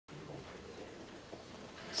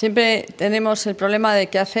Siempre tenemos el problema de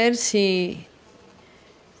qué hacer si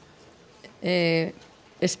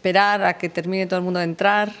esperar a que termine todo el mundo de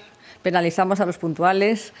entrar, penalizamos a los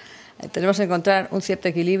puntuales. Tenemos que encontrar un cierto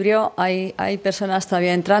equilibrio. Hay personas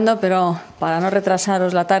todavía entrando, pero para no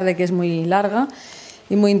retrasaros la tarde, que es muy larga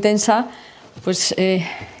y muy intensa, pues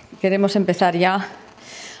queremos empezar ya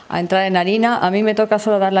a entrar en harina. A mí me toca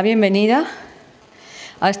solo dar la bienvenida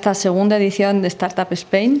a esta segunda edición de Startup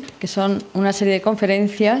Spain, que son una serie de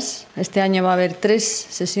conferencias. Este año va a haber 3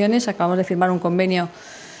 sesiones. Acabamos de firmar un convenio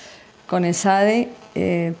con ESADE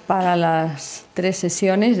para las 3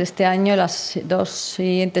 sesiones de este año. Las 2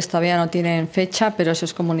 siguientes todavía no tienen fecha, pero se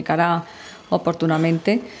os comunicará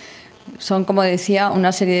oportunamente. Son, como decía,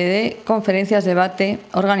 una serie de conferencias, debate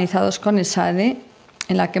organizados con ESADE,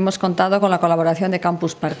 en la que hemos contado con la colaboración de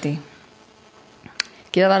Campus Party.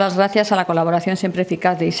 Quiero dar las gracias a la colaboración siempre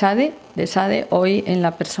eficaz de ESADE, hoy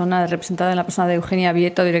representada en la persona de Eugenia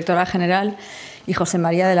Vieto, directora general, y José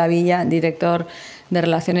María de la Villa, director de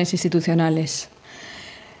Relaciones Institucionales.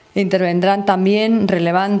 Intervendrán también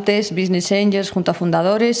relevantes business angels junto a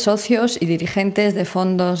fundadores, socios y dirigentes de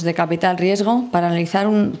fondos de capital riesgo para analizar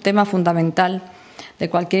un tema fundamental de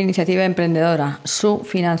cualquier iniciativa emprendedora, su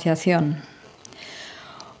financiación.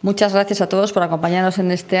 Muchas gracias a todos por acompañarnos en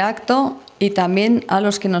este acto y también a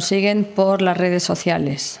los que nos siguen por las redes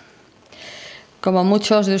sociales. Como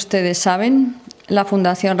muchos de ustedes saben, la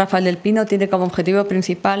Fundación Rafael del Pino tiene como objetivo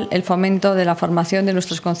principal el fomento de la formación de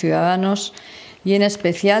nuestros conciudadanos y en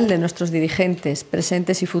especial de nuestros dirigentes,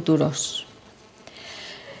 presentes y futuros.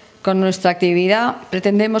 Con nuestra actividad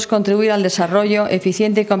pretendemos contribuir al desarrollo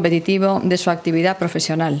eficiente y competitivo de su actividad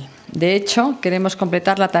profesional. De hecho, queremos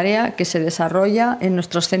completar la tarea que se desarrolla en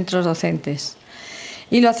nuestros centros docentes.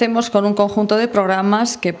 Y lo hacemos con un conjunto de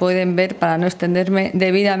programas que pueden ver, para no extenderme,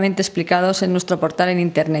 debidamente explicados en nuestro portal en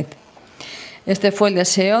Internet. Este fue el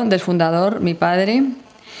deseo del fundador, mi padre,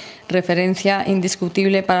 referencia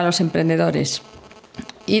indiscutible para los emprendedores.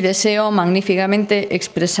 Y deseo magníficamente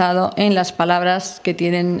expresado en las palabras que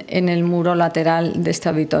tienen en el muro lateral de este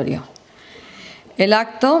auditorio. El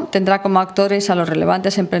acto tendrá como actores a los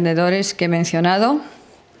relevantes emprendedores que he mencionado,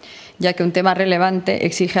 ya que un tema relevante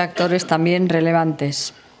exige actores también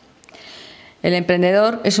relevantes. El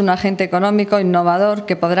emprendedor es un agente económico innovador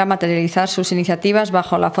que podrá materializar sus iniciativas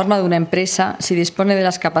bajo la forma de una empresa si dispone de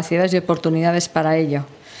las capacidades y oportunidades para ello.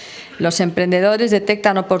 Los emprendedores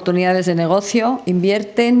detectan oportunidades de negocio,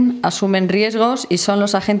 invierten, asumen riesgos y son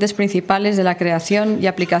los agentes principales de la creación y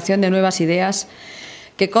aplicación de nuevas ideas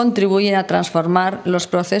que contribuyen a transformar los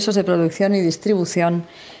procesos de producción y distribución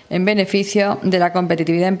en beneficio de la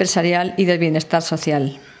competitividad empresarial y del bienestar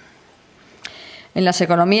social. En las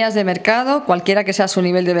economías de mercado, cualquiera que sea su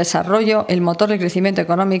nivel de desarrollo, el motor del crecimiento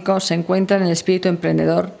económico se encuentra en el espíritu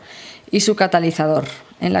emprendedor y su catalizador,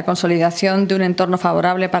 en la consolidación de un entorno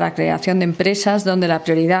favorable para la creación de empresas donde la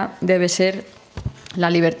prioridad debe ser la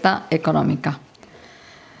libertad económica.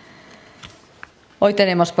 Hoy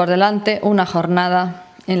tenemos por delante una jornada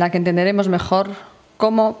en la que entenderemos mejor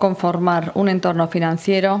cómo conformar un entorno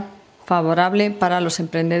financiero favorable para los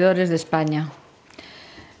emprendedores de España.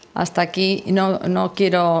 Hasta aquí no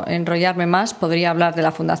quiero enrollarme más, podría hablar de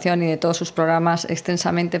la Fundación y de todos sus programas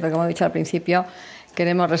extensamente, pero como he dicho al principio,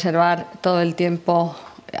 queremos reservar todo el tiempo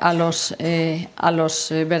a los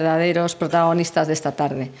verdaderos protagonistas de esta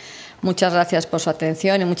tarde. Muchas gracias por su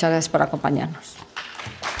atención y muchas gracias por acompañarnos.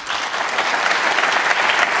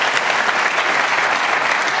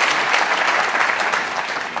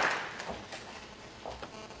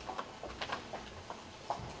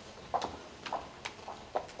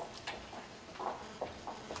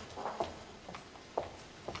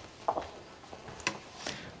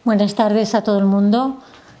 Buenas tardes a todo el mundo.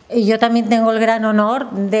 Yo también tengo el gran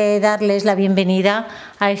honor de darles la bienvenida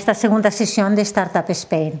a esta segunda sesión de Startup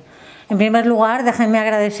Spain. En primer lugar, déjenme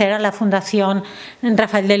agradecer a la Fundación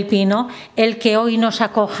Rafael del Pino el que hoy nos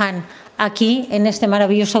acojan aquí en este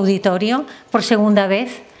maravilloso auditorio por segunda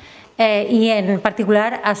vez y en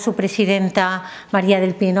particular a su presidenta María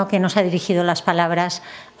del Pino, que nos ha dirigido las palabras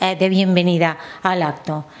de bienvenida al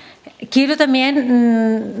acto. Quiero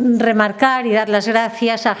también remarcar y dar las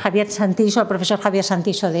gracias a Javier Santiso, al profesor Javier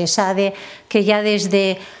Santiso de ESADE, que ya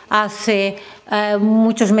desde hace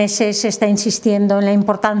muchos meses está insistiendo en la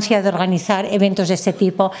importancia de organizar eventos de este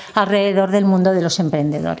tipo alrededor del mundo de los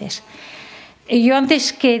emprendedores. Yo,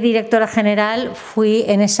 antes que directora general, fui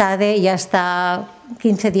en ESADE y hasta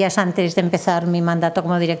 15 días antes de empezar mi mandato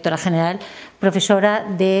como directora general, profesora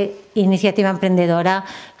de iniciativa emprendedora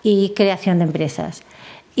y creación de empresas.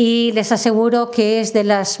 Y les aseguro que es de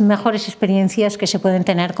las mejores experiencias que se pueden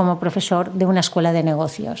tener como profesor de una escuela de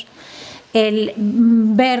negocios. el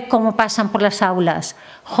ver cómo pasan por las aulas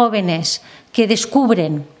jóvenes que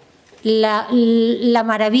descubren la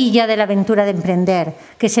maravilla de la aventura de emprender,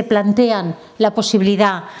 que se plantean la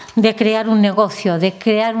posibilidad de crear un negocio, de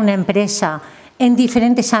crear una empresa en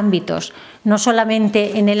diferentes ámbitos, no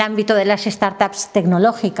solamente en el ámbito de las startups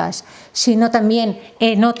tecnológicas, sino también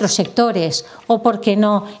en otros sectores o, por qué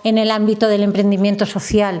no, en el ámbito del emprendimiento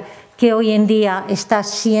social, que hoy en día está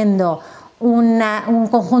siendo un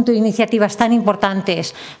conjunto de iniciativas tan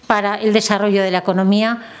importantes para el desarrollo de la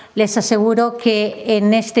economía. Les aseguro que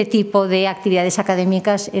en este tipo de actividades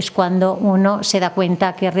académicas es cuando uno se da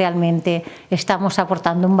cuenta que realmente estamos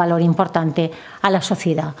aportando un valor importante a la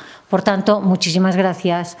sociedad. Por tanto, muchísimas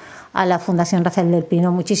gracias a la Fundación Rafael del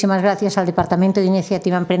Pino, muchísimas gracias al Departamento de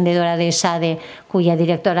Iniciativa Emprendedora de ESADE, cuya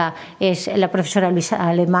directora es la profesora Luisa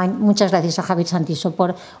Alemán. Muchas gracias a Javier Santiso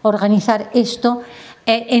por organizar esto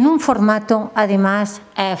en un formato, además,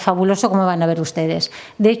 fabuloso, como van a ver ustedes.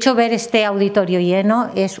 De hecho, ver este auditorio lleno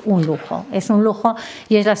es un lujo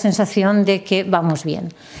y es la sensación de que vamos bien.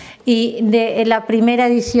 Y de la primera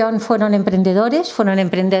edición fueron emprendedores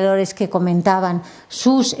que comentaban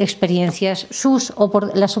sus experiencias,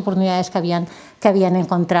 las oportunidades que habían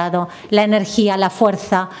encontrado, la energía, la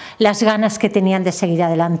fuerza, las ganas que tenían de seguir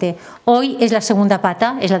adelante. Hoy es la segunda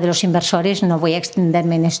pata, es la de los inversores. No voy a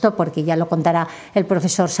extenderme en esto porque ya lo contará el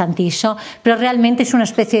profesor Santiso, pero realmente es una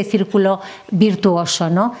especie de círculo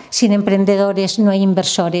virtuoso, ¿no? Sin emprendedores no hay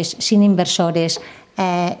inversores, sin inversores,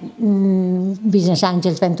 Business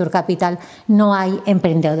Angels, Venture Capital, no hay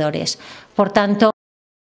emprendedores. Por tanto,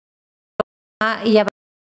 y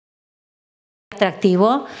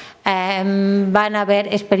atractivo, van a haber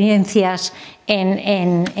experiencias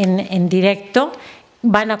en directo,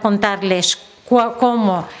 van a contarles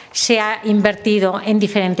cómo se ha invertido en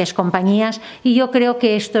diferentes compañías, y yo creo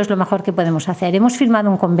que esto es lo mejor que podemos hacer. Hemos firmado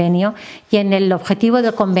un convenio y en el objetivo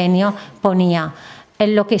del convenio ponía: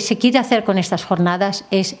 lo que se quiere hacer con estas jornadas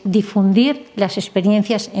es difundir las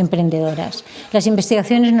experiencias emprendedoras. Las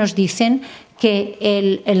investigaciones nos dicen que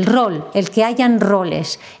el que hayan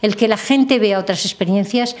roles, el que la gente vea otras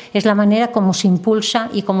experiencias, es la manera como se impulsa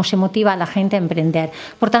y cómo se motiva a la gente a emprender.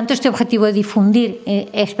 Por tanto, este objetivo de difundir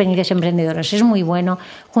experiencias emprendedoras es muy bueno.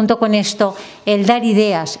 Junto con esto, el dar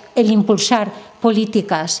ideas, el impulsar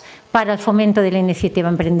políticas para el fomento de la iniciativa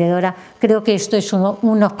emprendedora, creo que esto es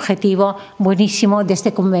un objetivo buenísimo de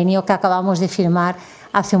este convenio que acabamos de firmar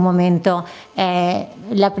hace un momento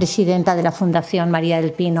la presidenta de la Fundación, María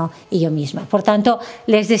del Pino, y yo misma. Por tanto,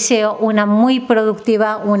 les deseo una muy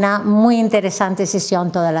productiva, una muy interesante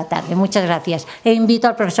sesión toda la tarde. Muchas gracias. E invito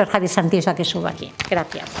al profesor Javier Santiso a que suba aquí.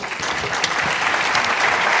 Gracias.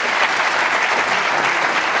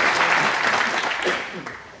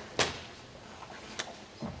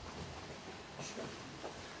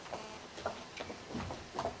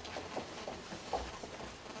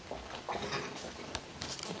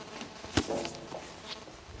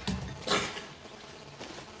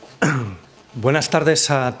 Buenas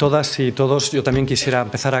tardes a todas y todos. Yo también quisiera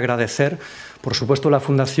empezar a agradecer, por supuesto, la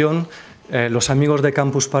Fundación, los amigos de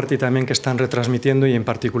Campus Party también que están retransmitiendo, y en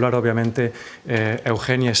particular, obviamente,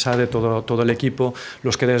 Eugenia, ESADE, todo el equipo,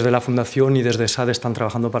 los que desde la Fundación y desde ESADE están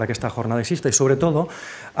trabajando para que esta jornada exista, y sobre todo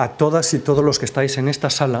a todas y todos los que estáis en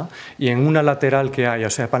esta sala y en una lateral que hay. O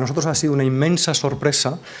sea, para nosotros ha sido una inmensa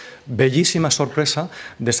sorpresa, bellísima sorpresa,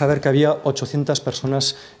 de saber que había 800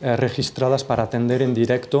 personas registradas para atender en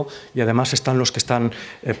directo, y además están los que están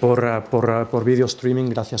por video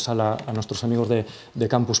streaming, gracias a nuestros amigos de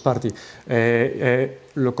Campus Party.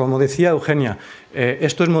 Como decía Eugenia,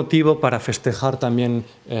 esto es motivo para festejar también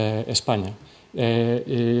España.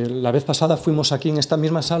 La vez pasada fuimos aquí en esta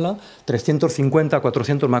misma sala, 350,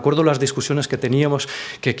 400, me acuerdo las discusiones que teníamos,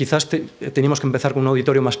 que quizás teníamos que empezar con un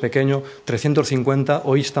auditorio más pequeño, 350,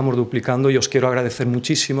 hoy estamos duplicando, y os quiero agradecer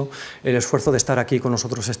muchísimo el esfuerzo de estar aquí con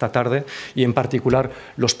nosotros esta tarde, y en particular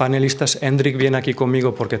los panelistas. Hendrik viene aquí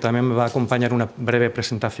conmigo porque también me va a acompañar una breve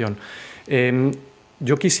presentación.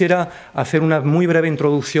 Yo quisiera hacer una muy breve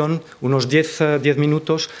introducción, unos 10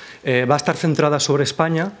 minutos, va a estar centrada sobre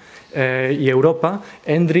España y Europa.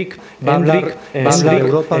 Hendrik va a hablar de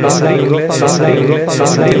Europa, va a hablar inglés, va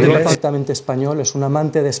a hablar perfectamente español, es un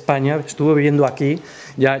amante de España, estuvo viviendo aquí,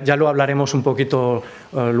 ya lo hablaremos un poquito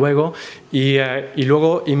luego, y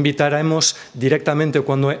luego invitaremos directamente,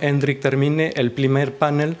 cuando Hendrik termine, el primer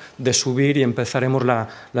panel de subir, y empezaremos la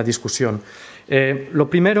discusión. Lo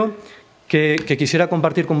primero que quisiera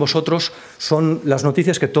compartir con vosotros son las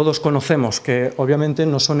noticias que todos conocemos, que obviamente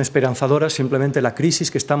no son esperanzadoras, simplemente la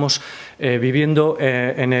crisis que estamos viviendo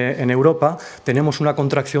en Europa. Tenemos una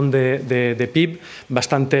contracción de PIB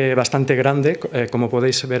bastante grande, como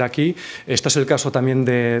podéis ver aquí. Este es el caso también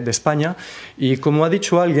de España. Y como ha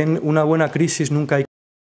dicho alguien, una buena crisis nunca hay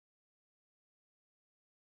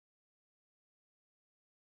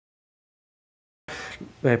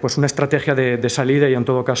pues una estrategia de salida, y en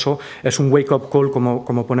todo caso es un wake-up call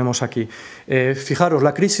como ponemos aquí. Fijaros,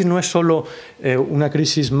 la crisis no es solo una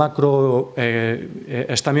crisis macro,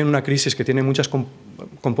 es también una crisis que tiene muchas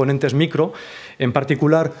componentes micro. En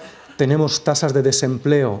particular, tenemos tasas de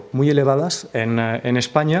desempleo muy elevadas en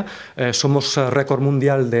España, somos récord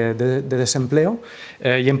mundial de desempleo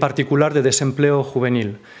y en particular de desempleo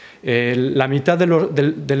juvenil. La mitad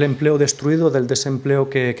del empleo destruido, del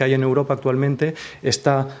desempleo que hay en Europa actualmente,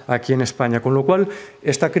 está aquí en España. Con lo cual,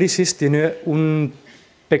 esta crisis tiene un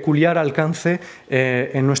peculiar alcance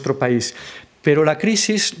en nuestro país. Pero la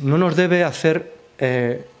crisis no nos debe hacer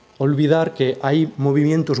olvidar que hay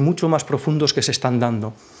movimientos mucho más profundos que se están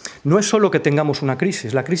dando. No es solo que tengamos una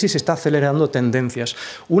crisis, la crisis está acelerando tendencias.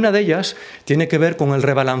 Una de ellas tiene que ver con el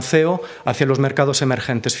rebalanceo hacia los mercados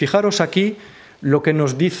emergentes. Fijaros aquí lo que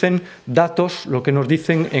nos dicen datos, lo que nos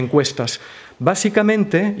dicen encuestas.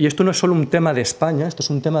 Básicamente, y esto no es solo un tema de España, esto es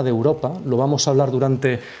un tema de Europa, lo vamos a hablar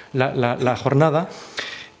durante la jornada,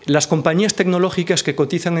 las compañías tecnológicas que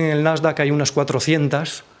cotizan en el Nasdaq, hay unas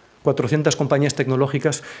 400 compañías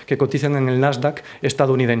tecnológicas que cotizan en el Nasdaq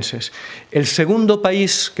estadounidenses. El segundo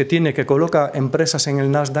país que coloca empresas en el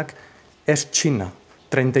Nasdaq es China.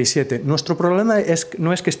 37. Nuestro problema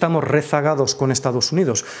no es que estamos rezagados con Estados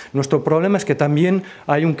Unidos, nuestro problema es que también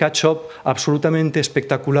hay un catch-up absolutamente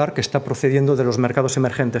espectacular que está procediendo de los mercados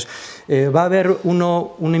emergentes. Va a haber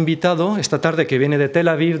un invitado esta tarde que viene de Tel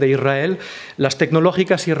Aviv, de Israel. Las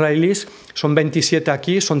tecnológicas israelíes, son 27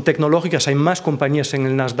 aquí, son tecnológicas, hay más compañías en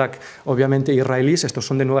el Nasdaq, obviamente israelíes, estos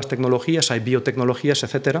son de nuevas tecnologías, hay biotecnologías,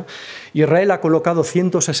 etc. Israel ha colocado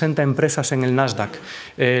 160 empresas en el Nasdaq.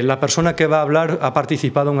 La persona que va a hablar ha participado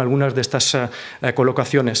en algunas de estas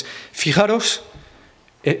colocaciones. Fijaros,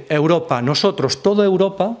 Europa, nosotros, toda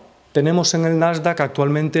Europa, tenemos en el Nasdaq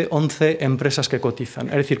actualmente 11 empresas que cotizan,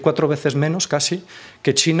 es decir, 4 veces menos casi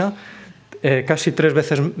que China, casi 3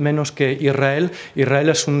 veces menos que Israel. Israel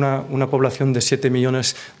es una población de 7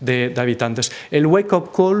 millones de habitantes. El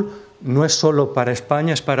wake-up call no es solo para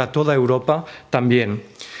España, es para toda Europa también.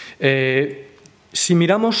 Si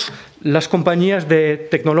miramos las compañías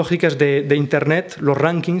tecnológicas de Internet, los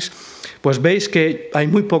rankings, pues veis que hay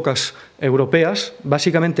muy pocas europeas.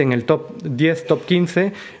 Básicamente en el top 10, top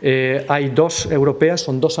 15, hay 2 europeas,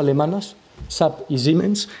 son 2 alemanas, SAP y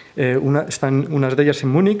Siemens, están unas de ellas en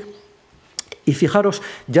Múnich. Y fijaros,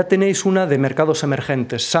 ya tenéis una de mercados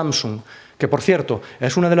emergentes, Samsung, que por cierto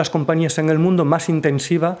es una de las compañías en el mundo más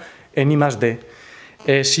intensiva en I+D.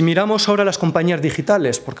 Si miramos ahora las compañías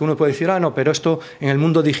digitales, porque uno puede decir, no, pero esto en el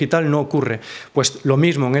mundo digital no ocurre. Pues lo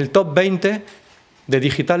mismo, en el top 20 de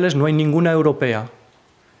digitales no hay ninguna europea.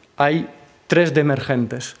 Hay 3 de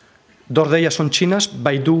emergentes. 2 de ellas son chinas,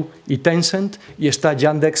 Baidu y Tencent, y está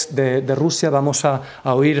Yandex de Rusia. Vamos a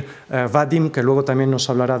oír Vadim, que luego también nos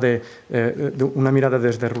hablará de una mirada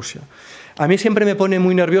desde Rusia. A mí siempre me pone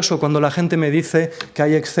muy nervioso cuando la gente me dice que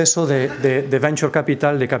hay exceso de venture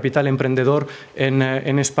capital, de capital emprendedor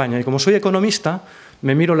en España. Y como soy economista,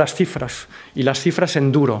 me miro las cifras, y las cifras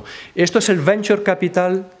en duro. Esto es el venture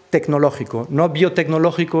capital tecnológico, no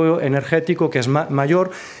biotecnológico, energético, que es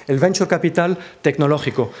mayor, el venture capital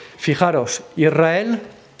tecnológico. Fijaros, Israel,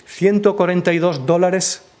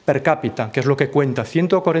 $142 per cápita, que es lo que cuenta,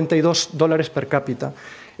 $142 per cápita.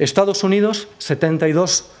 Estados Unidos,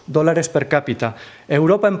 $72 per cápita.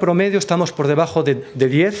 Europa en promedio estamos por debajo de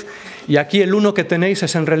 10, y aquí el 1 que tenéis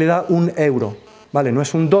es en realidad un euro. Vale, no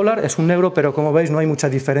es un dólar, es un euro, pero como veis no hay mucha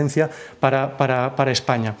diferencia para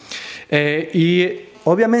España. Y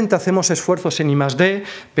obviamente hacemos esfuerzos en I+D,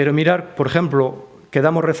 pero mirar, por ejemplo,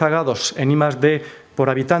 quedamos rezagados en I+D por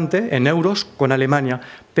habitante, en euros, con Alemania.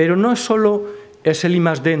 Pero no solo es el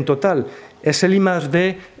I+D en total, es el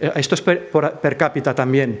I+D, esto es per cápita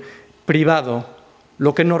también, privado.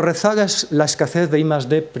 Lo que nos rezaga es la escasez de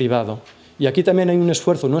I+D privado. Y aquí también hay un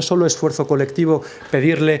esfuerzo, no es solo esfuerzo colectivo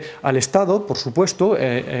pedirle al Estado, por supuesto,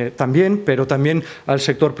 también, pero también al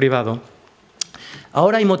sector privado.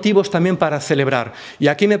 Ahora hay motivos también para celebrar, y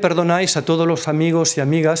aquí me perdonáis a todos los amigos y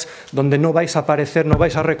amigas donde no vais a aparecer, no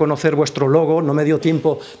vais a reconocer vuestro logo, no me dio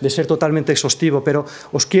tiempo de ser totalmente exhaustivo, pero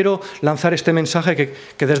os quiero lanzar este mensaje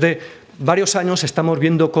que desde varios años estamos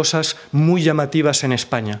viendo cosas muy llamativas en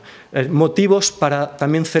España. Motivos para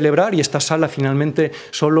también celebrar, y esta sala finalmente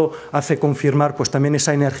solo hace confirmar pues también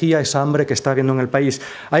esa energía, esa hambre que está habiendo en el país.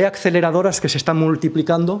 Hay aceleradoras que se están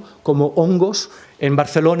multiplicando como hongos en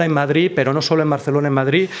Barcelona, en Madrid, pero no solo en Barcelona, en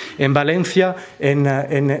Madrid, en Valencia, en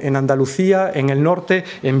Andalucía, en el norte,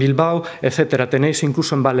 en Bilbao, etcétera. Tenéis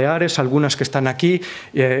incluso en Baleares algunas que están aquí,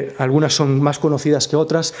 algunas son más conocidas que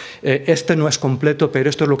otras. Este no es completo, pero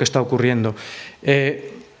esto es lo que está ocurriendo.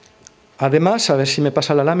 Además, a ver si me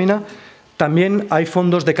pasa la lámina, también hay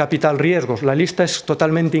fondos de capital riesgos. La lista es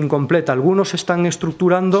totalmente incompleta. Algunos se están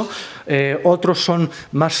estructurando, otros son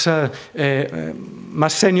más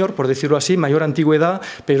senior, por decirlo así, mayor antigüedad,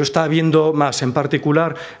 pero está habiendo más, en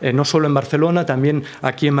particular, no solo en Barcelona, también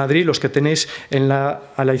aquí en Madrid. Los que tenéis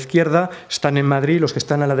a la izquierda están en Madrid, los que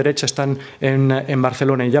están a la derecha están en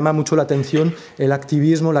Barcelona. Y llama mucho la atención el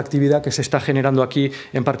activismo, la actividad que se está generando aquí,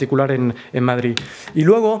 en particular en Madrid. Y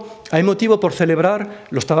luego hay motivo por celebrar,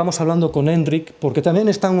 lo estábamos hablando con Enric, porque también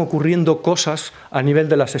están ocurriendo cosas a nivel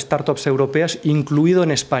de las startups europeas, incluido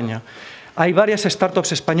en España. Hay varias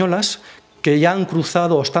startups españolas que ya han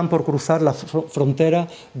cruzado o están por cruzar la frontera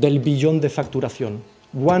del billón de facturación.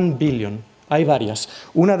 1 billion. Hay varias.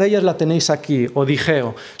 Una de ellas la tenéis aquí,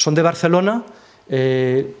 Odigeo. Son de Barcelona.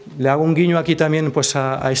 Le hago un guiño aquí también pues,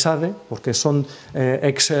 a ESADE, porque son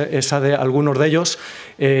ex-ESADE algunos de ellos.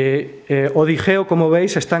 Odigeo, como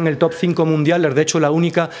veis, está en el top 5 mundial, es de hecho la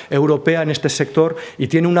única europea en este sector y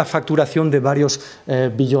tiene una facturación de varios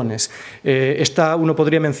billones. Uno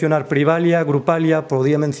podría mencionar Privalia, Grupalia,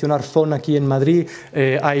 podría mencionar Fon aquí en Madrid,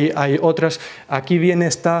 hay otras. Aquí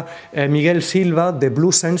está Miguel Silva de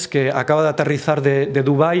Bussines, que acaba de aterrizar de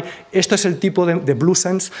Dubái. Este es el tipo de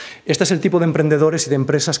Bussines, este es el tipo de emprendedores y de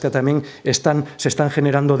empresas que también se están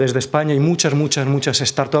generando desde España, y muchas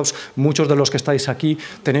startups. Muchos de los que estáis aquí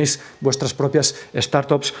tenéis vuestras propias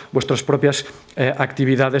startups, vuestras propias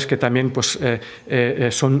actividades que también pues,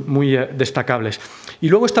 son muy destacables. Y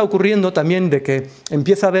luego está ocurriendo también de que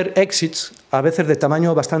empieza a haber exits, a veces de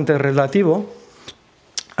tamaño bastante relativo.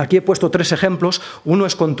 Aquí he puesto 3 ejemplos. Uno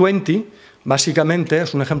es con 20, básicamente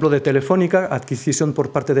es un ejemplo de Telefónica, adquisición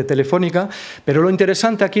por parte de Telefónica, pero lo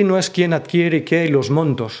interesante aquí no es quién adquiere y qué y los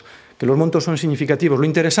montos, que los montos son significativos. Lo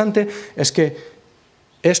interesante es que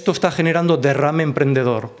esto está generando derrame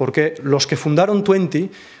emprendedor, porque los que fundaron 20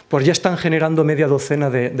 pues ya están generando media docena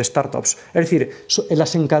de startups. Es decir,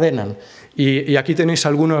 las encadenan. Y aquí tenéis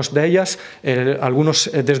algunos de ellas,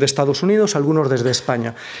 algunos desde Estados Unidos, algunos desde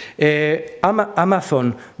España.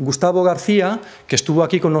 Amazon, Gustavo García, que estuvo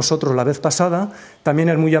aquí con nosotros la vez pasada, también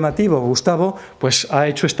es muy llamativo. Gustavo pues, ha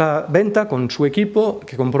hecho esta venta con su equipo,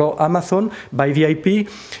 que compró Amazon, by VIP,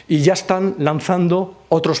 y ya están lanzando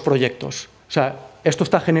otros proyectos. O sea, esto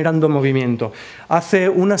está generando movimiento. Hace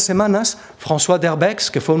unas semanas, François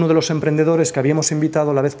Derbex, que fue uno de los emprendedores que habíamos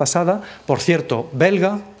invitado la vez pasada, por cierto,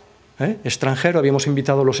 belga, extranjero, habíamos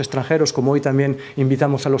invitado a los extranjeros, como hoy también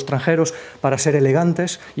invitamos a los extranjeros, para ser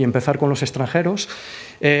elegantes y empezar con los extranjeros.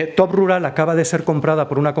 Top Rural acaba de ser comprada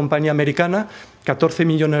por una compañía americana, 14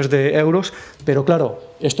 millones de euros, pero claro,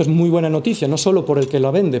 esto es muy buena noticia, no solo por el que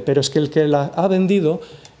la vende, pero es que el que la ha vendido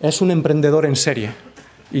es un emprendedor en serie.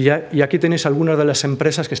 Y aquí tenéis algunas de las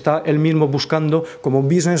empresas que está él mismo buscando como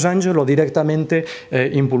business angel o directamente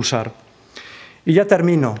impulsar. Y ya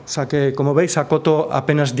termino, o sea que como veis acoto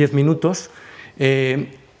apenas 10 minutos.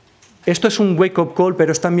 Esto es un wake-up call,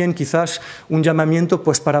 pero es también quizás un llamamiento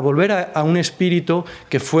pues, para volver a un espíritu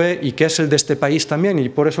que fue y que es el de este país también, y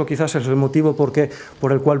por eso quizás es el motivo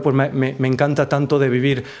por el cual pues, me encanta tanto de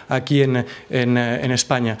vivir aquí en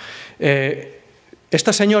España.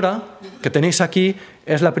 Esta señora que tenéis aquí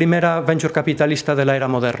es la primera venture capitalista de la era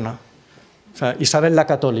moderna, o sea, Isabel la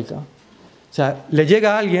Católica. O sea, le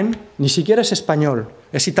llega a alguien, ni siquiera es español,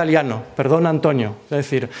 es italiano, perdón Antonio, es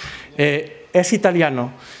decir, es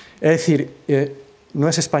italiano, es decir, no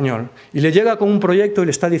es español, y le llega con un proyecto y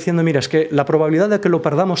le está diciendo, mira, es que la probabilidad de que lo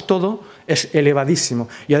perdamos todo es elevadísimo,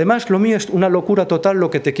 y además lo mío es una locura total lo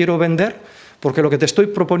que te quiero vender, porque lo que te estoy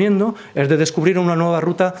proponiendo es de descubrir una nueva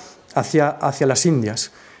ruta hacia las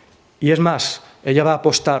Indias. Y es más, ella va a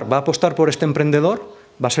apostar por este emprendedor,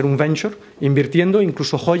 va a ser un venture, invirtiendo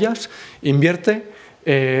incluso joyas, invierte,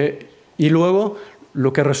 y luego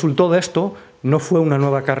lo que resultó de esto no fue una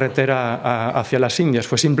nueva carretera hacia las Indias,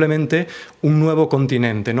 fue simplemente un nuevo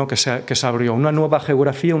continente, ¿no? que se abrió, una nueva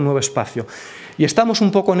geografía, un nuevo espacio. Y estamos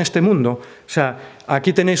un poco en este mundo. O sea,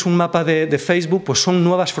 aquí tenéis un mapa de Facebook, pues son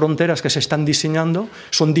nuevas fronteras que se están diseñando,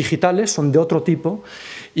 son digitales, son de otro tipo,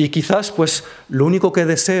 y quizás pues lo único que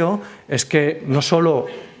deseo es que no solo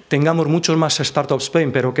tengamos muchos más Startup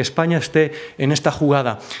Spain, pero que España esté en esta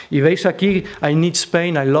jugada. Y veis aquí, I need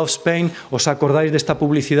Spain, I love Spain, ¿os acordáis de esta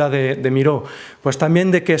publicidad de Miró? Pues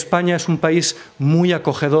también de que España es un país muy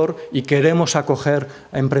acogedor y queremos acoger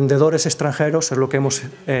a emprendedores extranjeros, es lo que hemos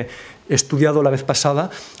estudiado la vez pasada,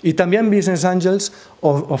 y también Business Angels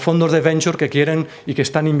o fondos de venture que quieren y que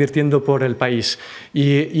están invirtiendo por el país.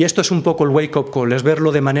 Y esto es un poco el wake-up call, es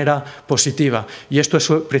verlo de manera positiva. Y esto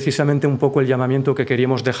es precisamente un poco el llamamiento que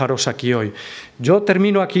queríamos dejaros aquí hoy. Yo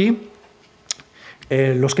termino aquí.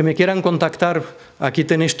 Los que me quieran contactar, aquí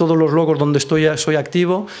tenéis todos los logos donde soy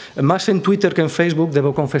activo, más en Twitter que en Facebook,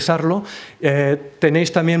 debo confesarlo.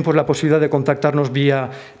 Tenéis también pues, la posibilidad de contactarnos vía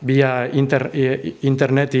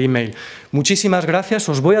internet y email. Muchísimas gracias.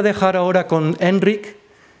 Os voy a dejar ahora con Enric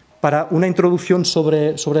para una introducción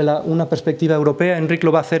sobre una perspectiva europea. Enric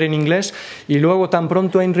lo va a hacer en inglés y luego, tan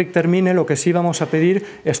pronto Enric termine, lo que sí vamos a pedir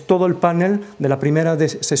es todo el panel de la primera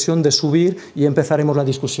sesión de subir y empezaremos la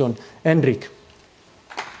discusión. Enric.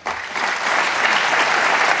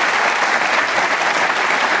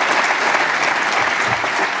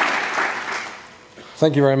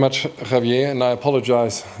 Thank you very much, Javier, and I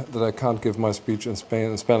apologize that I can't give my speech in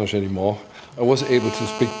Spanish anymore. I was able to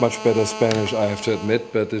speak much better Spanish, I have to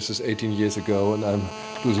admit, but this is 18 years ago and I'm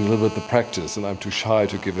losing a little bit the practice and I'm too shy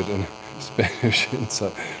to give it in Spanish in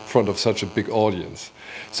front of such a big audience.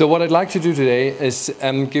 So what I'd like to do today is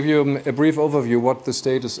give you a brief overview what the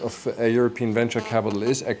status of European venture capital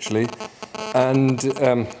is actually, and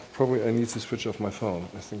probably I need to switch off my phone.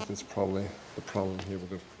 I think that's probably the problem here with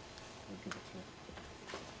the...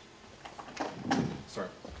 Sorry.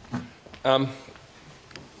 I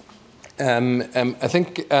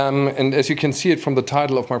think, and as you can see it from the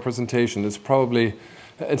title of my presentation, it's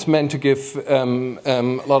meant to give a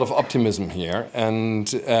lot of optimism here,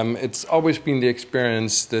 and it's always been the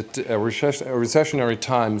experience that recessionary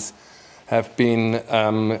times have been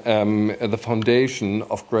the foundation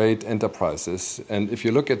of great enterprises. And if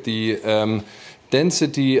you look at the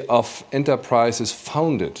density of enterprises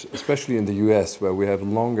founded, especially in the US, where we have a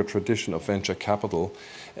longer tradition of venture capital,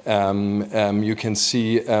 you can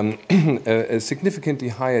see a significantly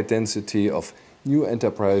higher density of new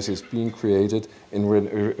enterprises being created in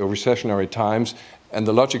recessionary times. And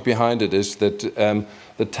the logic behind it is that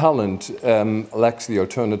the talent lacks the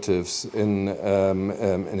alternatives in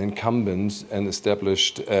incumbents and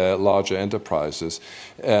established larger enterprises.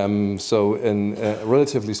 So,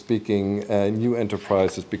 relatively speaking, new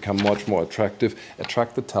enterprises become much more attractive,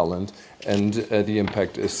 attract the talent, and the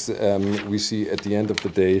impact is, we see at the end of the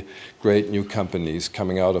day, great new companies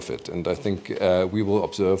coming out of it. And I think we will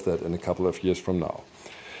observe that in a couple of years from now.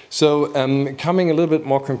 So coming a little bit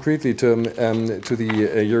more concretely to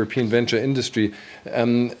the European venture industry,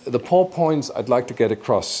 the 4 points I'd like to get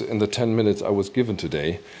across in the 10 minutes I was given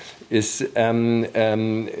today is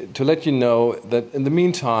to let you know that in the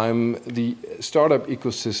meantime, the startup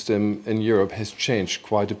ecosystem in Europe has changed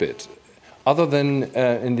quite a bit. Other than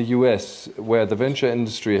in the US, where the venture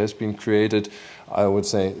industry has been created, I would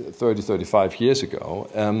say 30, 35 years ago,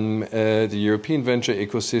 the European venture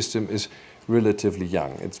ecosystem is relatively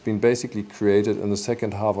young. It's been basically created in the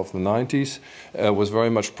second half of the 90s, was very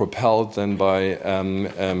much propelled then by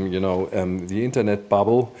the internet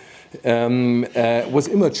bubble, was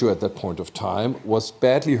immature at that point of time, was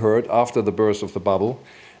badly hurt after the burst of the bubble,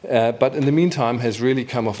 but in the meantime has really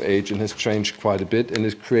come of age and has changed quite a bit and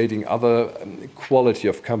is creating other quality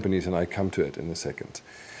of companies, and I come to it in a second.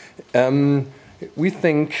 We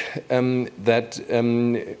think that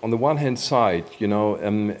on the one hand side,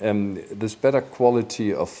 this better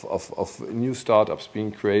quality of new startups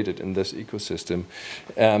being created in this ecosystem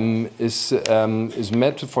is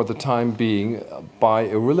met for the time being by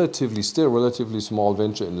a still relatively small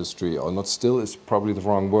venture industry, or not still is probably the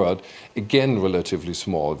wrong word, again relatively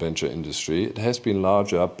small venture industry. It has been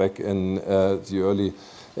larger back in the early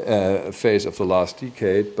phase of the last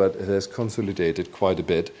decade, but it has consolidated quite a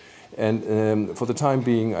bit. And for the time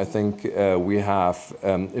being, I think we have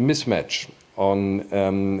a mismatch on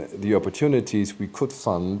the opportunities we could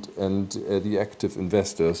fund and the active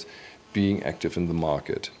investors being active in the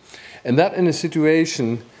market. And that in a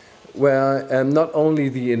situation where not only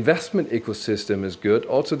the investment ecosystem is good,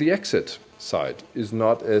 also the exit side is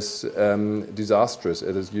not as disastrous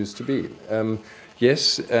as it used to be.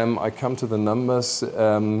 Yes, I come to the numbers.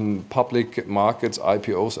 Public markets,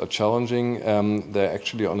 IPOs are challenging. They're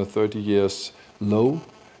actually on a 30 years low,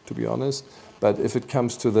 to be honest. But if it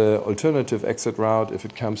comes to the alternative exit route, if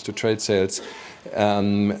it comes to trade sales,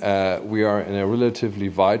 we are in a relatively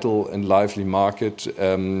vital and lively market.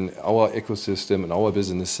 Our ecosystem and our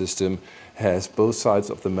business system has both sides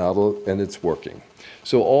of the medal, and it's working.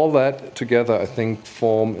 So all that together, I think,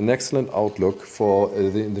 form an excellent outlook for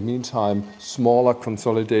in the meantime, smaller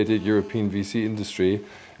consolidated European VC industry.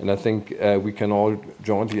 And I think we can all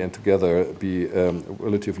jointly and together be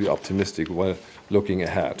relatively optimistic while looking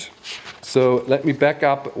ahead. So let me back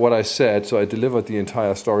up what I said. So I delivered the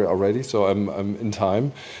entire story already, so I'm in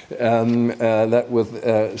time. That with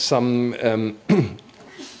some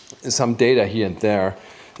data here and there.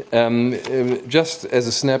 Just as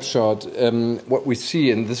a snapshot, what we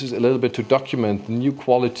see, and this is a little bit to document the new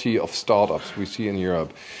quality of startups we see in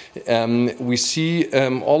Europe. We see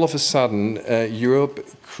all of a sudden Europe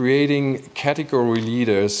creating category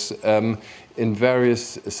leaders in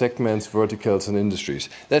various segments, verticals, and industries.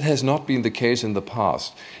 That has not been the case in the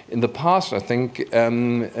past. In the past, I think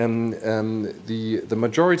the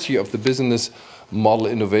majority of the business model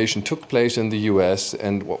innovation took place in the US,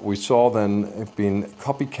 and what we saw then have been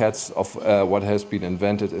copycats of what has been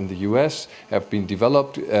invented in the US, have been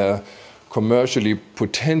developed, commercially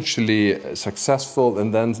potentially successful,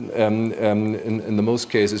 and then in the most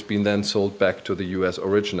cases been then sold back to the US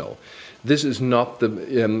original. This is not the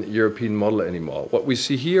European model anymore. What we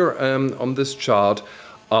see here on this chart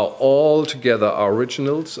are all together our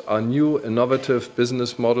originals, our new innovative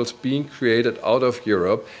business models being created out of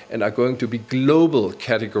Europe and are going to be global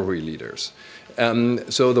category leaders.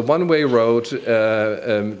 So the one-way road,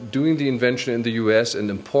 doing the invention in the US and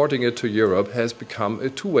importing it to Europe, has become a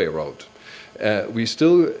two-way road. We're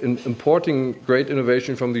still importing great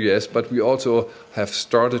innovation from the US, but we also have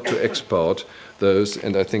started to export those,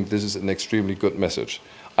 and I think this is an extremely good message.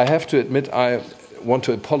 I have to admit, I want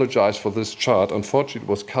to apologize for this chart. Unfortunately, it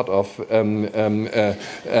was cut off at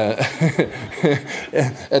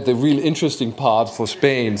the real interesting part for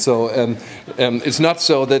Spain. So it's not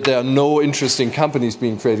so that there are no interesting companies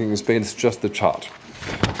being created in Spain, it's just the chart.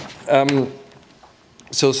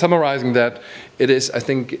 So summarizing that, it is, I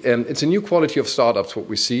think, it's a new quality of startups, what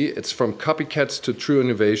we see. It's from copycats to true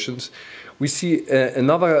innovations. We see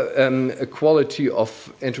another quality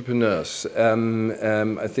of entrepreneurs.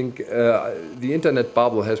 I think the internet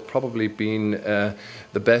bubble has probably been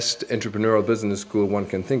the best entrepreneurial business school one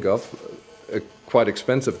can think of. Quite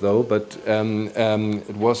expensive though, but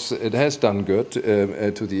it has done good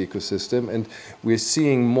to the ecosystem, and we're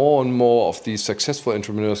seeing more and more of these successful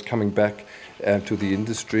entrepreneurs coming back to the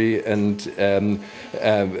industry and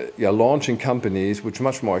launching companies with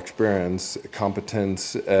much more experience,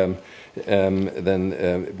 competence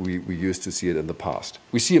than we used to see it in the past.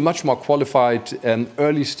 We see a much more qualified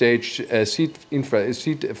early stage seed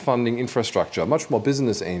funding infrastructure, much more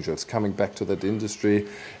business angels coming back to that industry,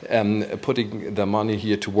 putting their money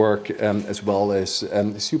here to work, as well as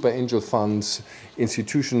super angel funds,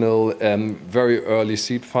 institutional, very early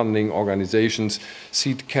seed funding organizations,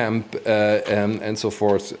 seed camp, and so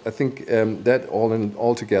forth. I think that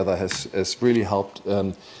all together has really helped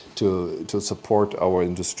to support our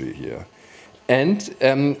industry here. And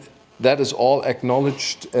that is all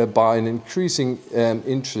acknowledged by an increasing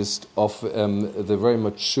interest of the very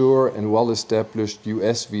mature and well-established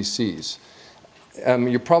US VCs.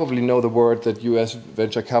 You probably know the word that US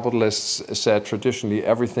venture capitalists said traditionally,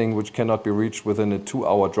 everything which cannot be reached within a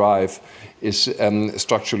 2-hour drive is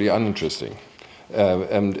structurally uninteresting.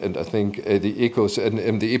 And I think the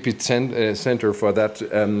epicenter for that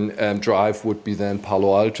drive would be then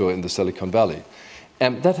Palo Alto in the Silicon Valley.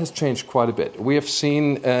 That has changed quite a bit. We have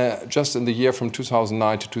seen just in the year from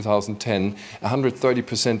 2009 to 2010,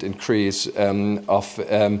 130% increase of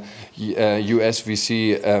US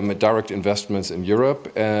VC direct investments in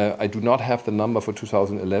Europe. I do not have the number for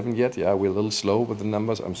 2011 yet. Yeah, we're a little slow with the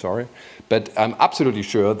numbers, I'm sorry. But I'm absolutely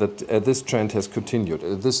sure that this trend has continued.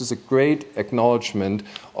 This is a great acknowledgement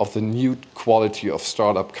of the new quality of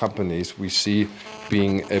startup companies we see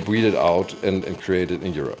being breeded out and created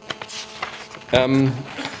in Europe.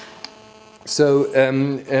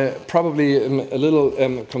 Probably a little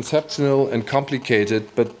conceptual and complicated,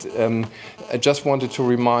 but I just wanted to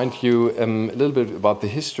remind you a little bit about the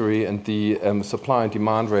history and the supply and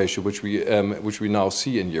demand ratio which we now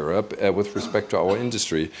see in Europe with respect to our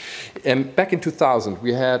industry. Back in 2000,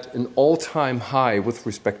 we had an all-time high with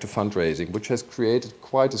respect to fundraising, which has created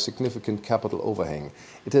quite a significant capital overhang.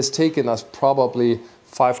 It has taken us probably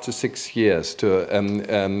 5 to 6 years to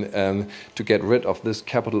get rid of this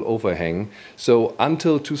capital overhang. So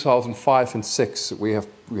until 2005 and 6, we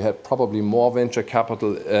had probably more venture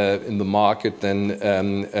capital in the market than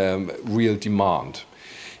real demand.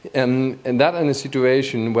 And that in a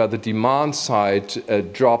situation where the demand side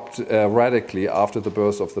dropped radically after the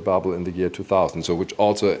burst of the bubble in the year 2000, so which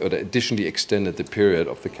also additionally extended the period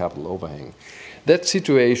of the capital overhang. That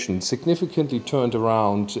situation significantly turned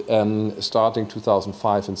around starting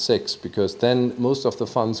 2005 and 6, because then most of the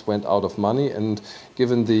funds went out of money, and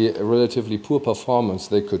given the relatively poor performance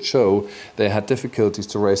they could show, they had difficulties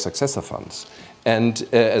to raise successor funds. And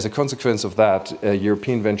as a consequence of that,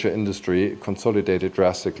 European venture industry consolidated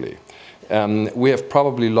drastically. We have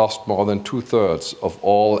probably lost more than 2/3 of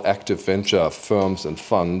all active venture firms and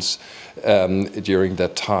funds during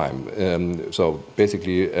that time, so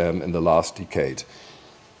basically in the last decade.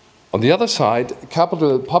 On the other side,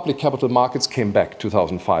 public capital markets came back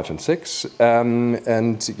 2005 and 6,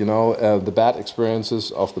 and the bad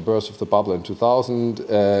experiences of the burst of the bubble in 2000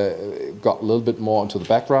 got a little bit more into the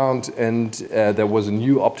background, and there was a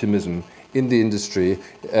new optimism in the industry.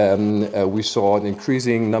 We saw an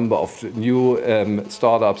increasing number of new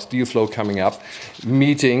startups, deal flow coming up,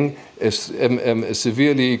 meeting a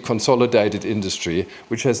severely consolidated industry,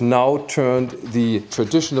 which has now turned the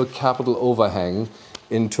traditional capital overhang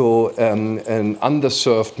into an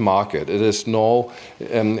underserved market. It is now,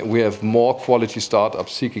 we have more quality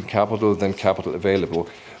startups seeking capital than capital available,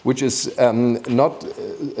 which is not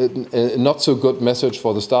so good message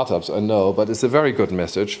for the startups, I know, but it's a very good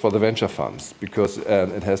message for the venture funds, because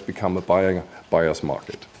it has become a buyer's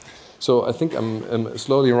market. So I think I'm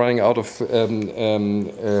slowly running out of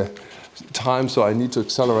time, so I need to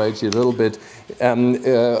accelerate here a little bit.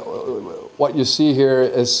 What you see here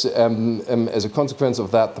is, as a consequence of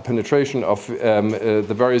that, the penetration of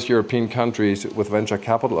the various European countries with venture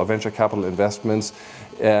capital or venture capital investments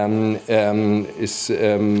is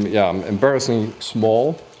embarrassingly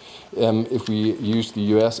small. If we use the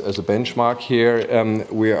US as a benchmark here,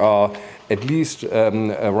 we are at least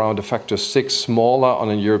around a factor 6 smaller on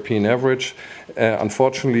a European average.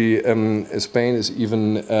 Unfortunately, Spain is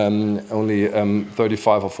even only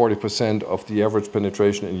 35 or 40% of the average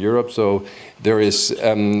penetration in Europe. So there is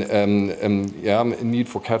a need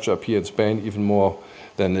for catch-up here in Spain, even more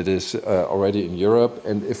than it is already in Europe.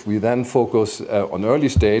 And if we then focus on early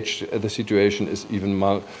stage, the situation is even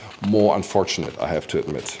more unfortunate, I have to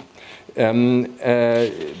admit.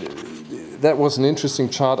 That was an interesting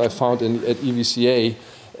chart I found at EVCA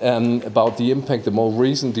about the impact, the more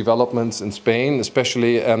recent developments in Spain,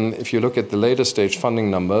 especially if you look at the later stage funding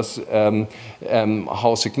numbers,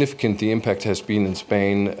 how significant the impact has been in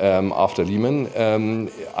Spain after Lehman.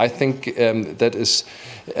 I think that is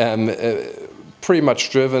pretty much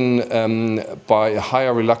driven by a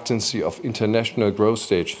higher reluctancy of international growth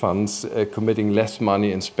stage funds committing less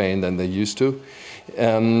money in Spain than they used to.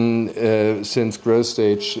 Since growth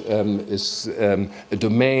stage is a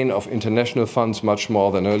domain of international funds much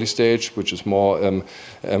more than early stage, which is more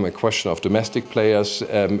a question of domestic players,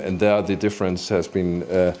 and there the difference has been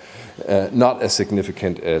not as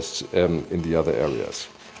significant as in the other areas.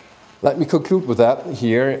 Let me conclude with that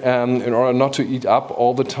here. In order not to eat up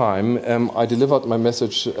all the time, I delivered my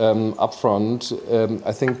message up front.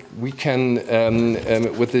 I think we can,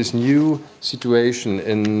 with this new situation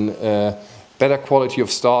in better quality of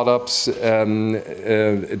startups,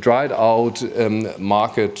 dried out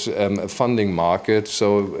market, funding market,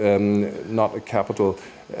 so not a capital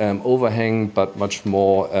overhang, but much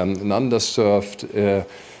more an underserved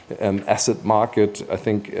asset market. I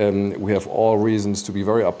think we have all reasons to be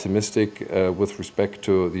very optimistic with respect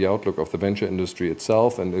to the outlook of the venture industry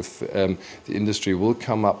itself, and if the industry will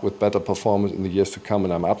come up with better performance in the years to come,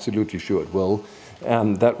 and I'm absolutely sure it will,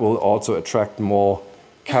 that will also attract more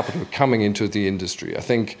capital coming into the industry. I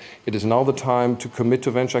think it is now the time to commit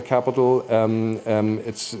to venture capital.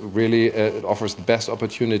 It's really, it offers the best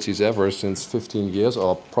opportunities ever since 15 years,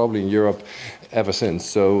 or probably in Europe ever since.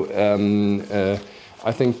 So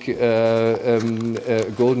I think a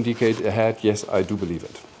golden decade ahead, yes, I do believe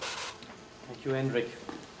it. Thank you, Henrik.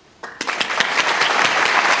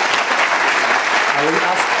 I will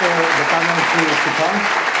ask the panel to come.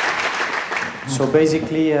 So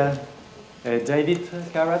basically, David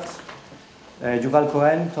Garrett, Yuval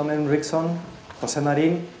Cohen, Tom Henriksson, Jose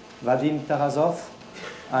Marin, Vadim Tarasov,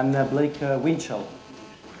 and Blake Winchell.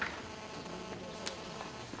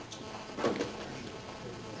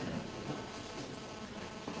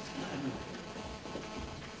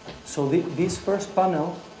 So this first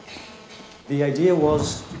panel, the idea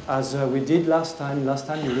was, as we did last time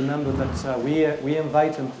you remember that we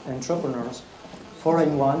invite entrepreneurs,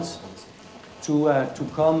 foreign ones, to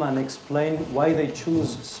come and explain why they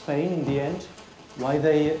choose Spain in the end, why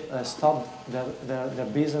they start their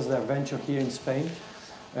business, their venture here in Spain.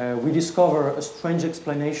 We discover a strange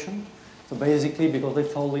explanation. So basically, because they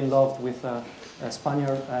fall in love with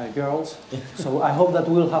Spaniard girls. So I hope that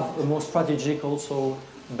we'll have a more strategic also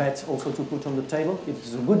bet also to put on the table.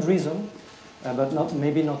 It's a good reason, but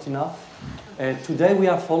maybe not enough. Today we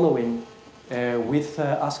are following with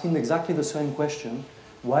asking exactly the same question,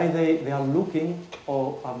 why they are looking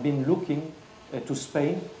or have been looking to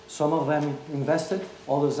Spain. Some of them invested,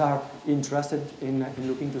 others are interested in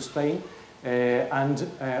looking to Spain, and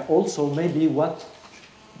also maybe what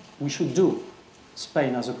we should do.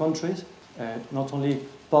 Spain as a country, not only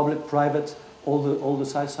public, private, all the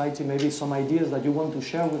society, maybe some ideas that you want to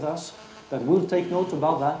share with us, that we'll take note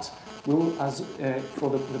about that. We will, as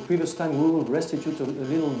for the previous time, we will restitute a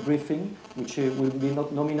little briefing, which will be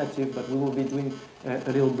not nominative, but we will be doing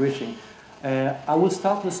a little briefing. I will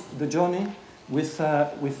start the journey with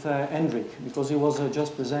Hendrik, because he was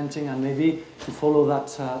just presenting, and maybe to follow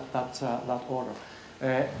that order.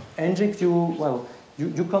 Hendrik,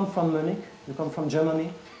 you come from Munich, you come from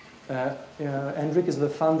Germany. Hendrik is the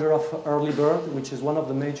founder of Early Bird, which is one of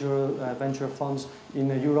the major venture funds in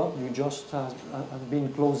Europe. You just have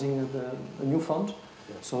been closing a new fund.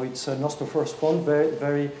 Yeah. So it's not the first fund,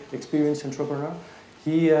 very experienced entrepreneur.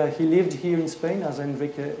 He lived here in Spain, as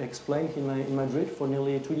Hendrik explained, in Madrid for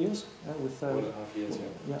nearly 2 years. 1.5 years,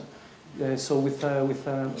 yeah. So with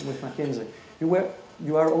Mackenzie.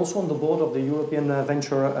 You are also on the board of the European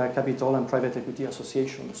Venture Capital and Private Equity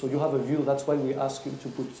Association. So you have a view, that's why we ask you to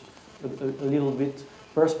put a little bit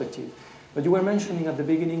perspective. But you were mentioning at the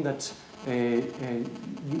beginning that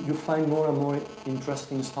you find more and more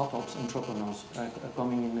interesting startups, entrepreneurs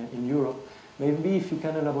coming in Europe. Maybe if you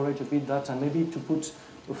can elaborate a bit that, and maybe to put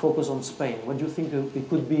a focus on Spain. What do you think it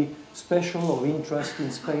could be special or interest in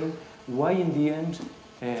Spain? Why in the end,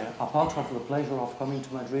 apart from the pleasure of coming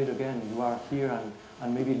to Madrid again, you are here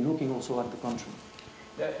and maybe looking also at the country?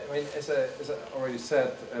 Yeah, I mean, as I already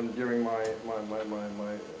said during my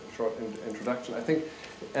short introduction, I think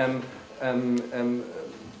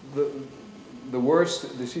the worse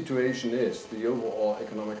the situation is, the overall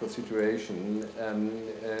economical situation,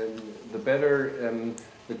 the better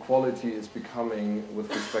the quality is becoming with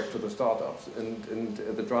respect to the startups. And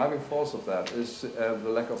the driving force of that is the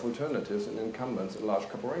lack of alternatives and incumbents in large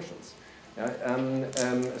corporations.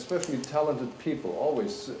 Especially talented people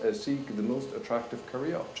always seek the most attractive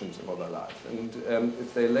career options for their life. And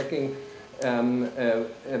if they're lacking, on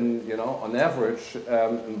average,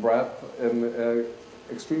 in breadth,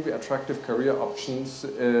 extremely attractive career options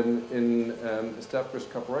in established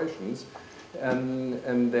corporations,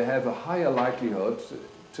 and they have a higher likelihood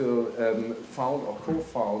to found or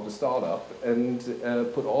co-found a startup and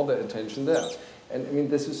put all their attention there. And I mean,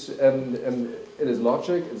 this is it is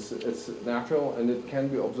logic, it's natural, and it can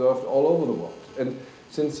be observed all over the world. And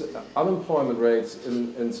since unemployment rates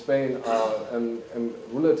in Spain are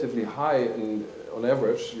relatively high on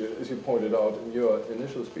average, as you pointed out in your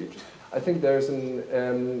initial speech, I think there's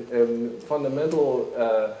a fundamental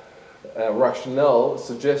rationale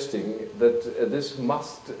suggesting that this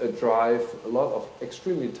must drive a lot of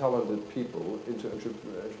extremely talented people into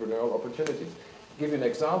entrepreneurial opportunities. To give you an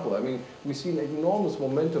example, I mean, we see an enormous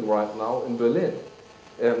momentum right now in Berlin,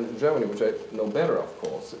 Germany, which I know better, of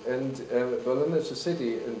course. And Berlin is a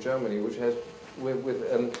city in Germany which has, with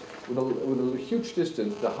a huge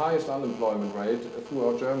distance, the highest unemployment rate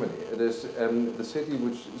throughout Germany. It is the city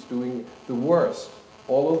which is doing the worst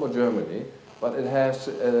all over Germany, but it has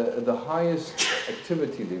the highest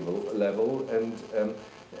activity level and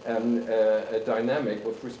a dynamic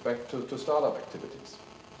with respect to startup activities.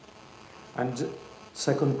 And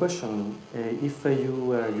second question, if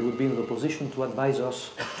you would be in the position to advise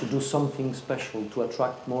us to do something special to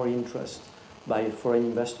attract more interest by foreign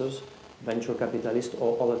investors, venture capitalists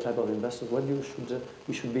or other type of investors, what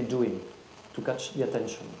we should be doing to catch the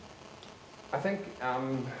attention? I think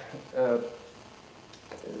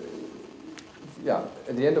yeah,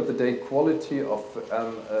 at the end of the day, quality of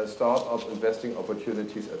startup investing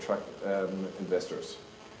opportunities attract investors.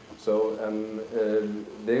 So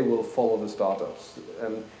they will follow the startups.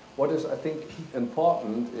 What is, I think,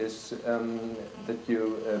 important is that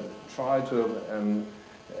you try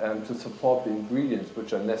to support the ingredients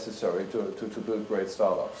which are necessary to build great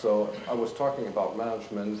startups. So I was talking about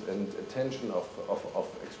management and attention of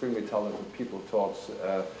extremely talented people towards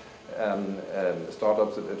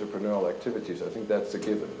startups and entrepreneurial activities. I think that's a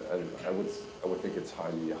given. I would think it's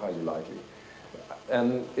highly likely.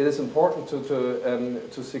 It is important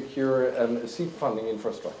to secure seed funding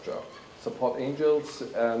infrastructure, support angels,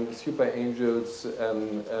 super angels,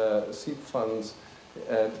 seed funds,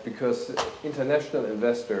 because international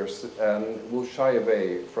investors will shy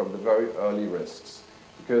away from the very early risks,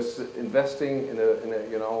 because investing in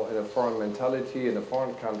a foreign mentality in a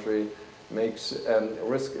foreign country makes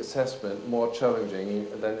risk assessment more challenging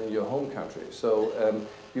than in your home country. So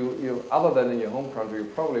you other than in your home country, you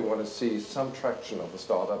probably want to see some traction of the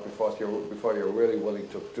startup before you're really willing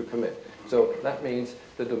to commit. So that means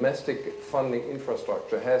the domestic funding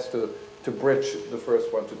infrastructure has to bridge the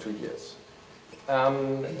first 1 to 2 years.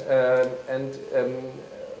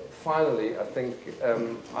 Finally, I think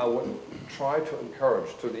I would try to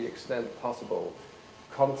encourage, to the extent possible,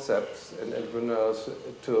 concepts and entrepreneurs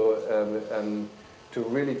to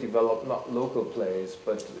really develop not local plays,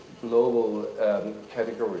 but global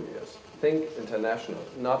categories. Think international,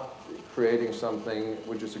 not creating something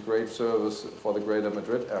which is a great service for the greater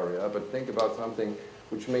Madrid area, but think about something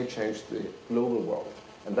which may change the global world.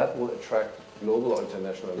 And that will attract global or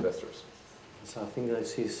international investors. So I think I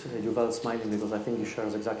see Yuval smiling because I think he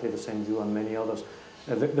shares exactly the same view and many others.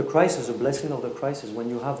 The crisis, the blessing of the crisis, when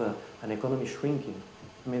you have an economy shrinking,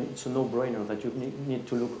 I mean, it's a no-brainer that you need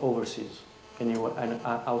to look overseas, anywhere and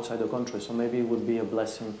outside the country. So maybe it would be a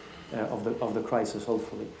blessing of the crisis,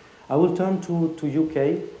 hopefully. I will turn to UK,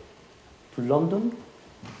 to London,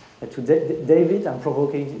 to David. I'm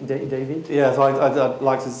provoking David. Yes, I'd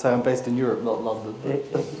like to say I'm based in Europe, not London.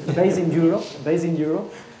 Based in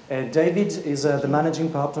Europe. David is the managing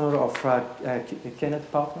partner of Kenneth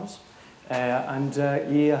Partners, and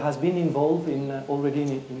he has been involved already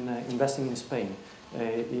in investing in Spain.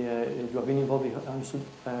 You have been involved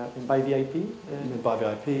by VIP? By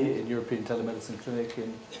VIP, in European Telemedicine Clinic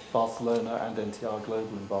in Barcelona and NTR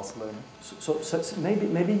Global in Barcelona. So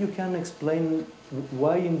maybe you can explain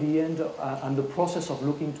why in the end and the process of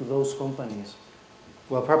looking to those companies.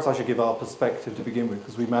 Well, perhaps I should give our perspective to begin with,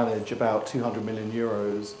 because we manage about 200 million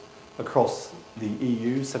euros across the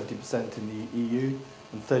EU, 70% in the EU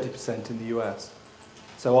and 30% in the US.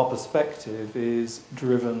 So our perspective is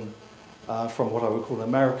driven from what I would call an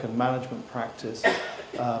American management practice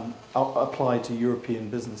applied to European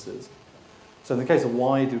businesses. So in the case of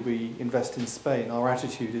why do we invest in Spain, our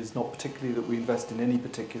attitude is not particularly that we invest in any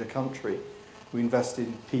particular country. We invest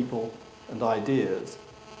in people and ideas.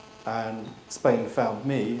 And Spain found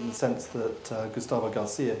me in the sense that Gustavo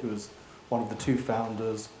Garcia, who was one of the two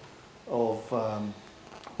founders of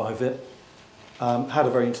Bivip, had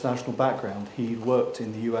a very international background. He'd worked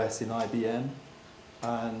in the US in IBM,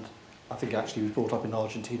 and I think actually he was brought up in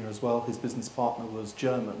Argentina as well. His business partner was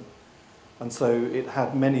German. And so it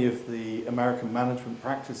had many of the American management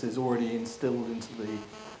practices already instilled into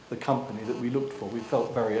the company that we looked for. We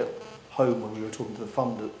felt very at home when we were talking to the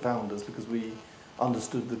founders because we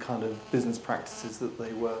understood the kind of business practices that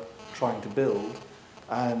they were trying to build,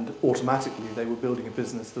 and automatically they were building a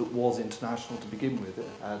business that was international to begin with. It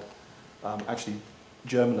had actually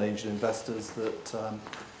German angel investors that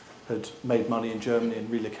had made money in Germany and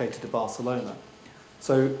relocated to Barcelona.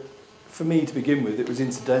 So for me to begin with, it was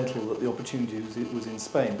incidental that the opportunity was in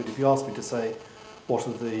Spain, but if you ask me to say what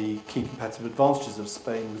are the key competitive advantages of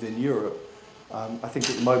Spain within Europe, I think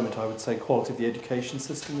at the moment I would say quality of the education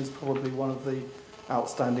system is probably one of the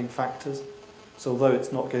outstanding factors. So although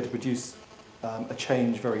it's not going to produce a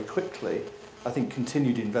change very quickly, I think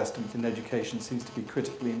continued investment in education seems to be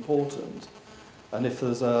critically important. And if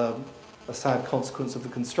there's a sad consequence of the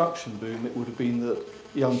construction boom, it would have been that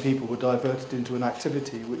young people were diverted into an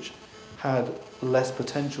activity which had less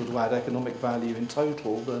potential to add economic value in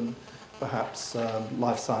total than perhaps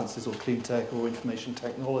life sciences or clean tech or information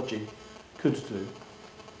technology could do.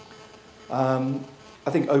 I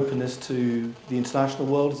think openness to the international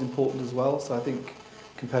world is important as well. So I think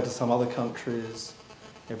compared to some other countries,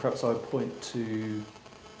 perhaps I would point to,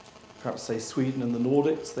 perhaps say Sweden and the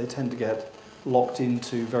Nordics. They tend to get locked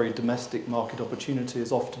into very domestic market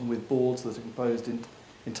opportunities, often with boards that are composed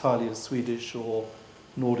entirely of Swedish or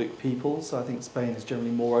Nordic people. So I think Spain is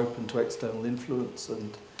generally more open to external influence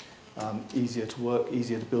and easier to work,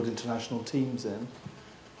 easier to build international teams in.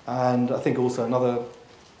 And I think also another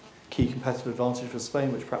key competitive advantage for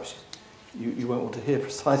Spain, which perhaps you won't want to hear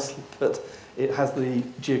precisely, but it has the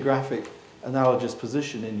geographic analogous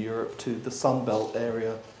position in Europe to the Sun Belt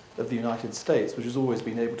area of the United States, which has always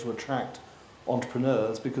been able to attract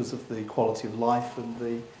entrepreneurs because of the quality of life and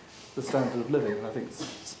the standard of living. And I think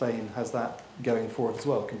Spain has that going for it as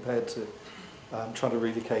well, compared to trying to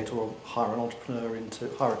relocate or hire an entrepreneur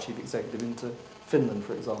hire a chief executive into Finland,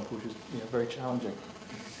 for example, which is very challenging.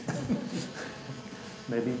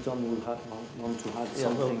 Maybe Tom will want to add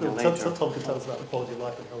something later. Tom can tell us about the quality of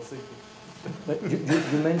life in Helsinki. But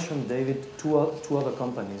you mentioned, David, two other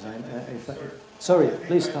companies. Sorry,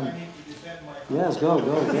 please, Tom. Yes, go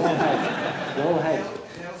ahead.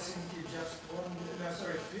 Helsinki just won,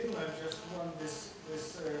 Finland just won this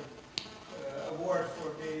award for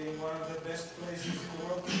being one of the best places in the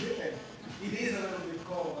world to live in. It is a little bit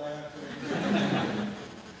cold, I have to admit.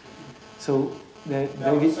 So,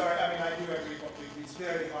 sorry, I mean, I do agree completely. It's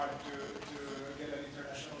very hard to get an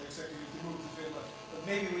international executive to move to Finland. But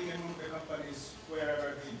maybe we can move the companies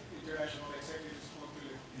wherever the international executives want to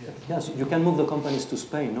live. Yes, you can move the companies to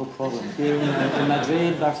Spain, no problem. Here in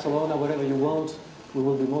Madrid, Barcelona, wherever you want, we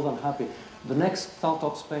will be more than happy. The next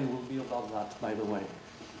Startup Spain will be about that, by the way.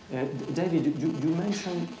 David, you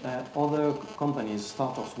mentioned other companies,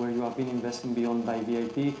 startups, where you have been investing beyond by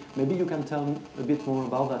VIP. Maybe you can tell a bit more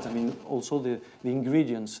about that. I mean, also the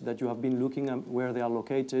ingredients that you have been looking at, where they are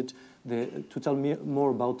located, to tell me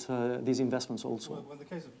more about these investments also. Well, in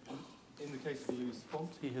the case of Louis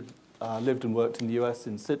Font, he had lived and worked in the US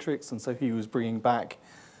in Citrix, and so he was bringing back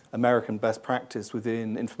American best practice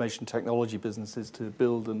within information technology businesses to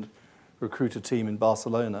build and recruit a team in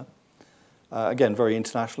Barcelona. Again, very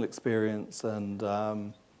international experience and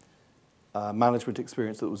management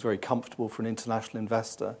experience that was very comfortable for an international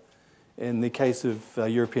investor. In the case of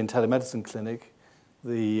European Telemedicine Clinic,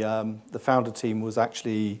 the founder team was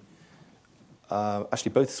actually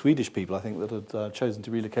both Swedish people, I think, that had chosen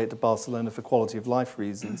to relocate to Barcelona for quality of life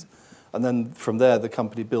reasons. And then from there, the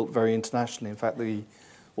company built very internationally. In fact,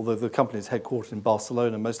 although the company is headquartered in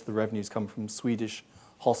Barcelona, most of the revenues come from Swedish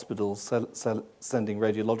hospitals sending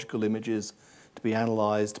radiological images to be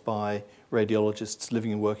analysed by radiologists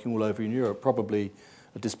living and working all over in Europe, probably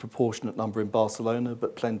a disproportionate number in Barcelona,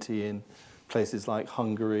 but plenty in places like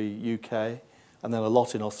Hungary, UK, and then a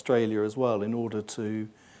lot in Australia as well, in order to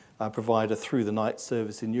provide a through-the-night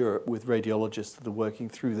service in Europe with radiologists that are working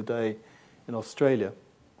through the day in Australia.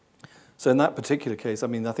 So in that particular case, I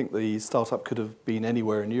mean, I think the startup could have been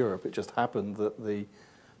anywhere in Europe. It just happened that the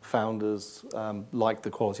founders liked the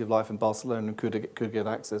quality of life in Barcelona and could get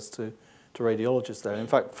access to radiologists there. In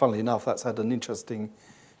fact, funnily enough, that's had an interesting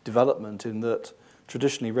development in that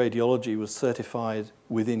traditionally radiology was certified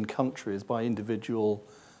within countries by individual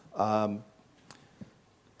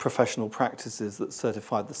professional practices that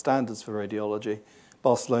certified the standards for radiology.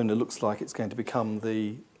 Barcelona looks like it's going to become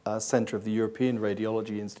the centre of the European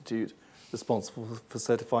Radiology Institute, responsible for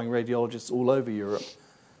certifying radiologists all over Europe.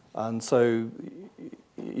 And so,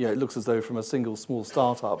 it looks as though from a single small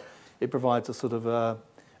startup, it provides a sort of a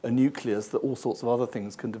nucleus that all sorts of other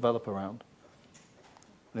things can develop around.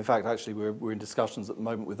 And in fact, actually, we're in discussions at the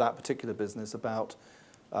moment with that particular business about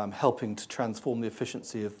helping to transform the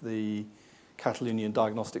efficiency of the Catalonian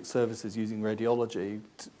diagnostic services using radiology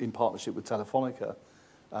in partnership with Telefonica.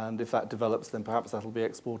 And if that develops, then perhaps that'll be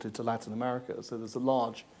exported to Latin America. So there's a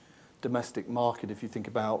large domestic market if you think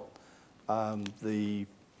about the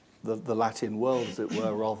Latin world, as it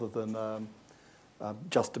were, rather than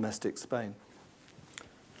just domestic Spain.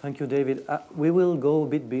 Thank you, David. We will go a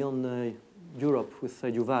bit beyond Europe with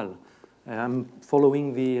Yuval. I'm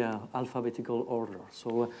following the alphabetical order.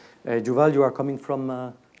 So, Yuval, you are coming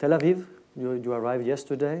from Tel Aviv. You arrived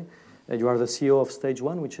yesterday. You are the CEO of Stage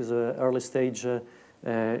 1, which is an early stage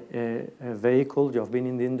vehicle. You have been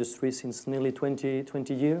in the industry since nearly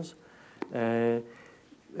 20 years.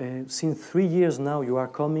 Since 3 years now, you are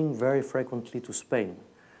coming very frequently to Spain.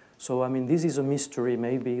 So, I mean, this is a mystery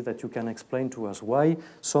maybe that you can explain to us. Why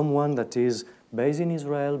someone that is based in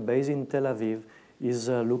Israel, based in Tel Aviv, is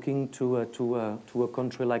looking to a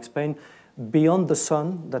country like Spain, beyond the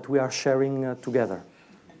sun that we are sharing together.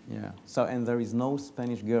 Yeah, so, and there is no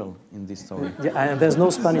Spanish girl in this story. Yeah, and there's no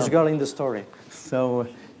Spanish girl in the story. So,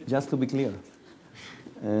 just to be clear.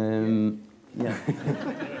 Yeah.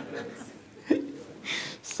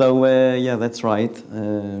 So, yeah, that's right.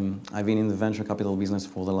 I've been in the venture capital business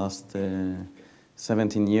for the last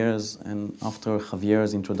 17 years, and after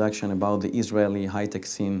Javier's introduction about the Israeli high-tech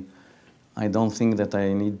scene, I don't think that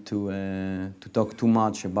I need to talk too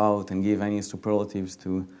much about and give any superlatives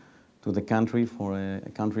to the country, for a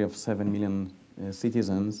country of 7 million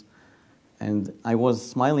citizens. And I was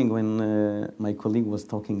smiling when my colleague was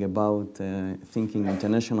talking about thinking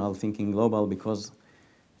international, thinking global, because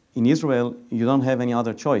in Israel, you don't have any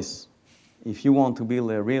other choice. If you want to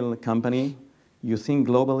build a real company, you think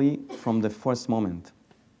globally from the first moment.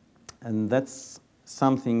 And that's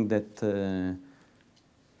something that,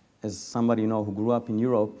 as somebody who grew up in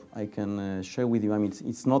Europe, I can share with you. I mean,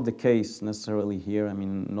 it's not the case necessarily here. I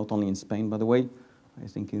mean, not only in Spain, by the way. I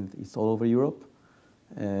think it's all over Europe.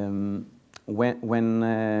 When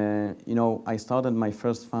I started my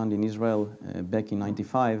first fund in Israel back in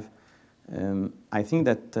 '95, I think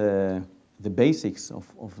that the basics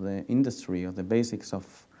of the industry, or the basics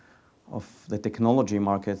of the technology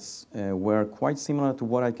markets were quite similar to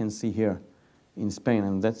what I can see here in Spain,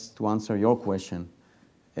 and that's to answer your question.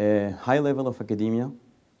 a high level of academia,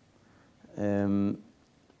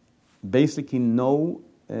 basically no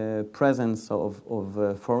presence of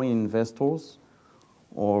foreign investors,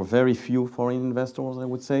 or very few foreign investors, I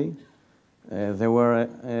would say. There were,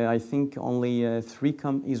 I think, only 3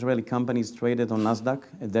 Israeli companies traded on NASDAQ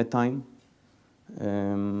at that time.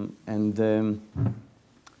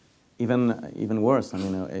 Even worse, I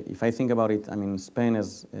mean, if I think about it, I mean, Spain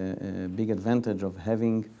has a big advantage of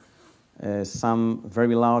having some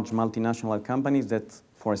very large multinational companies that,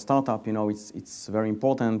 for a startup, you know, it's very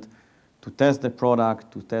important to test the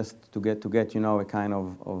product, to get you know, a kind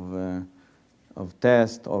of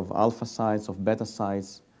test of alpha sites, of beta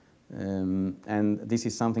sites, and this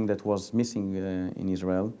is something that was missing in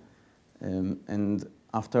Israel. And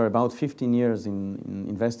after about 15 years in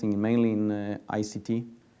investing mainly in ICT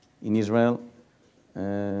in Israel,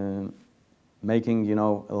 making, you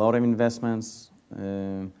know, a lot of investments,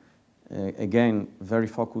 again, very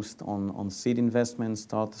focused on seed investments,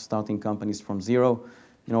 starting companies from zero.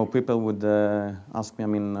 You know, people would ask me, I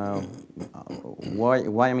mean,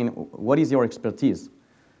 why, I mean, what is your expertise?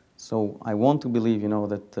 So I want to believe, you know,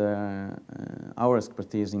 that our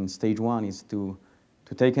expertise in stage 1 is to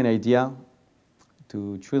take an idea,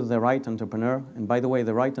 to choose the right entrepreneur. And by the way,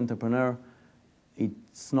 the right entrepreneur,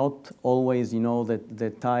 it's not always, you know,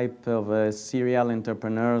 the type of serial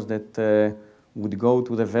entrepreneurs that would go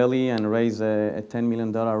to the valley and raise a $10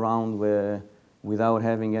 million round without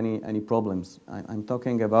having any problems. I'm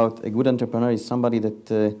talking about a good entrepreneur is somebody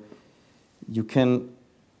that you can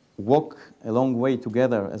walk a long way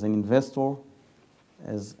together as an investor,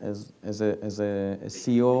 as a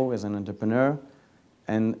CEO, as an entrepreneur,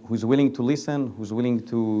 and who's willing to listen, who's willing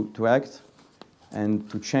to act and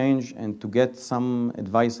to change and to get some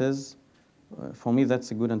advices. For me,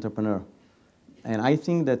 that's a good entrepreneur. And I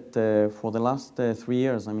think that for the last 3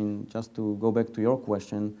 years, I mean, just to go back to your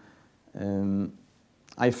question,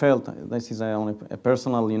 I felt, this is only a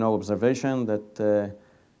personal, you know, observation that,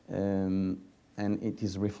 and it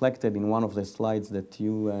is reflected in one of the slides that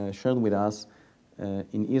you shared with us.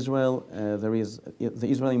 In Israel, the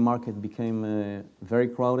Israeli market became very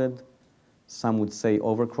crowded. Some would say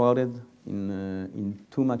overcrowded, in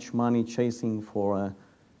too much money chasing for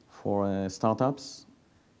startups,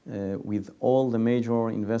 with all the major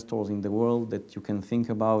investors in the world that you can think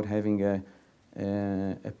about having a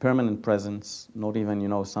permanent presence, not even, you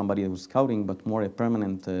know, somebody who's scouting, but more a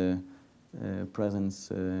permanent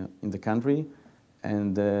presence in the country.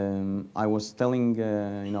 And I was telling,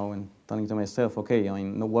 you know, and telling to myself, okay, I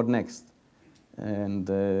mean, what next? And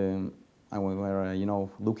I were, you know,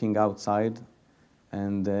 looking outside,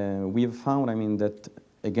 and we've found, I mean, that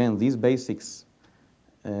again, these basics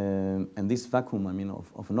and this vacuum, I mean,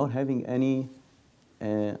 of not having any,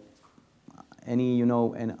 you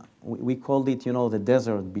know, and we called it, you know, the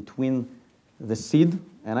desert between the seed.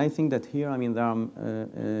 And I think that here, I mean, there are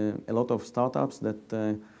a lot of startups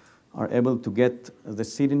that are able to get the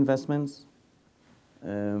seed investments.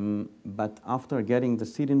 But after getting the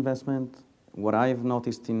seed investment, what I've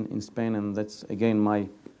noticed in Spain, and that's again my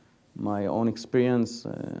own experience,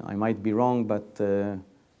 I might be wrong, but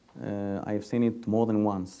I've seen it more than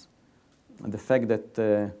once. And the fact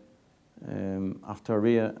that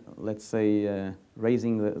after, let's say,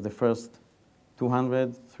 raising the first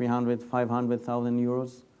 200, 300, 500,000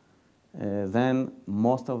 euros, then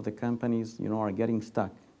most of the companies, you know, are getting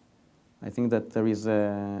stuck. I think that there is,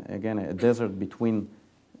 again, a desert between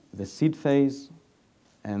the seed phase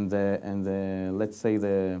and let's say,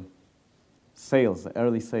 the sales, the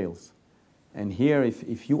early sales. And here,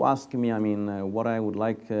 if you ask me, I mean, what I would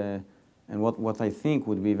like and what I think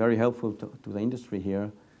would be very helpful to the industry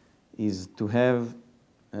here is to have,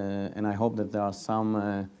 and I hope that there are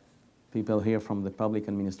some people here from the public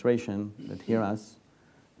administration that hear us,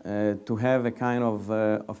 to have a kind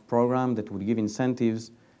of program that would give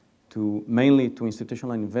incentives mainly to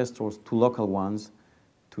institutional investors, to local ones,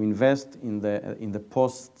 to invest in the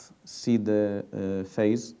post-seed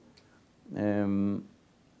phase. In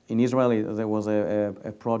Israel, there was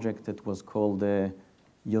a project that was called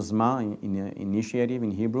Yozma, initiative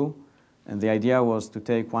in Hebrew, and the idea was to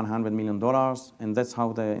take $100 million, and that's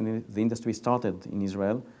how the industry started in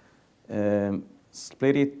Israel.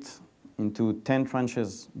 Split it into 10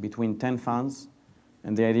 tranches between 10 funds,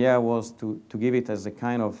 and the idea was to give it as a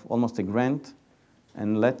kind of almost a grant,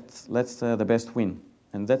 and let's the best win.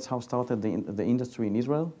 And that's how started the industry in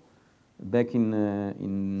Israel back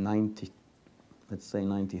in 90, let's say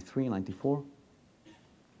 93, 94.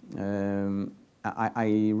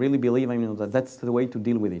 I really believe, I mean, that that's the way to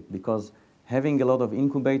deal with it, because having a lot of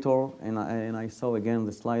incubator, and I saw again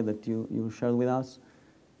the slide that you shared with us,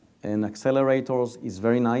 and accelerators is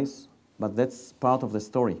very nice, but that's part of the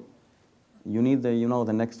story. You need the,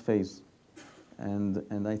 the next phase.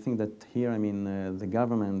 And I think that here, I mean, the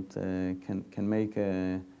government can make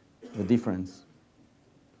the difference.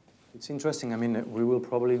 It's interesting. I mean, we will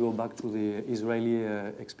probably go back to the Israeli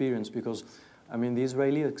experience because, I mean, the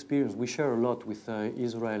Israeli experience, we share a lot with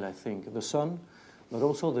Israel, I think. The sun, but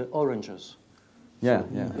also the oranges. Yeah,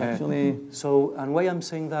 actually. So, and why I'm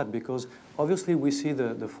saying that? Because obviously we see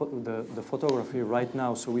the photography right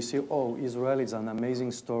now. So we see, oh, Israel is an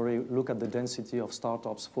amazing story. Look at the density of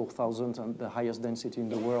startups, 4,000, and the highest density in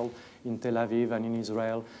the world in Tel Aviv and in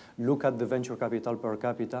Israel. Look at the venture capital per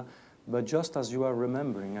capita. But just as you are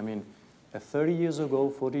remembering, I mean, 30 years ago,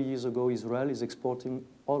 40 years ago, Israel is exporting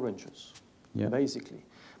oranges, basically.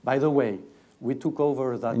 By the way, we took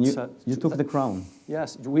over that. And you took the crown.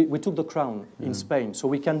 Yes, we took the crown in Spain, so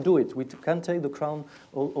we can do it. We can take the crown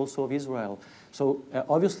also of Israel. So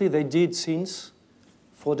obviously they did since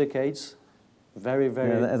 4 decades very,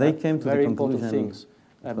 very, they came to very the important things,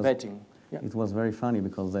 betting. Yeah. It was very funny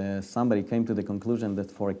because somebody came to the conclusion that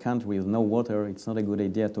for a country with no water, it's not a good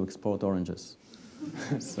idea to export oranges.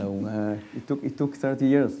 So it took 30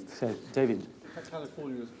 years. So, David.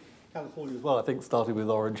 California as well, I think, started with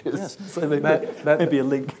oranges. Yes. So maybe a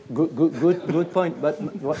link. Good point. But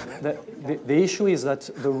the issue is that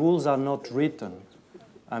the rules are not written.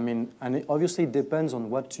 I mean, and it obviously depends on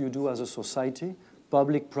what you do as a society,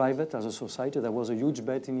 public, private, as a society. There was a huge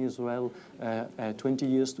bet in Israel 20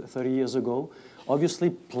 years, 30 years ago. Obviously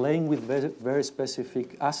playing with very, very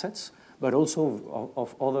specific assets, but also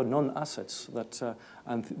of other non-assets.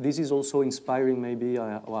 And this is also inspiring maybe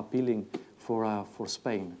or appealing for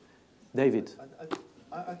Spain. David.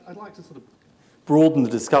 I'd like to sort of broaden the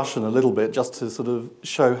discussion a little bit just to sort of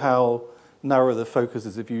show how narrow the focus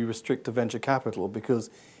is if you restrict to venture capital, because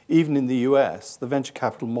even in the US, the venture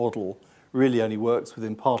capital model really only works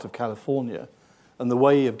within part of California. And the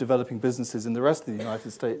way of developing businesses in the rest of the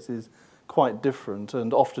United States is quite different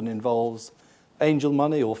and often involves angel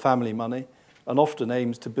money or family money and often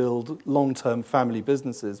aims to build long-term family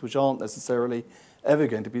businesses which aren't necessarily ever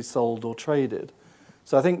going to be sold or traded.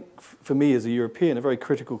 So I think for me as a European, a very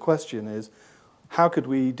critical question is how could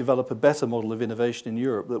we develop a better model of innovation in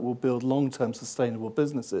Europe that will build long-term sustainable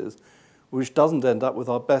businesses which doesn't end up with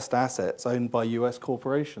our best assets owned by US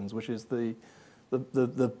corporations, which is the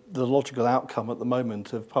logical outcome at the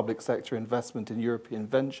moment of public sector investment in European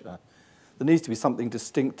venture. There needs to be something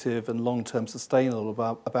distinctive and long-term sustainable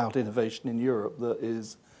about innovation in Europe that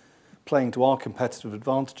is playing to our competitive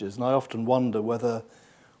advantages. And I often wonder whether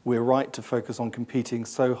we're right to focus on competing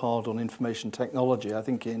so hard on information technology. I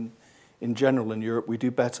think in general in Europe we do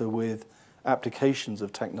better with applications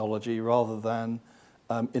of technology rather than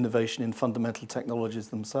innovation in fundamental technologies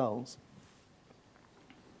themselves.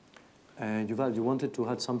 Yuval, you wanted to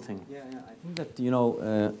add something? Yeah, I think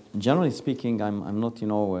that, generally speaking, I'm not,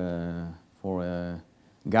 for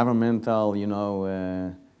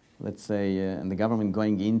governmental, let's say, and the government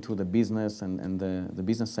going into the business and the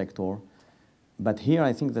business sector. But here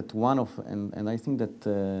I think that and I think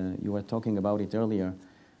that you were talking about it earlier,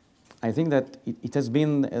 I think that it has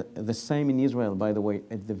been the same in Israel, by the way.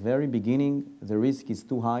 At the very beginning, the risk is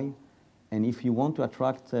too high. And if you want to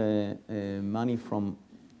attract money from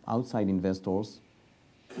outside investors,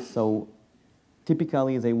 so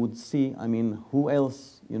typically they would see, I mean, who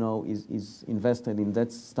else, is invested in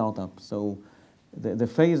that startup. So the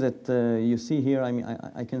phase that you see here, I mean,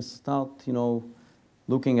 I can start,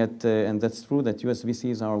 looking at, and that's true that US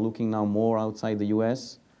VCs are looking now more outside the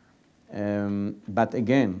US. But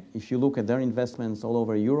again, if you look at their investments all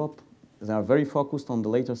over Europe, they are very focused on the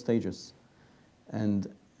later stages. And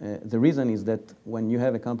the reason is that when you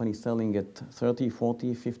have a company selling at 30,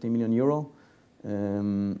 40, 50 million euro,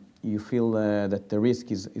 you feel that the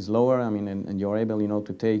risk is lower, I mean, and you're able,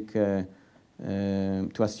 to take,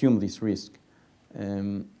 to assume this risk.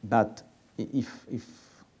 But if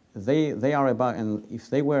they are about, and if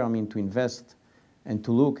they were, I mean, to invest and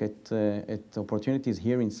to look at opportunities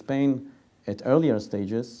here in Spain at earlier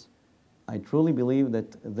stages, I truly believe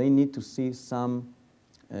that they need to see some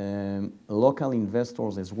local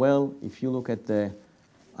investors as well. If you look at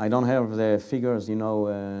I don't have the figures,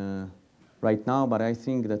 right now, but I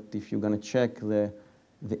think that if you're going to check the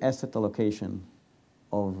asset allocation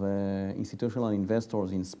of institutional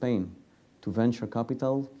investors in Spain to venture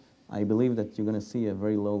capital, I believe that you're going to see a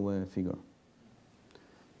very low figure.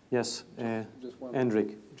 Yes, Just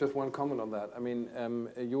Hendrik. Just one comment on that. I mean,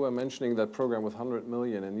 you were mentioning that program with 100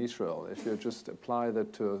 million in Israel. If you just apply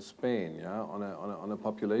that to Spain, yeah, on a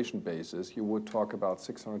population basis, you would talk about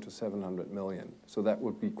 600 to 700 million. So that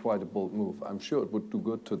would be quite a bold move. I'm sure it would do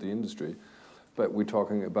good to the industry, but we're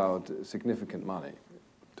talking about significant money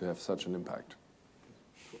to have such an impact.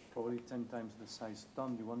 Probably 10 times the size.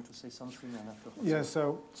 Tom, you want to say something? And after Yeah,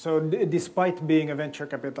 so despite being a venture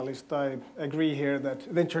capitalist, I agree here that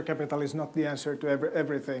venture capital is not the answer to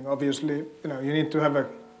everything. Obviously, you need to have a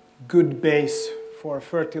good base for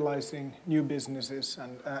fertilizing new businesses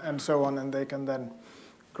and so on, and they can then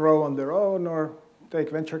grow on their own or take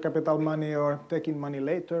venture capital money or take in money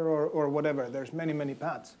later or whatever. There's many, many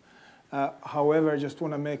paths. However, I just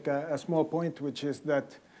want to make a small point, which is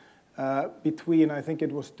that between, I think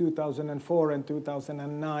it was 2004 and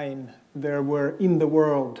 2009, there were in the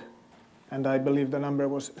world, and I believe the number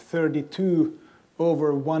was 32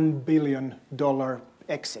 over $1 billion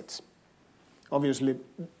exits. Obviously,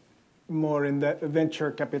 more in the venture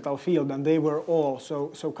capital field, and they were all,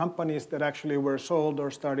 so companies that actually were sold or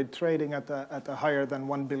started trading at a higher than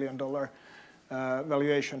 $1 billion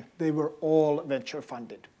valuation, they were all venture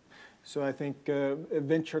funded. So I think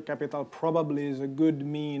venture capital probably is a good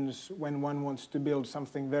means when one wants to build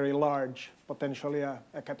something very large, potentially a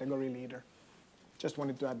category leader. Just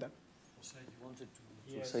wanted to add that. Jose, you wanted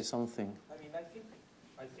to say something. I mean, I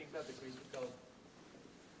think that the critical,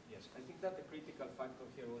 I think that the critical factor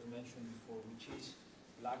here was mentioned before, which is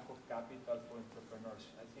lack of capital for entrepreneurs.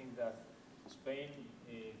 I think that Spain,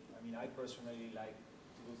 I mean, I personally like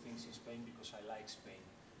to do things in Spain because I like Spain.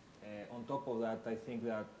 On top of that, I think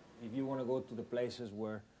that if you want to go to the places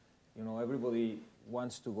where, everybody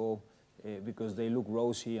wants to go because they look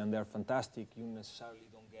rosy and they're fantastic, you necessarily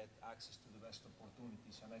don't get access to the best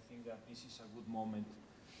opportunities. And I think that this is a good moment,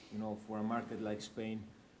 for a market like Spain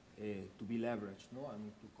to be leveraged, no? I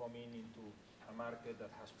mean, to come into a market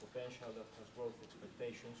that has potential, that has growth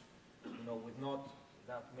expectations, with not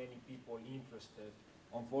that many people interested,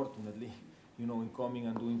 unfortunately, in coming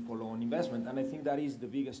and doing follow-on investment. And I think that is the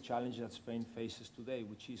biggest challenge that Spain faces today,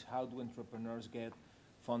 which is how do entrepreneurs get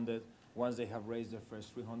funded once they have raised their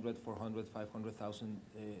first 300, 400, 500,000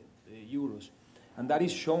 euros. And that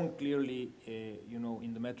is shown clearly,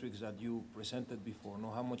 in the metrics that you presented before,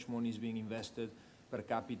 how much money is being invested per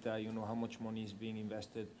capita, how much money is being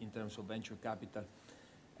invested in terms of venture capital.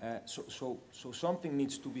 So something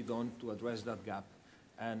needs to be done to address that gap.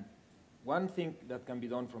 And one thing that can be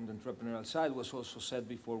done from the entrepreneurial side was also said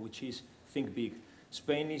before, which is think big.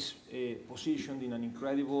 Spain is positioned in an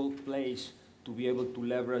incredible place to be able to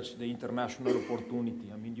leverage the international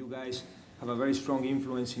opportunity. I mean, you guys have a very strong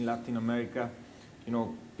influence in Latin America.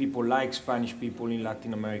 People like Spanish people in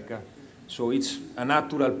Latin America. So it's a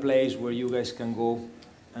natural place where you guys can go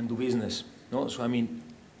and do business. No? So, I mean,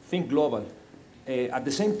 think global. At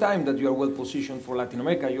the same time that you are well positioned for Latin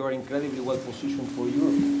America, you are incredibly well positioned for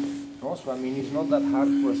Europe. No? So, I mean, it's not that hard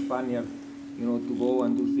for a Spaniard, to go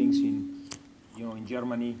and do things in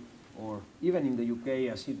Germany or even in the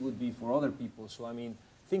UK as it would be for other people. So, I mean,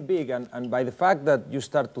 think big. And by the fact that you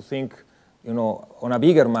start to think, on a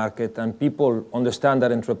bigger market and people understand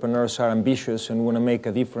that entrepreneurs are ambitious and want to make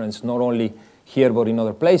a difference, not only here but in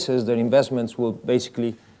other places, their investments will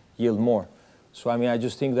basically yield more. So, I mean, I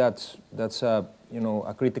just think that's a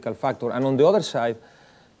critical factor. And on the other side,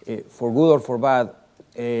 for good or for bad,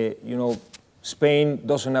 Spain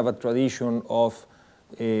doesn't have a tradition of,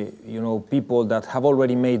 people that have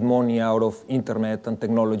already made money out of internet and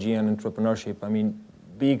technology and entrepreneurship. I mean,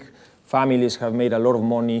 big families have made a lot of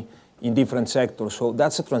money in different sectors. So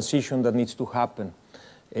that's a transition that needs to happen.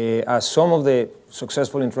 As some of the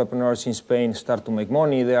successful entrepreneurs in Spain start to make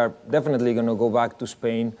money, they are definitely going to go back to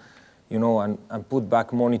Spain, and put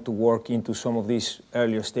back money to work into some of these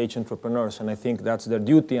earlier stage entrepreneurs. And I think that's their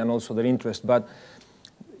duty and also their interest. But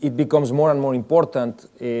it becomes more and more important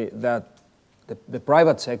that the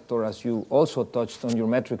private sector, as you also touched on your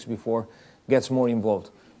metrics before, gets more involved.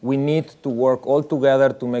 We need to work all together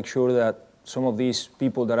to make sure that some of these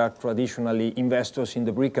people that are traditionally investors in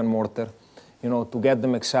the brick and mortar, to get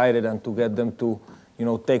them excited and to get them to,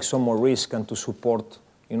 take some more risk and to support,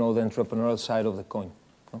 the entrepreneurial side of the coin.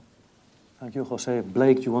 No? Thank you, Jose.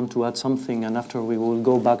 Blake, you want to add something, and after we will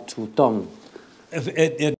go back to Tom.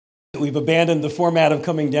 We've abandoned the format of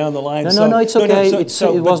coming down the line. No, it's okay.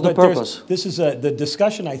 It was the purpose. This is the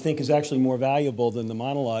discussion, I think, is actually more valuable than the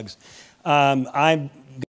monologues. I'm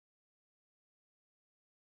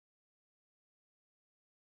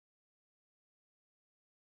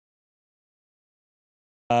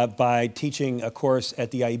by teaching a course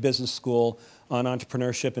at the IE Business School on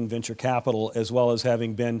entrepreneurship and venture capital, as well as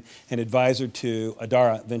having been an advisor to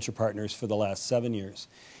Adara Venture Partners for the last 7 years.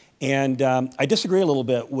 And I disagree a little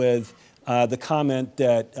bit with the comment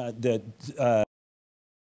that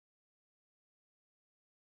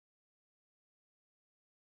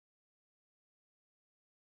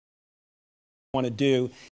want to do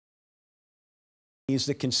is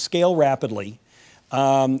that can scale rapidly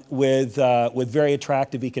with very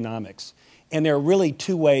attractive economics. And there are really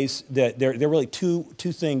two ways that there are really two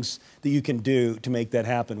things that you can do to make that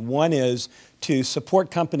happen. One is to support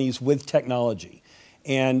companies with technology.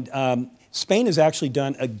 And Spain has actually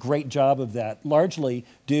done a great job of that, largely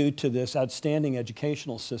due to this outstanding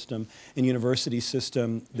educational system and university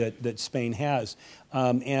system that Spain has.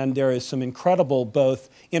 And there is some incredible both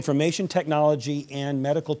information technology and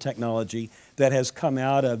medical technology that has come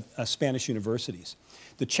out of Spanish universities.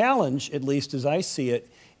 The challenge, at least as I see it,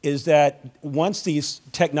 is that once these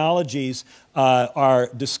technologies are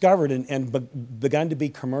discovered and begun to be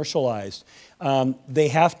commercialized, they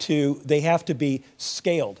have to be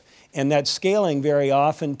scaled. And that scaling very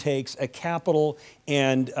often takes a capital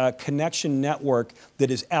and connection network that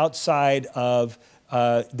is outside of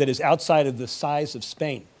the size of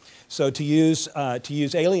Spain. So to use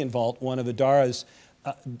Alien Vault, one of Adara's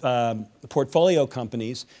portfolio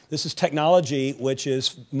companies, this is technology which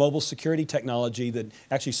is mobile security technology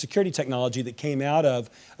security technology that came out of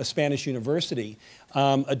a Spanish university.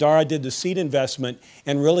 Adara did the seed investment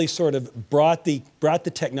and really sort of brought the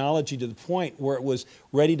technology to the point where it was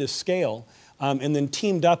ready to scale, and then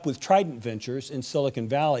teamed up with Trident Ventures in Silicon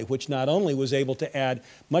Valley, which not only was able to add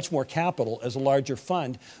much more capital as a larger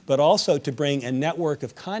fund, but also to bring a network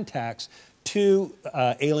of contacts to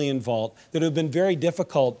Alien Vault that have been very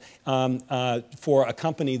difficult for a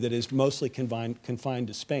company that is mostly confined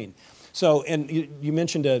to Spain. So, and you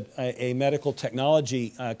mentioned a medical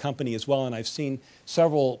technology company as well, and I've seen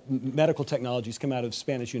several medical technologies come out of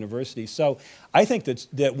Spanish universities. So I think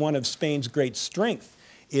that one of Spain's great strengths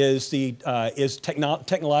is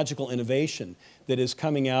technological innovation that is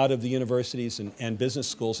coming out of the universities and business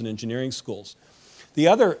schools and engineering schools. The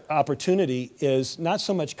other opportunity is not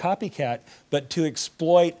so much copycat, but to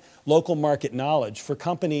exploit local market knowledge for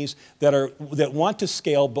companies that want to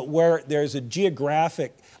scale, but where there's a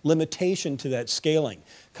geographic limitation to that scaling.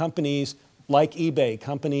 Companies like eBay,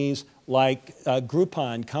 companies like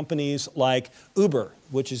Groupon, companies like Uber,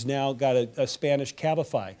 which has now got a Spanish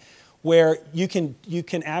Cabify, where you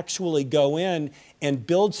can actually go in and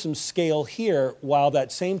build some scale here while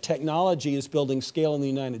that same technology is building scale in the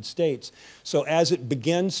United States. So as it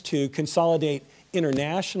begins to consolidate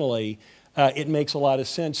internationally, it makes a lot of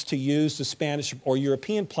sense to use the Spanish or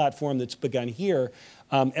European platform that's begun here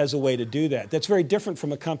as a way to do that. That's very different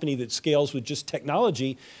from a company that scales with just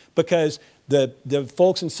technology, because the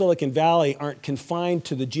folks in Silicon Valley aren't confined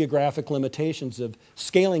to the geographic limitations of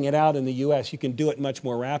scaling it out in the US. You can do it much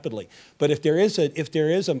more rapidly. But if there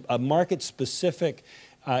is a market-specific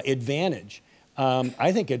advantage,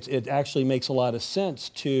 I think it actually makes a lot of sense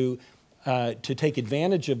to take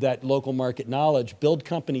advantage of that local market knowledge, build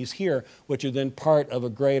companies here, which are then part of a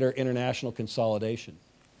greater international consolidation.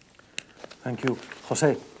 Thank you.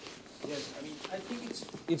 Jose. Yes, I mean, I think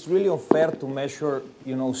it's really unfair to measure,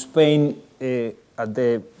 Spain at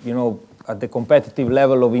the competitive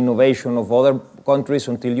level of innovation of other countries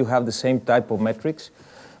until you have the same type of metrics.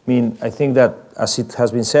 I mean, I think that, as it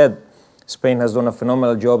has been said, Spain has done a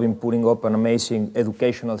phenomenal job in putting up an amazing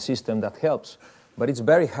educational system that helps. But it's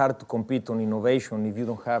very hard to compete on innovation if you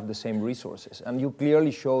don't have the same resources. And you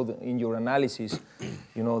clearly showed in your analysis,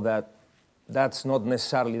 that that's not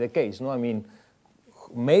necessarily the case. No, I mean,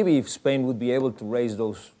 maybe if Spain would be able to raise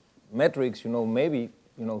those metrics, maybe,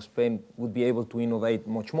 Spain would be able to innovate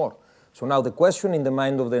much more. So now the question in the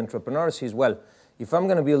mind of the entrepreneurs is, well, if I'm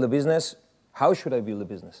going to build a business, how should I build a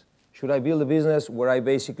business? Should I build a business where I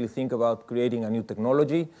basically think about creating a new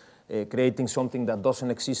technology, creating something that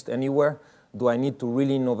doesn't exist anywhere? Do I need to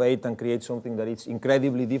really innovate and create something that is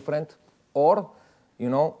incredibly different? Or,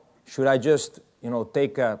 should I just,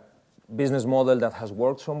 take a business model that has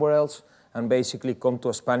worked somewhere else and basically come to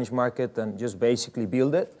a Spanish market and just basically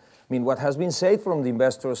build it? I mean, what has been said from the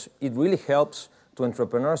investors, it really helps to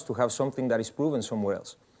entrepreneurs to have something that is proven somewhere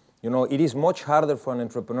else. It is much harder for an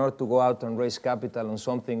entrepreneur to go out and raise capital on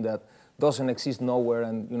something that doesn't exist nowhere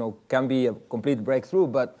and, can be a complete breakthrough,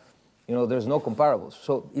 but there's no comparables.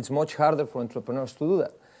 So it's much harder for entrepreneurs to do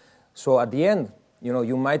that. So at the end,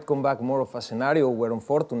 you might come back more of a scenario where,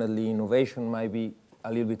 unfortunately, innovation might be a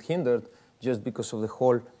little bit hindered just because of the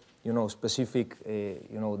whole, specific,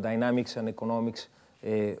 dynamics and economics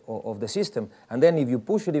of the system. And then if you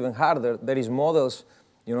push it even harder, there is models,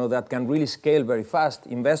 that can really scale very fast.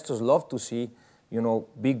 Investors love to see,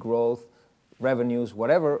 big growth, revenues,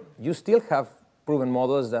 whatever. You still have proven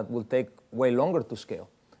models that will take way longer to scale.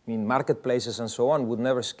 I mean, marketplaces and so on would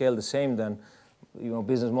never scale the same than,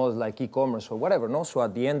 business models like e-commerce or whatever. No, so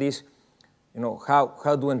at the end is,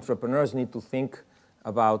 how do entrepreneurs need to think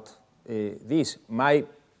about this? My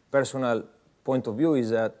personal point of view is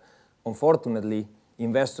that, unfortunately,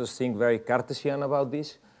 investors think very Cartesian about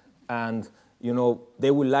this, and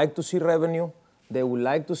they would like to see revenue, they would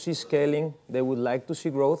like to see scaling, they would like to see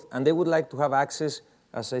growth, and they would like to have access,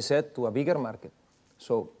 as I said, to a bigger market.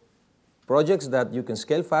 So projects that you can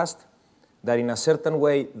scale fast, that in a certain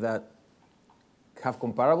way that have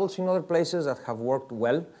comparables in other places, that have worked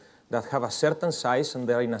well, that have a certain size and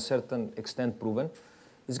they're in a certain extent proven,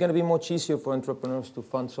 it's going to be much easier for entrepreneurs to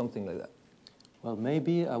fund something like that. Well,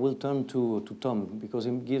 maybe I will turn to Tom, because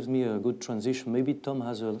it gives me a good transition. Maybe Tom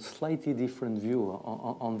has a slightly different view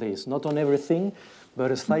on this. Not on everything, but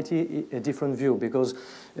a slightly different view, because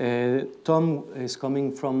Tom is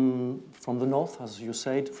coming from the north, as you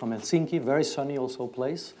said, from Helsinki, very sunny also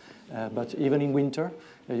place, but even in winter,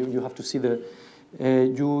 you have to see the...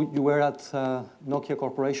 You were at Nokia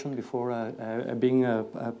Corporation before being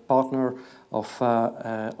a partner of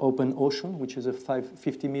Open Ocean, which is a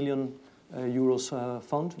 50 million euros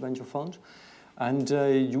fund, venture fund, and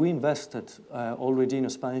you invested already in a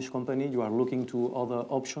Spanish company. You are looking to other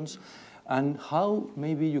options, and how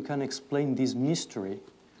maybe you can explain this mystery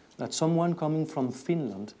that someone coming from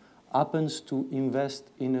Finland happens to invest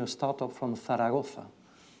in a startup from Zaragoza.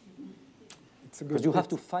 Because you have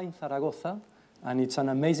to find Zaragoza, and it's an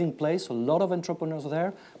amazing place, a lot of entrepreneurs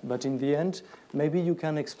there, but in the end, maybe you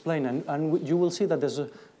can explain, and you will see that there's a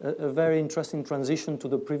very interesting transition to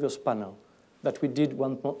the previous panel that we did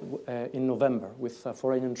in November with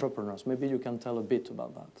foreign entrepreneurs. Maybe you can tell a bit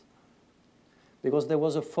about that. Because there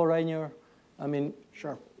was a foreigner, I mean...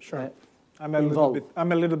 Sure. I'm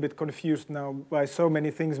a little bit confused now by so many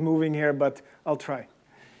things moving here, but I'll try.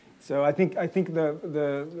 So I think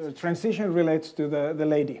the transition relates to the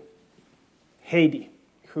lady, Heidi,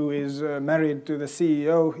 who is married to the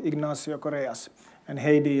CEO, Ignacio Correas. And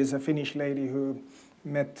Heidi is a Finnish lady who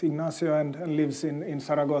met Ignacio and lives in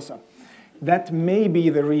Zaragoza. That may be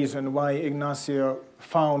the reason why Ignacio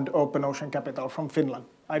found Open Ocean Capital from Finland.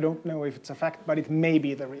 I don't know if it's a fact, but it may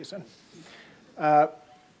be the reason.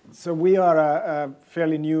 So we are a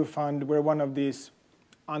fairly new fund. We're one of these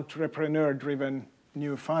entrepreneur-driven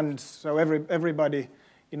new funds. So everybody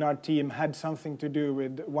in our team had something to do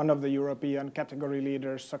with one of the European category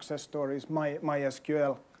leaders' success stories,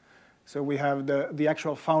 MySQL. So we have the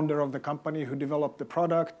actual founder of the company who developed the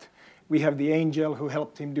product. We have the angel who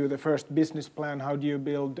helped him do the first business plan. How do you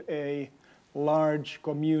build a large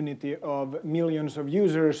community of millions of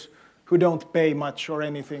users who don't pay much or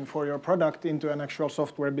anything for your product into an actual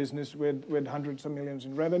software business with hundreds of millions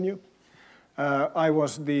in revenue? I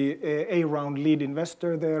was the A-round lead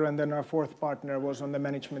investor there, and then our fourth partner was on the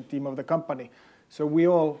management team of the company. So we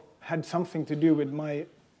all had something to do with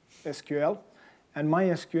MySQL, and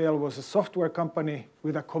MySQL was a software company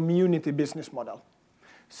with a community business model.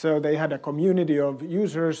 So they had a community of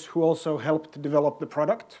users who also helped develop the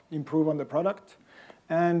product, improve on the product,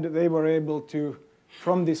 and they were able to,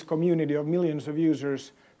 from this community of millions of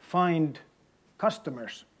users, find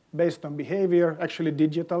customers based on behavior, actually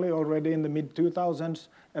digitally already in the mid-2000s,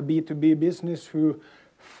 a B2B business who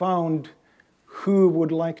found who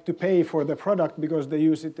would like to pay for the product because they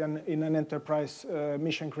use it in an enterprise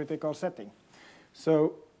mission-critical setting.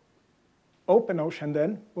 So Open Ocean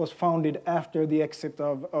then was founded after the exit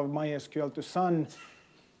of MySQL to Sun,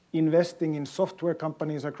 investing in software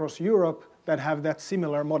companies across Europe that have that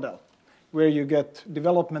similar model, where you get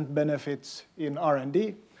development benefits in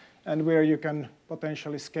R&D, and where you can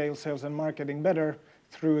potentially scale sales and marketing better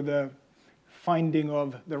through the finding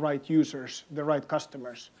of the right users, the right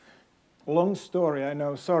customers. Long story, I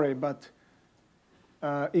know, sorry, but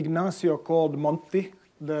Ignacio called Monty,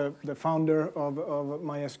 the founder of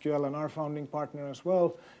MySQL and our founding partner as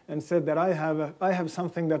well, and said that I have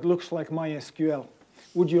something that looks like MySQL.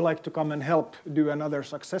 Would you like to come and help do another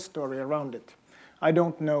success story around it? I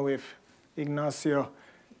don't know if Ignacio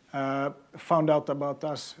found out about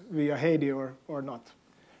us via Heidi or not.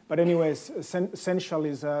 But anyways, Essential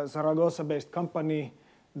is a Zaragoza-based company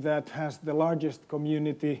that has the largest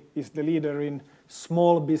community, is the leader in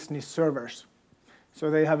small business servers. So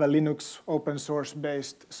they have a Linux open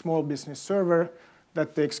source-based small business server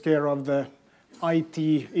that takes care of the IT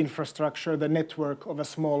infrastructure, the network of a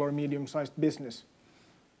small or medium-sized business.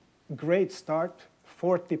 Great start,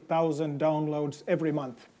 40,000 downloads every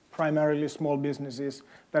month, primarily small businesses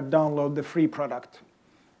that download the free product.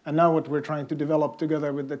 And now what we're trying to develop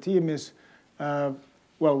together with the team is, well,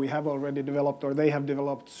 we have already developed, or they have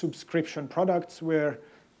developed subscription products where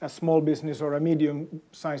a small business or a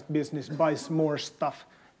medium-sized business buys more stuff,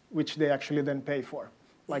 which they actually then pay for,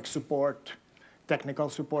 like support, technical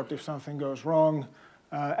support if something goes wrong,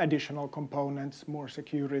 additional components, more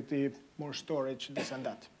security, more storage, this and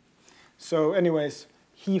that. So anyways,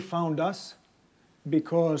 he found us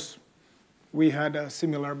because we had a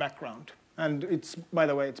similar background. And it's, by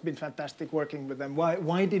the way, it's been fantastic working with them.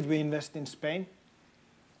 Why did we invest in Spain?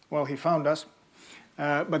 Well, he found us.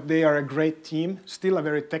 But they are a great team, still a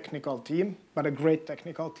very technical team, but a great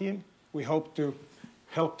technical team. We hope to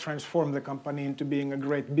help transform the company into being a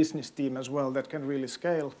great business team as well that can really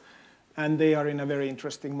scale. And they are in a very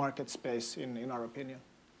interesting market space, in our opinion.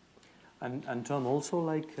 And Tom, also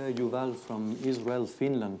like Yuval from Israel,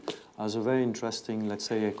 Finland, has a very interesting, let's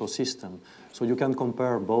say, ecosystem. So you can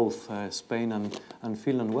compare both Spain and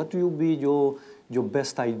Finland. What will be your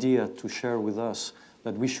best idea to share with us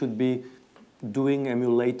that we should be doing,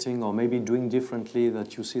 emulating, or maybe doing differently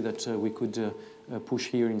that you see that we could push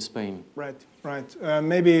here in Spain? Right, right.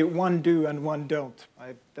 Maybe one do and one don't.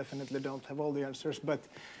 I definitely don't have all the answers, but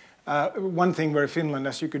one thing where Finland,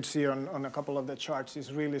 as you could see on a couple of the charts,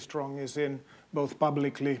 is really strong is in both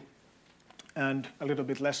publicly and a little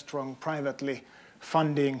bit less strong privately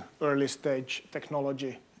funding early stage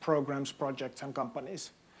technology programs, projects, and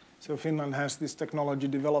companies. So Finland has this technology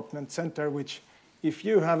development center, which if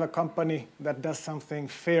you have a company that does something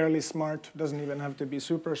fairly smart, doesn't even have to be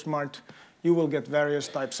super smart, you will get various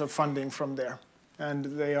types of funding from there. And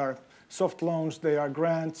they are soft loans, they are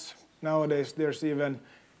grants. Nowadays, there's even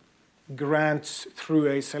grants through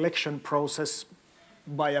a selection process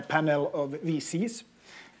by a panel of VCs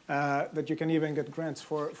that you can even get grants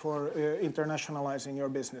for internationalizing your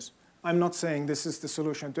business. I'm not saying this is the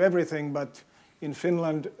solution to everything, but in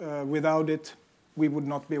Finland, without it, we would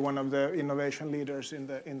not be one of the innovation leaders in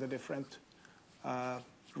the different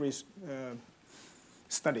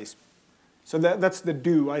studies. So that's the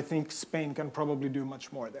do. I think Spain can probably do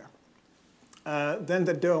much more there. Then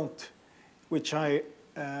the don't, which I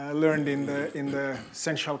learned in the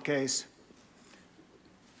essential case.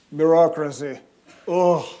 Bureaucracy.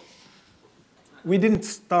 Oh, we didn't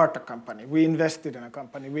start a company. We invested in a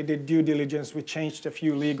company. We did due diligence. We changed a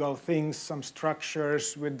few legal things, some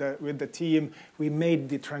structures with the team. We made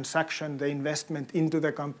the transaction, the investment into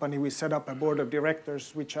the company. We set up a board of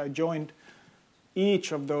directors, which I joined.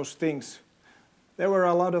 Each of those things, there were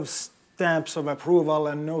a lot of stamps of approval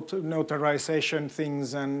and notarization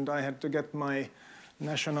things, and I had to get my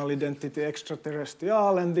national identity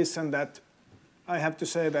extraterrestrial and this and that. I have to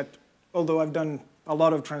say that although I've done a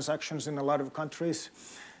lot of transactions in a lot of countries,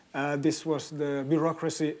 this was the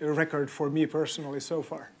bureaucracy record for me personally so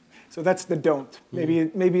far. So that's the don't.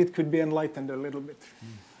 Maybe it could be enlightened a little bit.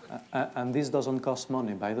 And this doesn't cost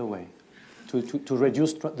money, by the way. To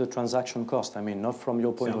reduce the transaction cost, I mean, not from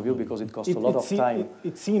your point of view, because it costs a lot of time.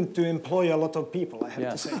 It seemed to employ a lot of people, I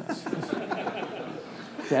have to say.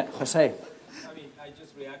 Yeah, Jose. I mean, I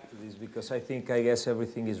just react to this because I guess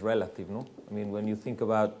everything is relative, no? I mean, when you think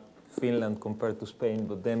about Finland compared to Spain,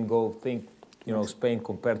 but then go think, you know, Spain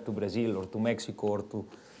compared to Brazil or to Mexico or to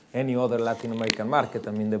any other Latin American market,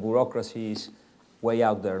 I mean, the bureaucracy is way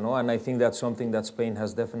out there, no? And I think that's something that Spain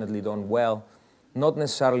has definitely done well, not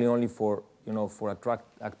necessarily only for, you know, for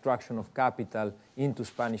attraction of capital into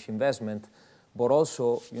Spanish investment, but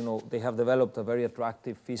also, you know, they have developed a very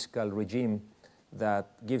attractive fiscal regime that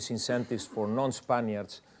gives incentives for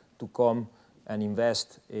non-Spaniards to come and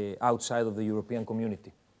invest outside of the European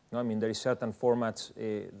community. No, I mean, there is certain formats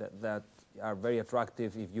that are very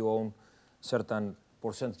attractive. If you own certain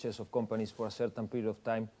percentages of companies for a certain period of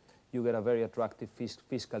time, you get a very attractive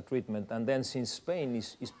fiscal treatment. And then since Spain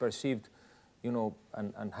is perceived, you know,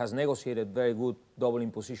 and has negotiated very good double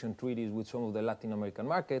imposition treaties with some of the Latin American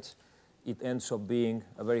markets, it ends up being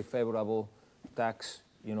a very favorable tax,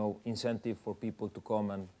 you know, incentive for people to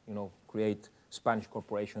come and, you know, create Spanish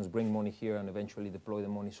corporations, bring money here, and eventually deploy the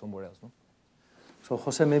money somewhere else, no? So,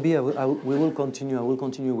 Jose, maybe we will continue. I will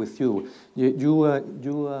continue with you. You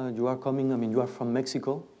are coming. I mean, you are from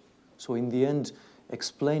Mexico. So, in the end,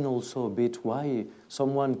 explain also a bit why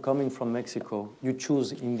someone coming from Mexico, you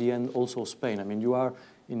choose in the end also Spain. I mean, you are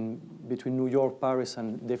in between New York, Paris,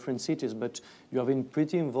 and different cities, but you have been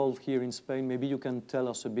pretty involved here in Spain. Maybe you can tell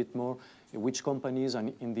us a bit more which companies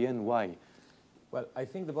and in the end why. Well, I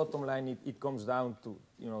think the bottom line it comes down to,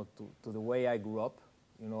 you know, to the way I grew up.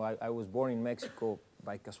 You know, I was born in Mexico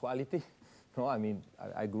by casualty. No, I mean,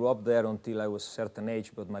 I grew up there until I was a certain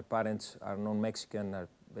age, but my parents are non-Mexican, are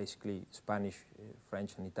basically Spanish,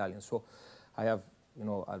 French, and Italian. So I have,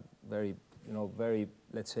 a very, very,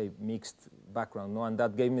 let's say, mixed background, no? And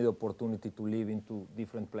that gave me the opportunity to live into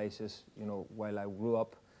different places, while I grew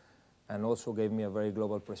up, and also gave me a very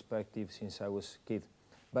global perspective since I was a kid.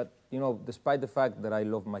 But, despite the fact that I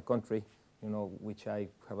love my country, which I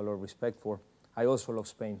have a lot of respect for, I also love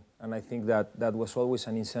Spain. And I think that that was always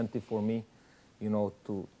an incentive for me,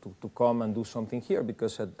 to come and do something here,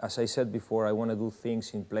 because as I said before, I want to do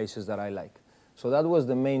things in places that I like. So that was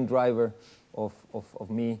the main driver of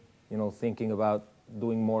me, thinking about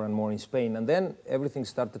doing more and more in Spain. And then everything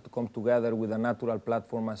started to come together with a natural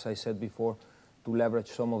platform, as I said before, to leverage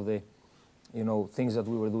some of the things that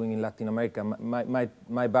we were doing in Latin America.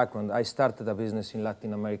 My background, I started a business in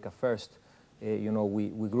Latin America first.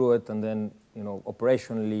 We grew it, and then,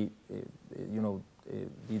 operationally,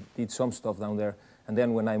 did some stuff down there. And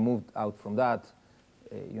then when I moved out from that,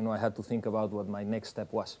 I had to think about what my next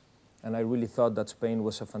step was. And I really thought that Spain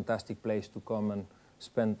was a fantastic place to come and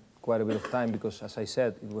spend quite a bit of time, because, as I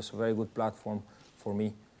said, it was a very good platform for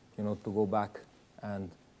me, to go back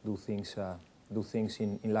and do things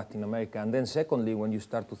in Latin America. And then secondly, when you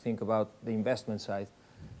start to think about the investment side,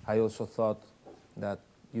 I also thought that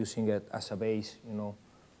using it as a base,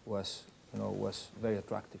 was very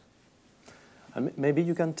attractive. Maybe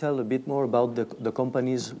you can tell a bit more about the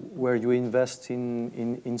companies where you invest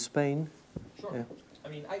in Spain. Sure. Yeah. I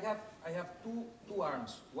mean, I have two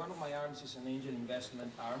arms. One of my arms is an angel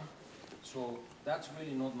investment arm. So that's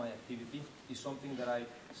really not my activity. It's something that I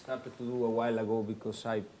started to do a while ago because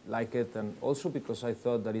I like it, and also because I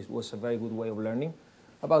thought that it was a very good way of learning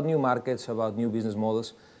about new markets, about new business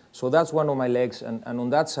models. So that's one of my legs. And on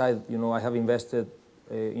that side, I have invested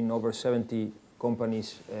in over 70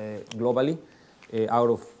 companies globally, out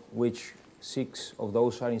of which 6 of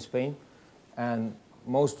those are in Spain. And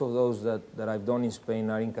most of those that I've done in Spain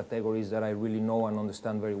are in categories that I really know and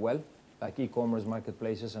understand very well, like e-commerce,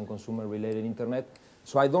 marketplaces, and consumer-related internet.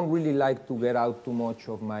 So I don't really like to get out too much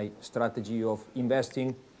of my strategy of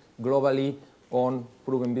investing globally on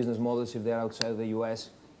proven business models if they're outside the US.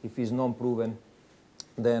 If it's non-proven,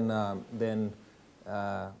 then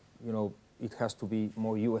it has to be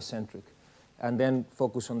more US-centric. And then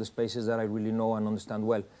focus on the spaces that I really know and understand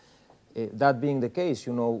well. That being the case,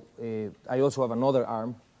 I also have another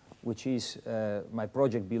arm, which is my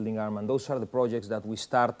project building arm, and those are the projects that we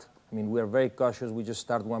start. I mean, we are very cautious. We just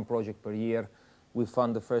start one project per year. We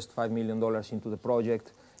fund the first $5 million into the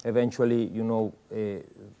project. Eventually,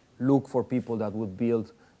 look for people that would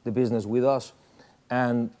build the business with us.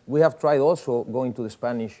 And we have tried also, going to the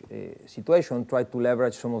Spanish situation, tried to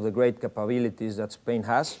leverage some of the great capabilities that Spain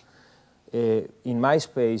has. In my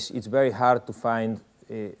space, it's very hard to find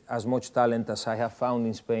as much talent as I have found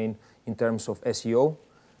in Spain in terms of SEO,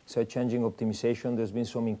 search engine optimization. There's been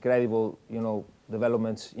some incredible,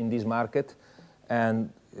 developments in this market. And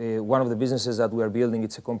one of the businesses that we are building,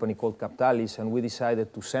 it's a company called Captalis, and we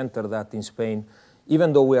decided to center that in Spain.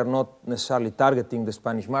 Even though we are not necessarily targeting the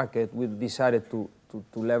Spanish market, we decided to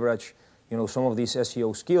leverage, some of these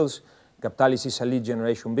SEO skills. Captalis is a lead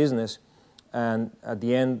generation business. And at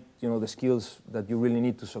the end, the skills that you really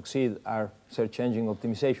need to succeed are search engine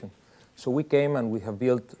optimization. So we came and we have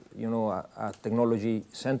built, a technology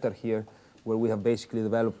center here where we have basically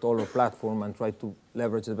developed all our platform and tried to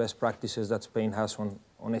leverage the best practices that Spain has on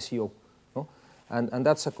SEO. No? And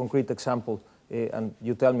that's a concrete example. And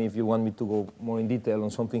you tell me if you want me to go more in detail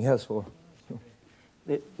on something else. Or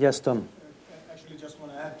Yes, Tom. I actually just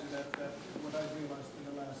want to add to that, what I realized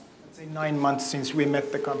in the last, let's say, 9 months since we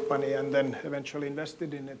met the company and then eventually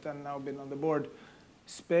invested in it and now been on the board,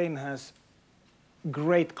 Spain has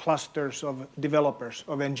great clusters of developers,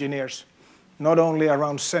 of engineers, not only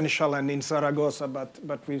around Senchal and in Zaragoza,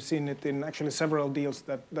 but we've seen it in actually several deals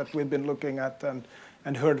that we've been looking at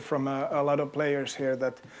and heard from a lot of players here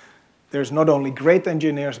that there's not only great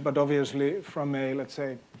engineers, but obviously from a, let's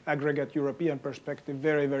say, aggregate European perspective,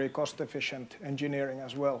 very, very cost-efficient engineering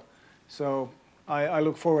as well. So I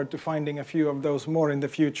look forward to finding a few of those more in the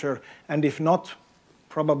future, and if not,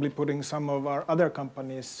 probably putting some of our other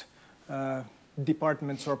companies'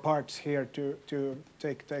 departments or parts here to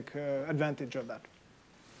take advantage of that.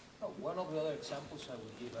 One of the other examples I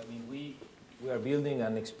would give, I mean, we are building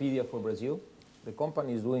an Expedia for Brazil. The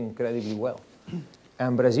company is doing incredibly well.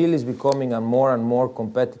 And Brazil is becoming a more and more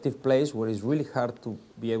competitive place where it's really hard to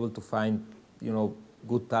be able to find,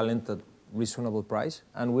 good talent at reasonable price.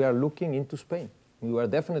 And we are looking into Spain. We are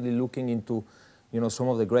definitely looking into, some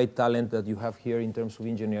of the great talent that you have here in terms of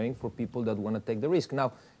engineering for people that want to take the risk.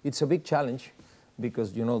 Now, it's a big challenge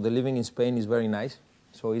because, you know, the living in Spain is very nice.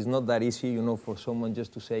 So it's not that easy, you know, for someone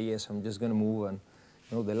just to say, yes, I'm just going to move. And,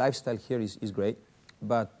 you know, the lifestyle here is great.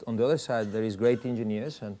 But on the other side, there is great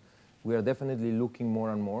engineers, and we are definitely looking more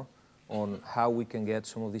and more on how we can get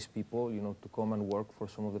some of these people, you know, to come and work for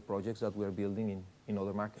some of the projects that we are building in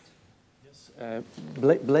other markets. Yes.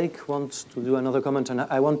 Blake wants to do another comment, and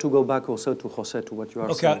I want to go back also to Jose, to what you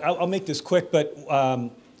are saying. Okay, I'll make this quick, but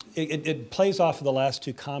it plays off of the last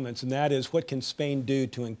two comments, and that is, what can Spain do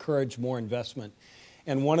to encourage more investment?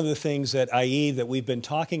 And one of the things that IE that we've been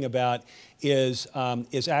talking about is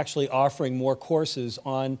actually offering more courses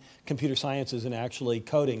on computer sciences and actually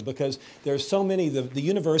coding, because there's so many, the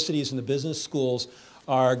universities and the business schools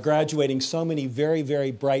are graduating so many very, very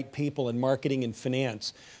bright people in marketing and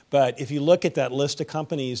finance. But if you look at that list of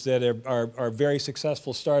companies that are very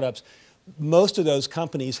successful startups, most of those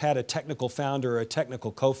companies had a technical founder or a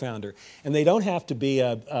technical co-founder, and they don't have to be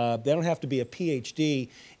a PhD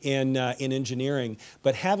in engineering.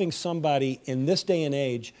 But having somebody in this day and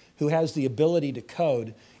age who has the ability to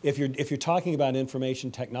code, if you're talking about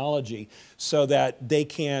information technology, so that they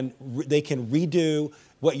can redo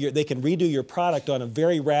your product on a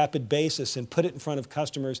very rapid basis and put it in front of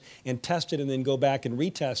customers and test it and then go back and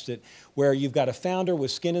retest it, where you've got a founder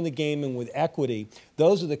with skin in the game and with equity.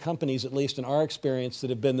 Those are the companies, at least in our experience,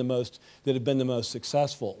 that have been the most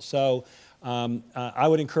successful. So I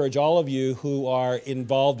would encourage all of you who are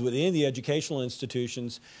involved with any of the educational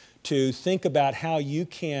institutions to think about how you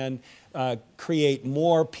can create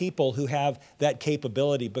more people who have that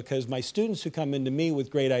capability, because my students who come into me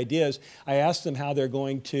with great ideas, I ask them how they're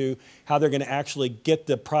going to actually get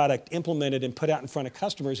the product implemented and put out in front of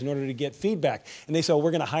customers in order to get feedback. And they say, well,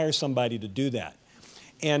 we're going to hire somebody to do that.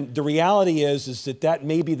 And the reality is that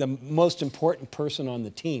may be the most important person on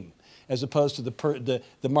the team, as opposed to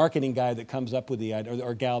the marketing guy that comes up with the idea,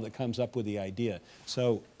 or gal that comes up with the idea.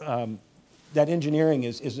 So that engineering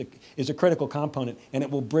is a critical component, and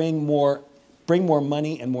it will bring more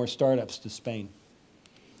money and more startups to Spain.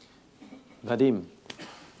 Vadim.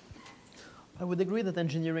 I would agree that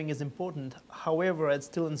engineering is important. However, I'd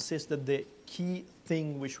still insist that the key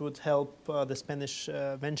thing which would help the Spanish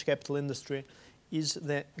venture capital industry is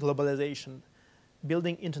the globalization.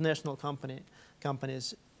 Building international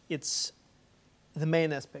companies, it's the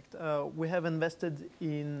main aspect. We have invested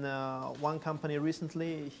in one company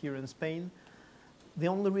recently here in Spain. The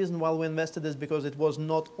only reason why we invested is because it was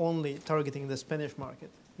not only targeting the Spanish market,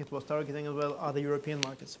 it was targeting as well other European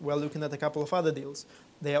markets. We're looking at a couple of other deals.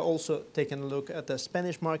 They are also taking a look at the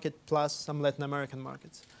Spanish market plus some Latin American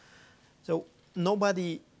markets. So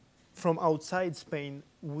nobody from outside Spain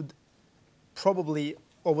would probably,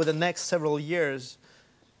 over the next several years,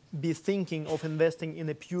 be thinking of investing in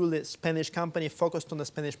a purely Spanish company focused on the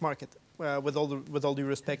Spanish market, with all due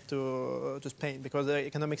respect to Spain, because the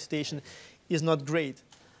economic situation is not great.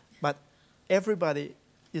 But everybody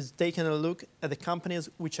is taking a look at the companies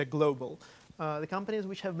which are global. The companies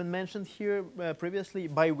which have been mentioned here previously,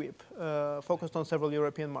 ByWhip, focused on several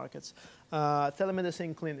European markets.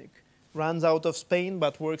 Telemedicine Clinic runs out of Spain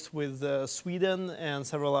but works with Sweden and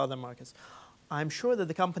several other markets. I'm sure that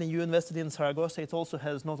the company you invested in, Zaragoza, it also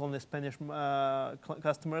has not only Spanish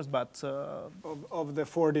customers, but of the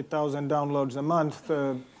 40,000 downloads a month,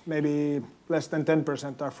 maybe less than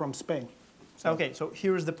 10% are from Spain. So. Okay, so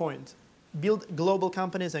here's the point. Build global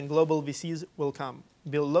companies and global VCs will come.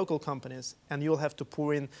 Build local companies and you'll have to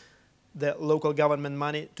pour in the local government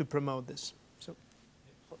money to promote this. So.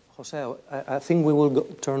 Jose, I think we will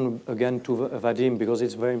turn again to Vadim, because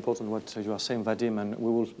it's very important what you are saying, Vadim, and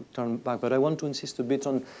we will turn back. But I want to insist a bit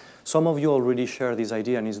on, some of you already share this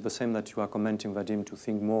idea, and it's the same that you are commenting, Vadim, to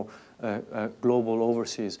think more global,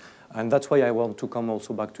 overseas. And that's why I want to come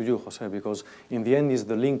also back to you, Jose, because in the end is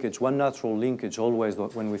the linkage, one natural linkage always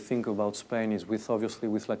when we think about Spain is obviously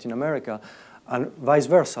with Latin America, and vice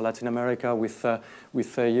versa, Latin America with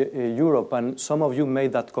Europe. And some of you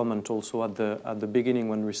made that comment also at the beginning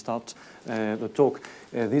when we start the talk.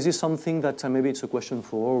 This is something that maybe it's a question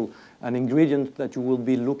for all, an ingredient that you will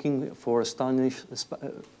be looking for a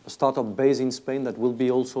startup based in Spain that will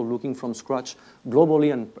be also looking from scratch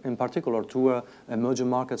globally, and in particular to emerging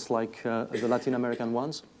markets like the Latin American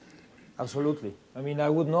ones? Absolutely. I mean, I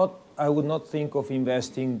would not think of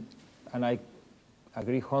investing, and I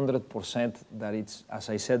agree 100% that it's, as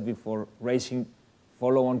I said before, raising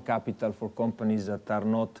follow-on capital for companies that are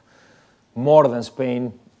not more than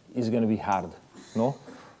Spain is going to be hard, no?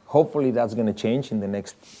 Hopefully that's going to change in the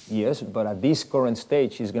next years, but at this current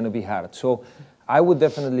stage it's going to be hard. So I would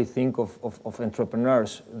definitely think of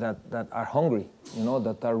entrepreneurs that are hungry, you know,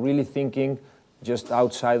 that are really thinking just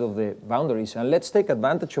outside of the boundaries. And let's take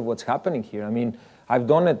advantage of what's happening here. I mean, I've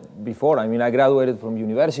done it before. I mean, I graduated from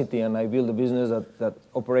university and I built a business that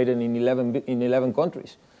operated in 11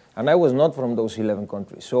 countries. And I was not from those 11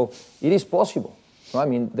 countries. So it is possible. I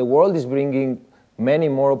mean, the world is bringing many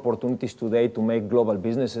more opportunities today to make global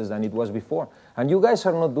businesses than it was before. And you guys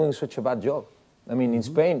are not doing such a bad job. I mean, in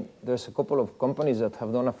Spain, there's a couple of companies that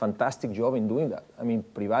have done a fantastic job in doing that. I mean,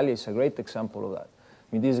 Privalia is a great example of that.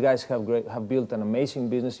 I mean, these guys have built an amazing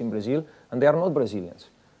business in Brazil, and they are not Brazilians.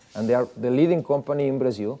 And they are the leading company in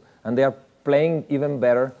Brazil, and they are playing even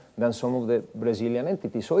better than some of the Brazilian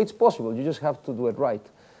entities. So it's possible. You just have to do it right.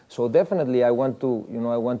 So definitely, I want to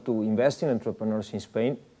invest in entrepreneurs in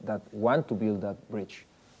Spain that want to build that bridge,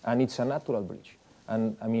 and it's a natural bridge.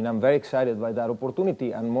 And I mean, I'm very excited by that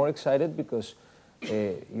opportunity, and more excited because,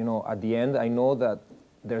 at the end, I know that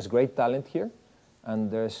there's great talent here,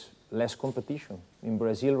 and there's less competition. In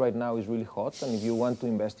Brazil right now is really hot, and if you want to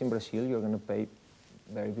invest in Brazil, you're going to pay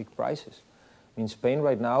very big prices. In Spain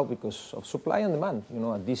right now, because of supply and demand,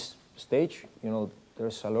 at this stage,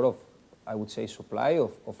 there's a lot of, I would say, supply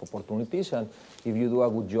of opportunities, and if you do a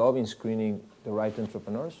good job in screening the right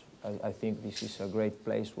entrepreneurs, I think this is a great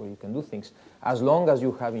place where you can do things, as long as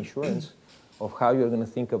you have insurance of how you're going to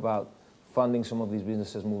think about funding some of these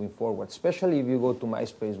businesses moving forward, especially if you go to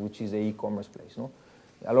MySpace, which is the e-commerce place.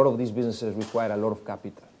 A lot of these businesses require a lot of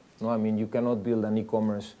capital. I mean, you cannot build an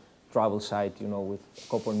e-commerce travel site, with a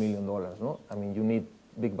couple $1 million. I mean, you need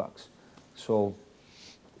big bucks. So,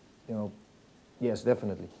 yes,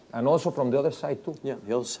 definitely. And also from the other side too. Yeah,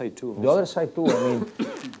 the other side too. The other side too. I mean,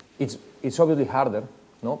 it's obviously harder,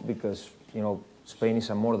 because Spain is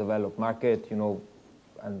a more developed market,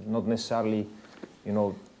 and not necessarily,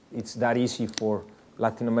 it's that easy for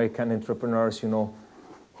Latin American entrepreneurs.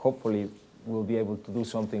 Hopefully we'll be able to do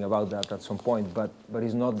something about that at some point. But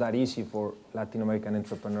it's not that easy for Latin American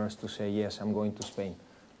entrepreneurs to say, yes, I'm going to Spain.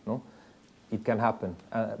 It can happen.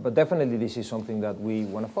 But definitely this is something that we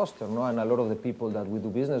want to foster. And a lot of the people that we do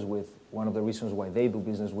business with, one of the reasons why they do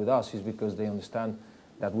business with us is because they understand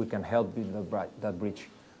that we can help build that bridge.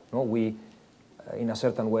 We, in a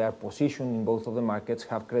certain way, are positioned in both of the markets,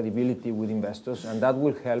 have credibility with investors, and that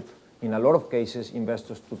will help, in a lot of cases,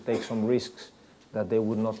 investors to take some risks that they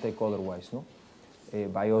would not take otherwise,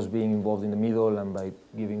 by us being involved in the middle and by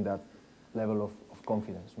giving that level of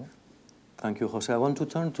confidence. Thank you, Jose. I want to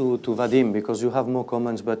turn to Vadim because you have more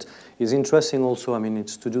comments, but it's interesting also, I mean,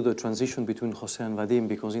 it's to do the transition between Jose and Vadim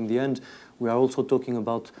because in the end, we are also talking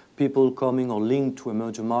about people coming or linked to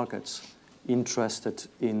emerging markets interested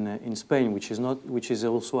in Spain, which is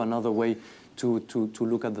also another way to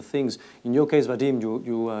look at the things. In your case, Vadim,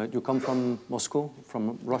 you come from Moscow,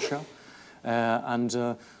 from Russia,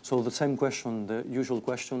 so the same question, the usual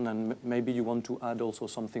question, and maybe you want to add also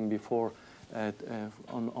something before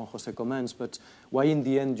on Jose comments, but why in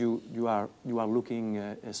the end you are looking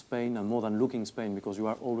at Spain and more than looking Spain because you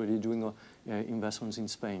are already doing investments in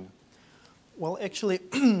Spain? Well, actually,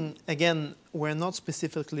 again, we're not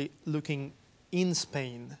specifically looking in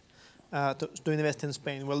Spain to invest in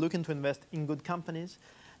Spain. We're looking to invest in good companies,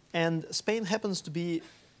 and Spain happens to be,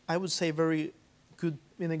 I would say, very good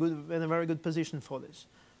in a very good position for this,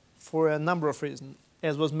 for a number of reasons.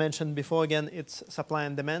 As was mentioned before, again, it's supply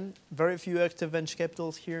and demand. Very few active venture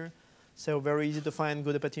capitals here, so very easy to find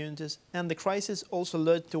good opportunities. And the crisis also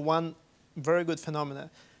led to one very good phenomena.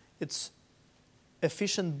 It's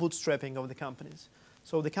efficient bootstrapping of the companies.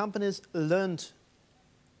 So the companies learned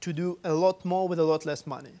to do a lot more with a lot less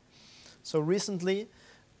money. So recently,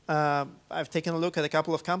 I've taken a look at a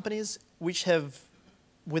couple of companies which have,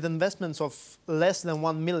 with investments of less than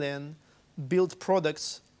 1 million, built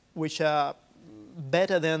products which are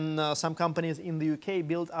better than some companies in the UK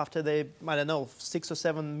built after they, I don't know, £6 or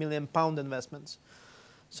 £7 million investments.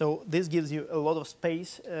 So this gives you a lot of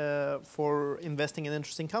space for investing in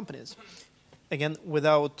interesting companies. Again,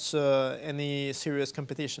 without any serious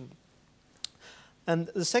competition. And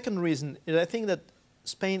the second reason is I think that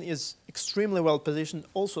Spain is extremely well positioned.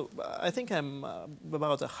 Also, I think I'm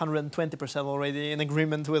about 120% already in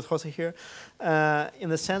agreement with Jose here, in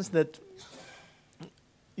the sense that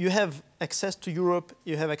you have access to Europe,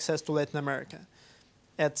 you have access to Latin America.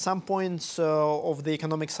 At some points of the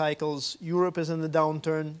economic cycles, Europe is in the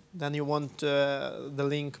downturn, then you want the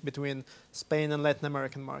link between Spain and Latin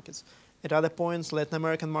American markets. At other points, Latin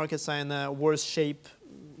American markets are in a worse shape,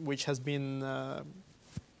 which has been,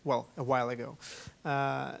 well, a while ago.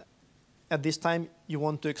 At this time, you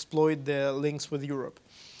want to exploit the links with Europe.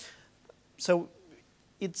 So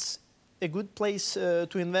it's a good place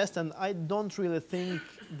to invest, and I don't really think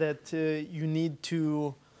that you need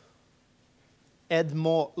to add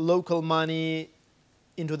more local money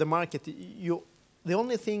into the market. The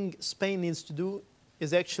only thing Spain needs to do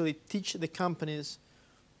is actually teach the companies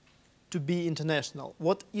to be international.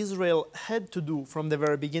 What Israel had to do from the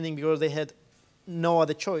very beginning, because they had no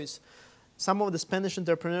other choice, some of the Spanish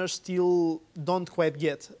entrepreneurs still don't quite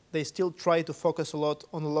get. They still try to focus a lot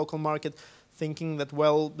on the local market, thinking that,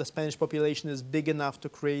 well, the Spanish population is big enough to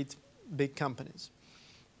create big companies.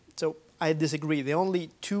 So I disagree. The only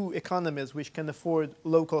two economies which can afford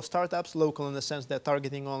local startups, local in the sense they're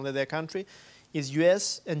targeting only their country, is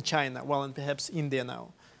US and China, well, and perhaps India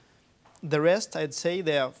now. The rest, I'd say,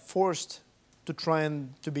 they are forced to try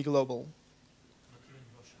and to be global. Not even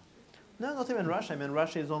Russia? No, not even Russia. I mean,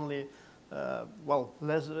 Russia is only, well,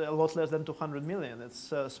 a lot less than 200 million.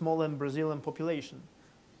 It's smaller than Brazil in population.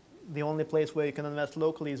 The only place where you can invest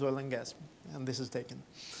locally is oil and gas, and this is taken.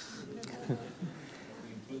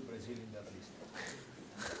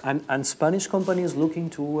 And Spanish companies looking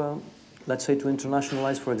to, let's say, to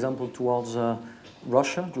internationalize, for example, towards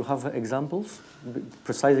Russia. Do you have examples,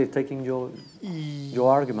 precisely taking your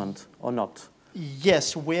argument or not?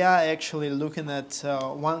 Yes, we are actually looking at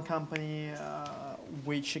one company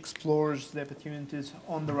which explores the opportunities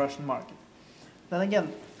on the Russian market. Then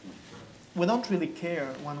again, we don't really care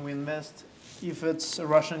when we invest if it's a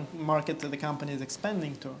Russian market that the company is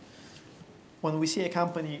expanding to. When we see a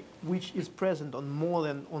company which is present on more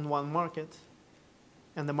than on one market,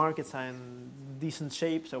 and the markets are in decent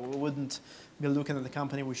shape, so we wouldn't be looking at the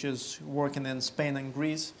company which is working in Spain and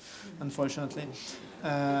Greece, unfortunately.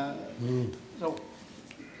 So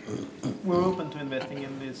we're open to investing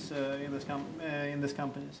in these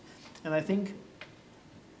companies. And I think,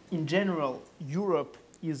 in general, Europe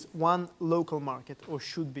is one local market, or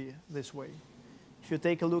should be this way. If you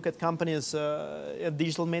take a look at companies,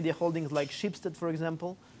 digital media holdings like Schibsted, for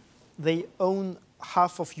example, they own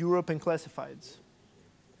half of Europe in classifieds.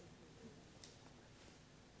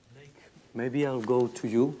 Maybe I'll go to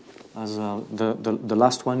you as the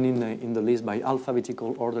last one in the list by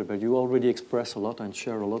alphabetical order, but you already express a lot and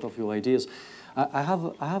share a lot of your ideas. I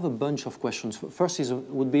have a bunch of questions. First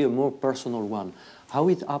would be a more personal one. How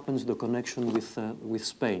it happens, the connection with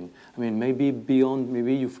Spain? I mean, maybe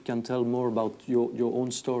you can tell more about your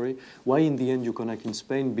own story. Why in the end you connect in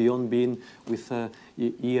Spain, beyond being with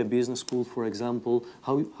EA Business School, for example?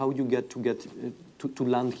 How you get to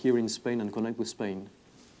land here in Spain and connect with Spain?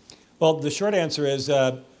 Well, the short answer is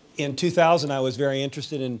in 2000 I was very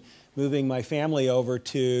interested in moving my family over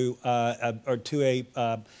to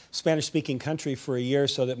a Spanish-speaking country for a year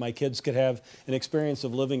so that my kids could have an experience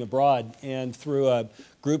of living abroad. And through a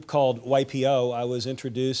group called YPO, I was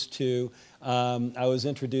introduced to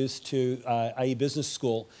IE Business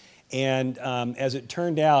School. And as it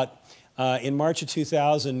turned out, in March of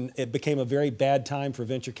 2000, it became a very bad time for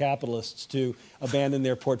venture capitalists to abandon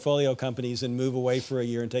their portfolio companies and move away for a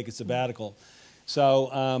year and take a sabbatical.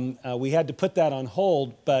 So we had to put that on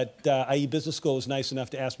hold, but IE Business School was nice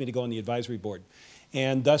enough to ask me to go on the advisory board.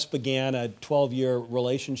 And thus began a 12-year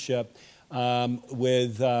relationship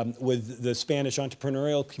with the Spanish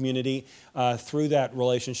entrepreneurial community. Through that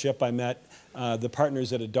relationship, I met the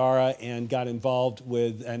partners at Adara and got involved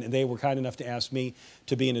with, and they were kind enough to ask me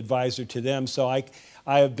to be an advisor to them. So I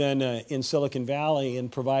have been in Silicon Valley in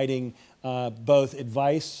providing both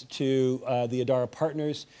advice to the Adara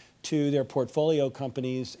partners, to their portfolio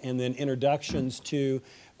companies, and then introductions to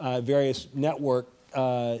various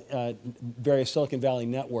Silicon Valley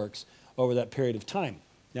networks over that period of time.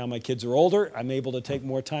 Now my kids are older, I'm able to take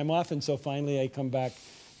more time off, and so finally I come back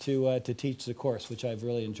to teach the course, which I've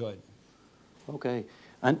really enjoyed. Okay,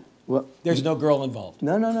 and well, there's no girl involved.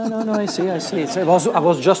 No. I see. I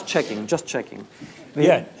was just checking.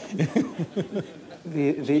 Yeah.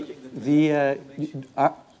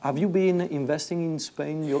 Have you been investing in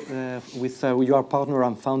Spain with your partner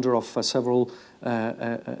and founder of several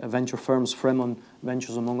venture firms, Fremont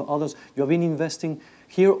Ventures among others? You have been investing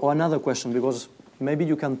here, or another question, because maybe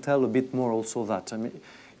you can tell a bit more also that. I mean,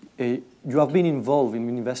 you have been involved in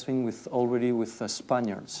investing already with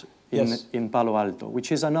Spaniards in Palo Alto,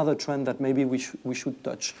 which is another trend that maybe we should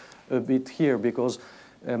touch a bit here, because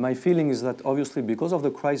my feeling is that obviously because of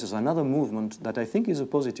the crisis, another movement that I think is a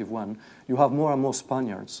positive one, you have more and more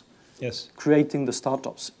Spaniards creating the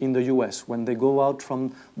startups in the US when they go out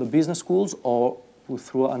from the business schools or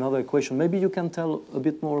through another equation. Maybe you can tell a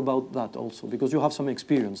bit more about that also, because you have some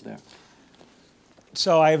experience there.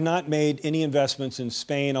 So I have not made any investments in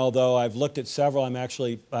Spain, although I've looked at several. I'm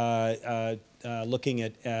actually looking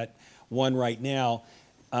at one right now.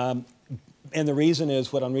 And the reason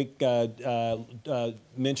is what Enrique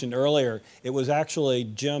mentioned earlier. It was actually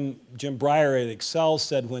Jim Breyer at Excel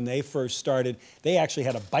said when they first started, they actually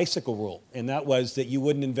had a bicycle rule, and that was that you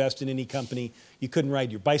wouldn't invest in any company you couldn't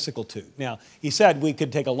ride your bicycle to. Now, he said we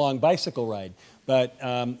could take a long bicycle ride, but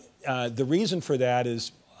the reason for that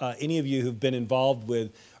is any of you who've been involved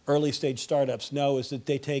with early stage startups know is that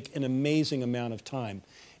they take an amazing amount of time.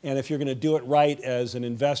 And if you're going to do it right as an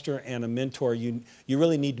investor and a mentor, you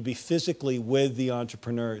really need to be physically with the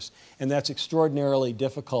entrepreneurs. And that's extraordinarily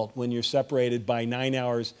difficult when you're separated by 9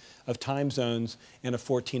 hours of time zones and a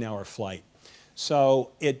 14-hour flight. So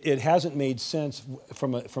it hasn't made sense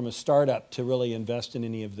from a startup to really invest in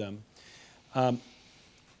any of them.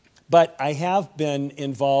 But I have been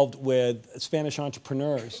involved with Spanish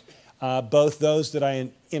entrepreneurs. Both those that I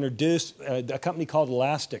introduced, a company called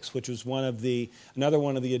Elastics, which was another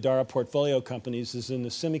one of the Adara portfolio companies, is in the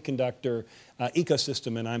semiconductor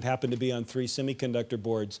ecosystem, and I happen to be on 3 semiconductor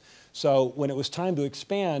boards. So when it was time to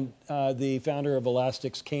expand, the founder of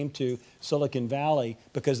Elastics came to Silicon Valley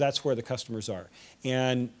because that's where the customers are.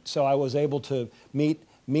 And so I was able to meet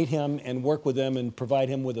him and work with him and provide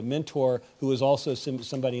him with a mentor who was also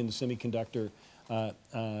somebody in the semiconductor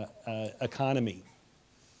economy.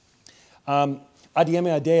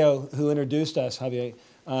 Adieme Adeo, who introduced us, Javier,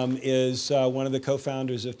 is one of the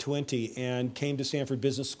co-founders of 20 and came to Stanford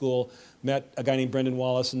Business School, met a guy named Brendan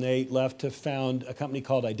Wallace, and they left to found a company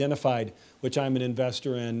called Identified, which I'm an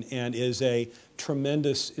investor in, and is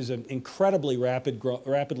an incredibly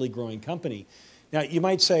rapidly growing company. Now, you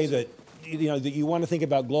might say that that you want to think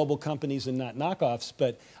about global companies and not knockoffs,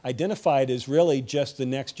 but Identified is really just the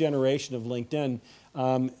next generation of LinkedIn.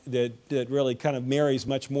 That really kind of marries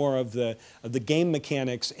much more of the game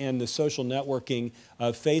mechanics and the social networking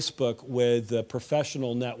of Facebook with the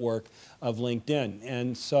professional network of LinkedIn.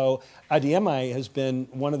 And so Adieme has been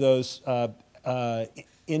one of those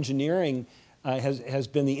engineering, has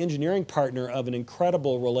been the engineering partner of an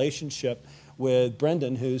incredible relationship with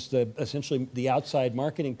Brendan, who's essentially the outside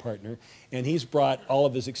marketing partner, and he's brought all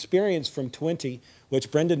of his experience from 20,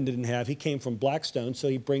 which Brendan didn't have. He came from Blackstone, so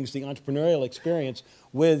he brings the entrepreneurial experience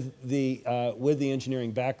with the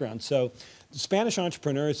engineering background. So the Spanish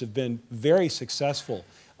entrepreneurs have been very successful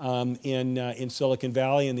in Silicon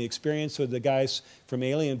Valley, and the experience with the guys from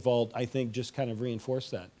Alien Vault, I think, just kind of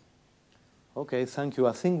reinforced that. Okay, thank you.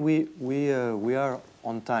 I think we are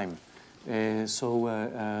on time.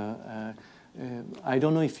 I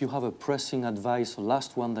don't know if you have a pressing advice, a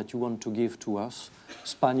last one that you want to give to us,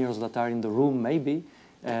 Spaniards that are in the room, maybe.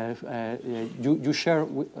 You share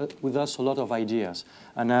with us a lot of ideas,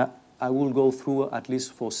 and I will go through at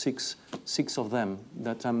least for six of them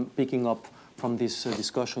that I'm picking up from this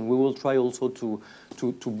discussion. We will try also to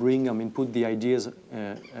bring, put the ideas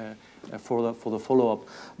for the follow-up.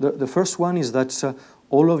 The first one is that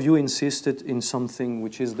all of you insisted in something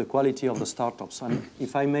which is the quality of the startups, and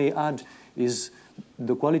if I may add, is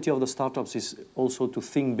the quality of the startups is also to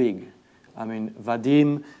think big. I mean,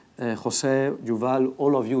 Vadim, Jose, Yuval,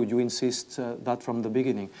 all of you insist that from the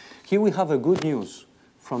beginning. Here we have a good news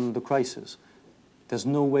from the crisis. There's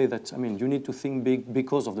no way that, you need to think big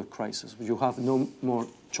because of the crisis. You have no more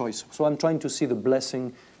choice. So I'm trying to see the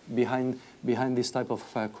blessing behind this type of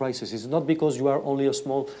crisis. It's not because you are only a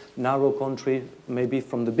small, narrow country. Maybe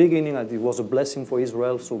from the beginning it was a blessing for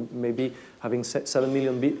Israel, so maybe having 7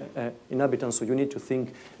 million inhabitants, so you need to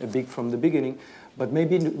think big from the beginning. But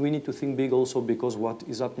maybe we need to think big also because what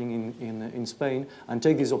is happening in Spain, and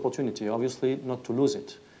take this opportunity, obviously not to lose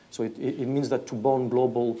it. So it means that to born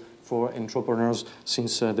global for entrepreneurs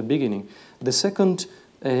since the beginning. The second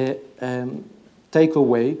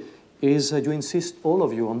takeaway is you insist, all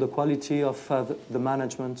of you, on the quality of the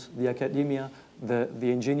management, the academia, the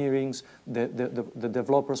engineerings, the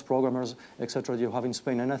developers, programmers, etc. you have in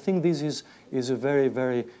Spain. And I think this is a very,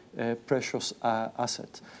 very precious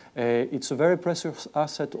asset. It's a very precious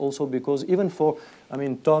asset also because even for,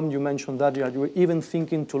 Tom, you mentioned that you were even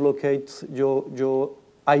thinking to locate your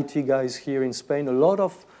IT guys here in Spain. A lot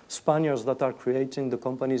of Spaniards that are creating the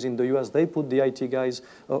companies in the US, they put the IT guys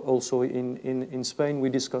also in Spain. We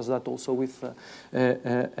discussed that also with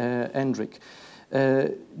Hendrik.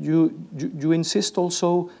 You insist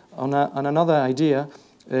also on another idea,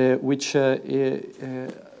 which to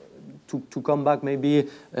come back maybe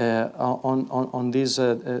on this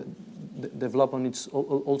development, it's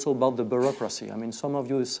also about the bureaucracy. Some of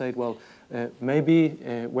you said, well, maybe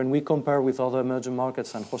when we compare with other emerging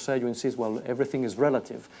markets, and Jose, you insist, well, everything is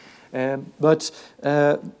relative. But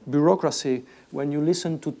bureaucracy, when you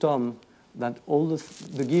listen to Tom, that all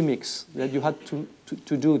the gimmicks that you had to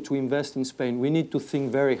do to invest in Spain, we need to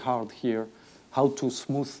think very hard here how to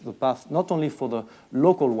smooth the path, not only for the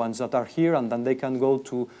local ones that are here and then they can go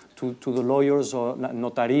to the lawyers or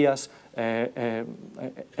notarias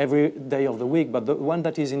every day of the week, but the one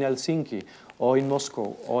that is in Helsinki or in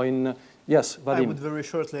Moscow or in, yes, Vadim. I would very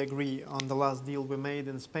shortly agree on the last deal we made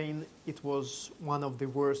in Spain. It was one of the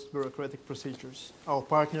worst bureaucratic procedures. Our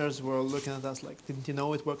partners were looking at us like, didn't you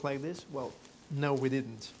know it worked like this? Well, no, we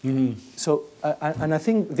didn't. Mm-hmm. So, and I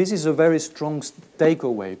think this is a very strong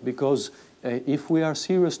takeaway, because if we are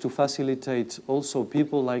serious to facilitate also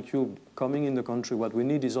people like you coming in the country, what we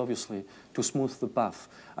need is obviously to smooth the path.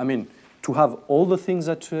 I mean, to have all the things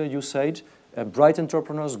that you said, bright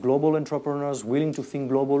entrepreneurs, global entrepreneurs, willing to think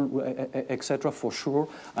global, etc., for sure.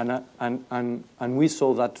 And we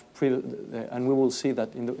saw that, and we will see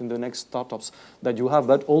that in the next startups that you have.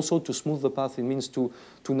 But also to smooth the path, it means to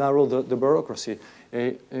narrow the bureaucracy.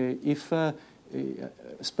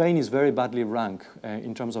 Spain is very badly ranked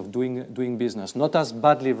in terms of doing business. Not as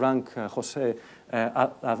badly ranked, Jose,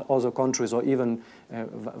 as other countries, or even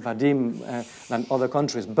Vadim than other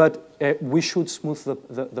countries. But we should smooth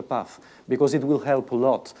the path, because it will help a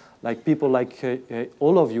lot. Like people like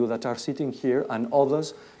all of you that are sitting here and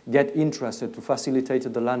others get interested to facilitate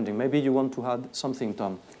the landing. Maybe you want to add something,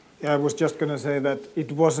 Tom. Yeah, I was just going to say that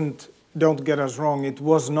it wasn't, don't get us wrong, it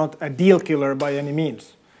was not a deal killer by any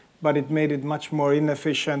means. But it made it much more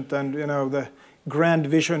inefficient, and the grand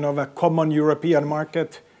vision of a common European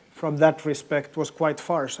market from that respect was quite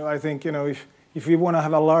far. So I think if we want to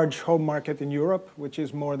have a large home market in Europe, which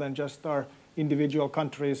is more than just our individual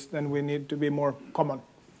countries, then we need to be more common.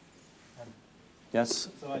 Yes,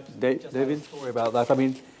 so David? Story about that. I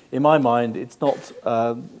mean, in my mind, it's not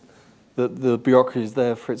that the bureaucracy is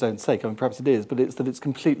there for its own sake. I mean, perhaps it is, but it's that it's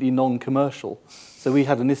completely non-commercial. So we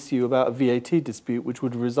had an issue about a VAT dispute, which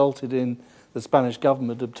would have resulted in the Spanish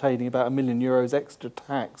government obtaining about €1 million extra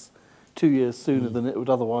tax 2 years sooner than it would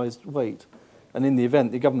otherwise wait. And in the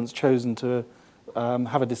event, the government's chosen to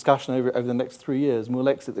have a discussion over the next 3 years, and we'll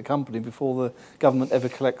exit the company before the government ever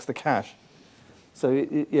collects the cash. So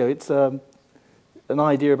it's an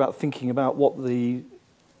idea about thinking about what the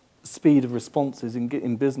speed of response is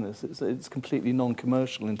in business. It's completely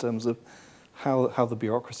non-commercial in terms of how the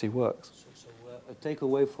bureaucracy works. So a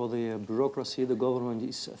takeaway for the bureaucracy, the government,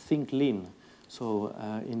 is think lean. So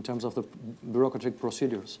in terms of the bureaucratic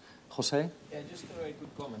procedures. Jose? Yeah, just a very good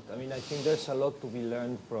comment. I mean, I think there's a lot to be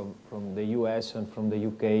learned from the US and from the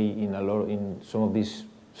UK in some of this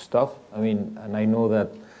stuff. I mean, and I know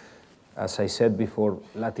that, as I said before,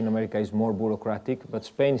 Latin America is more bureaucratic, but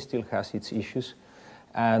Spain still has its issues.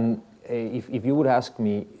 And if you would ask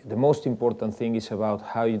me, the most important thing is about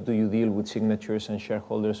how do you deal with signatures and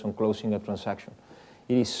shareholders on closing a transaction.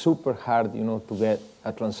 It is super hard, to get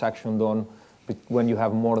a transaction done when you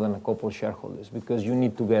have more than a couple of shareholders, because you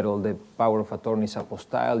need to get all the power of attorneys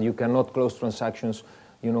apostille. You cannot close transactions,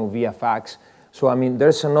 via fax. So, I mean,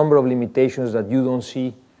 there's a number of limitations that you don't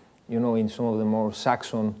see, in some of the more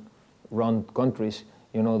Saxon-run countries,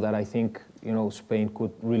 that I think, Spain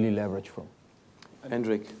could really leverage from.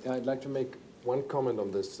 Hendrik? I'd like to make one comment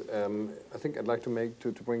on this. I think I'd like to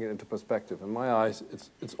bring it into perspective. In my eyes,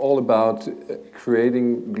 it's all about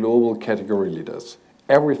creating global category leaders.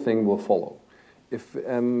 Everything will follow. If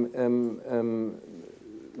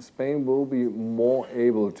Spain will be more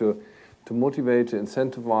able to motivate, to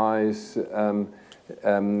incentivize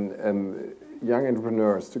young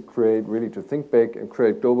entrepreneurs to think big and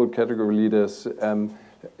create global category leaders,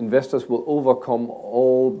 investors will overcome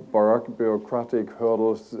all bureaucratic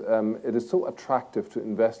hurdles. It is so attractive to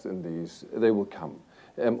invest in these. They will come.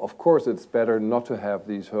 Of course, it's better not to have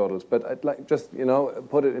these hurdles, but I'd like just,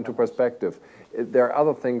 put it into perspective. There are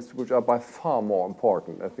other things which are by far more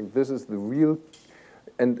important. I think this is the real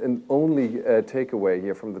and only takeaway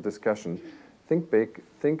here from the discussion. Think big,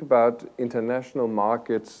 think about international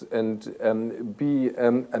markets, and be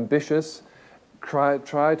ambitious. Try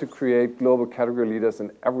to create global category leaders,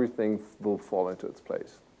 and everything will fall into its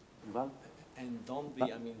place. And don't be,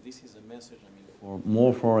 this is a message,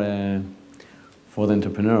 for the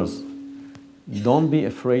entrepreneurs. Don't be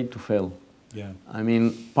afraid to fail. Yeah.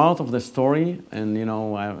 Part of the story, and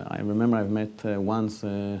I remember I've met once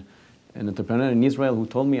an entrepreneur in Israel who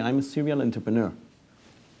told me, I'm a serial entrepreneur.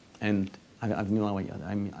 And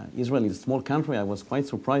Israel is a small country. I was quite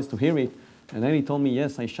surprised to hear it. And then he told me,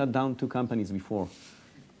 yes, I shut down 2 companies before.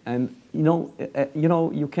 And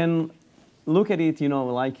you can look at it,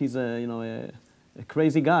 like he's a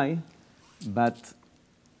crazy guy, but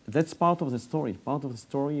that's part of the story. Part of the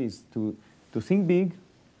story is to think big,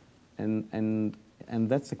 and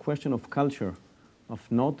that's a question of culture, of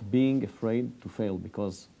not being afraid to fail,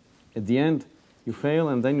 because at the end you fail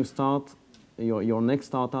and then you start your next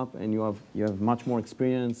startup, and you have much more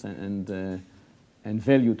experience and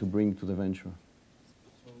value to bring to the venture.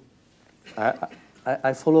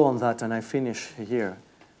 I follow on that, and I finish here,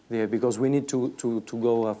 because we need to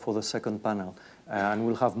go for the second panel, and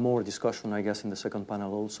we'll have more discussion, I guess, in the second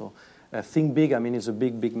panel also. Think big. I mean, it's a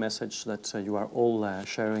big message that you are all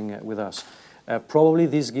sharing with us. Probably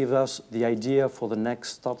this gives us the idea for the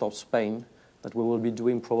next Startup Spain that we will be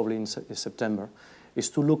doing probably in September, is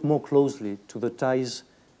to look more closely to the ties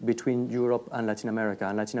between Europe and Latin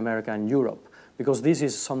America and Europe. Because this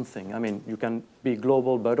is something, I mean, you can be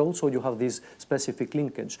global, but also you have this specific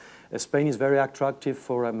linkage. Spain is very attractive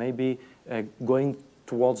for maybe going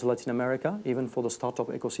towards Latin America, even for the startup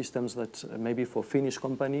ecosystems that maybe for Finnish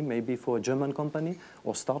company, maybe for a German company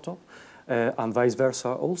or startup, and vice versa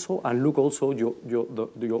also, and look also your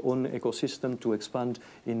own ecosystem to expand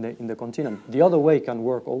in the continent. The other way can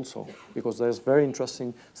work also, because there's very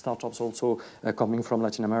interesting startups also coming from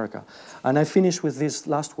Latin America. And I finish with this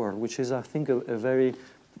last word, which is, I think, a very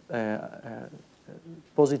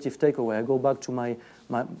positive takeaway. I go back to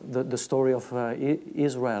the story of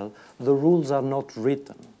Israel. The rules are not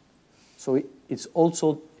written, so it's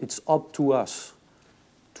up to us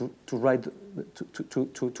to write the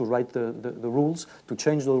rules, to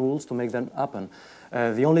change the rules, to make them happen.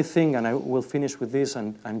 The only thing, and I will finish with this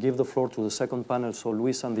and give the floor to the second panel, so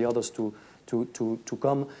Luis and the others to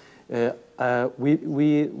come.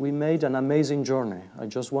 We made an amazing journey. I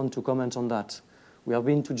just want to comment on that. We have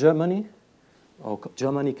been to Germany, or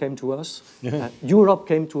Germany came to us. Europe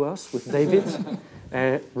came to us with David,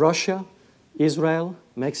 Russia, Israel,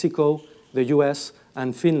 Mexico, the US,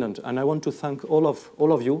 and Finland. And I want to thank all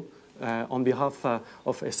of you on behalf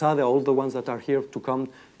of ESADE, all the ones that are here to come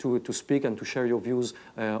to speak and to share your views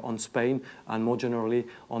on Spain and more generally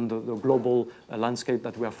on the global landscape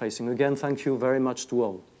that we are facing. Again, thank you very much to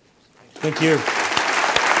all. Thank you.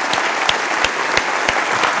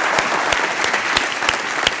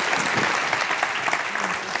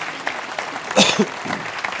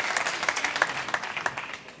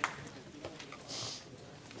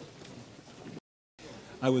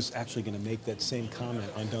 I was actually going to make that same comment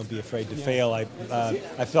on don't be afraid to fail. I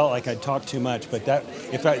felt like I'd talked too much, but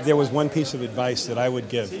there was one piece of advice that I would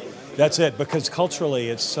give, that's it, because culturally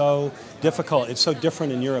it's so difficult. It's so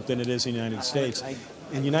different in Europe than it is in the United States.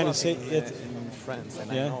 In the United States, in France,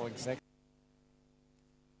 and I know exactly.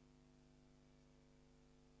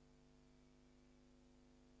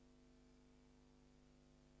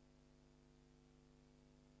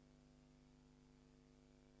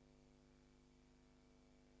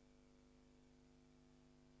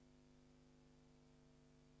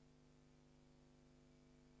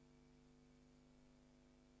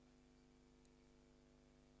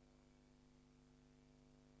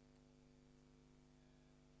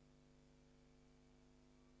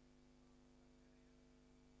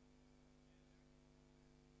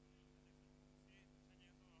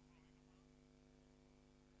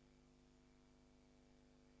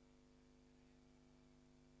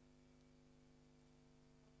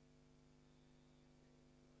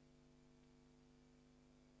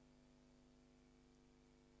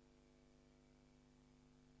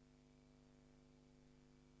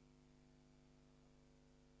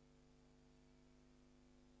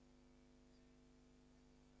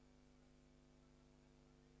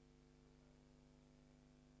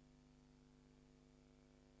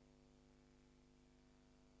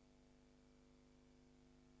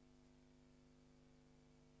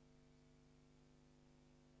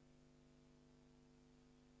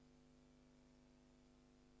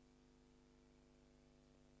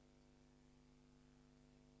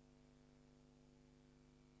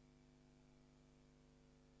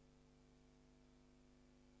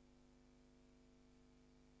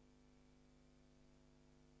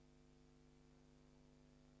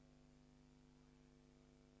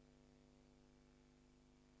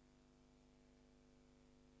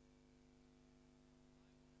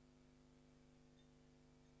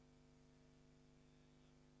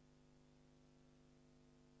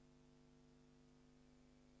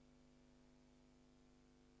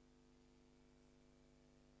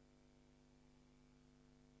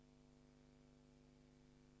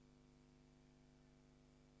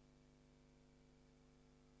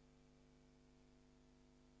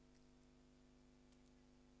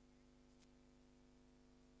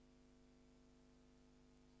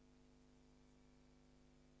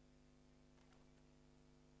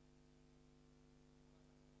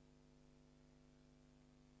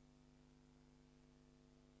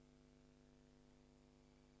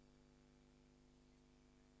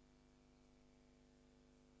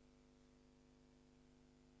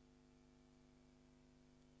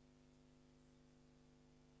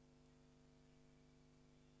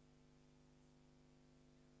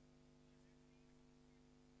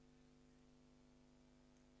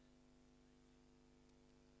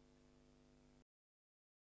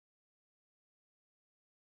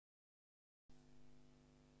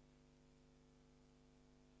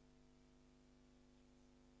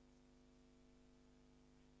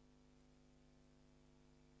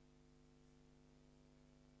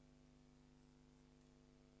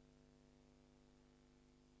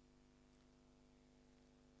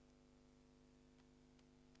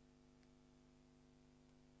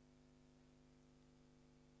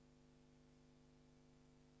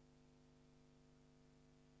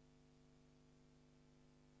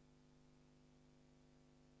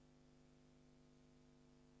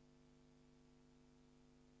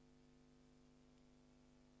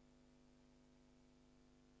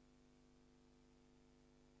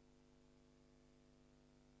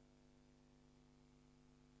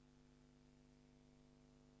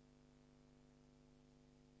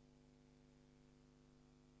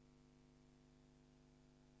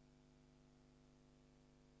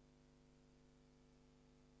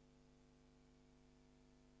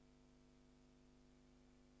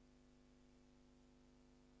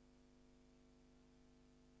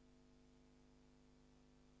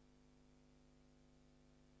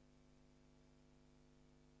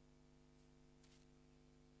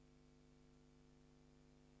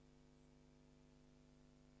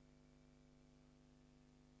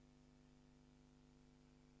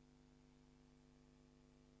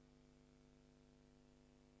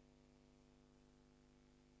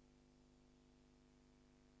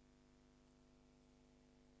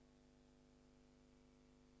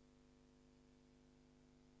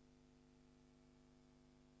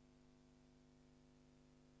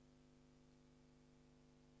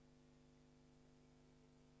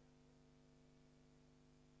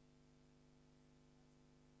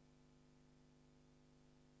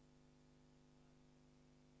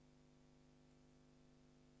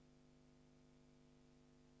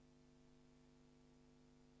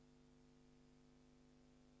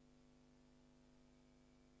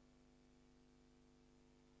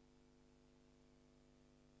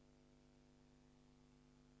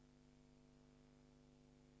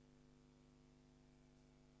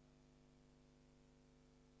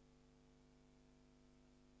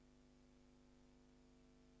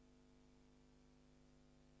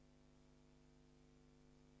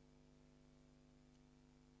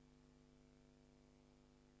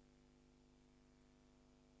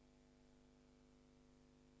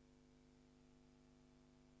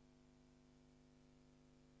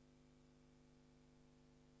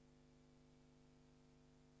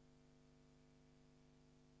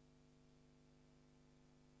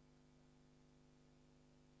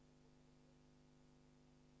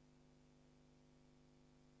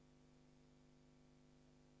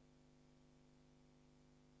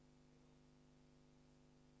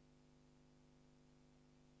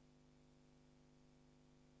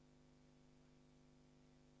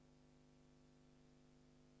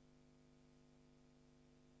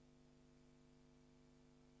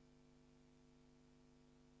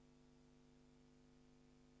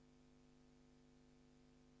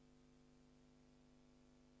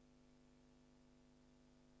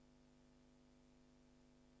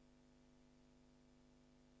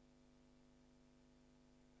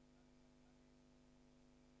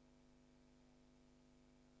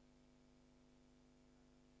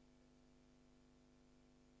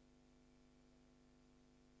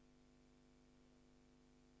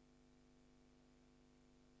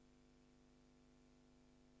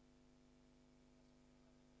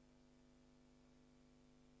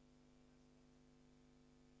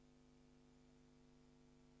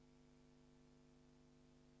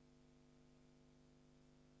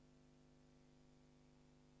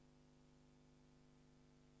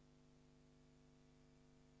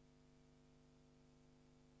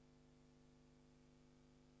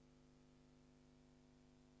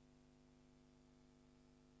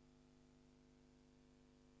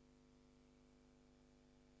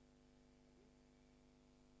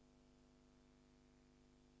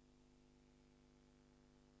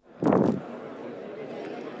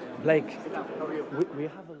 like, we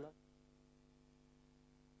have a lot.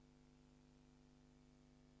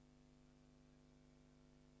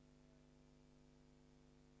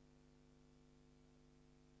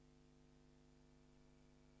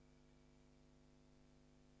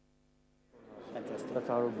 Fantastic. That's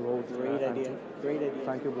our growth. Great idea. Great idea.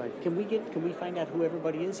 Thank you, Blake. Can we find out who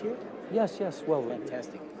everybody is here? Yes, yes. Well.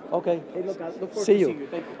 Fantastic. Okay. Hey, look, I look forward See to you. seeing you.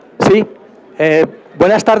 Thank you. Sí.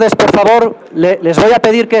 Buenas tardes, por favor. Les voy a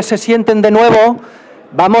pedir que se sienten de nuevo.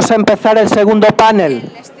 Vamos a empezar el segundo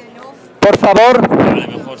panel. Por favor.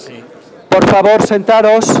 Por favor,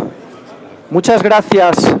 sentaros. Muchas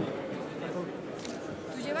gracias.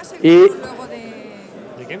 Y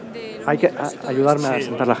hay que ayudarme a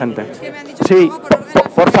sentar la gente. Sí,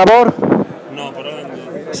 por favor. No, por orden.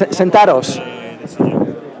 Sentaros.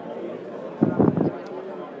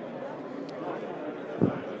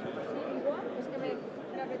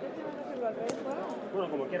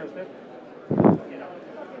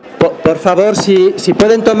 Por favor, si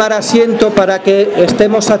pueden tomar asiento para que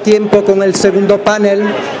estemos a tiempo con el segundo panel.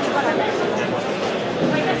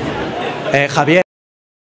 Javier.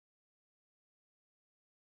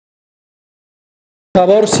 Por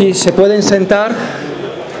favor, si se pueden sentar.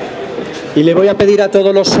 Y le voy a pedir a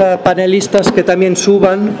todos los panelistas que también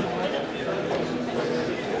suban.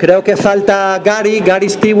 Creo que falta Gary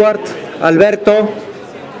Stewart, Alberto.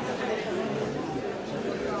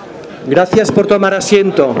 Gracias por tomar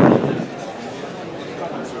asiento.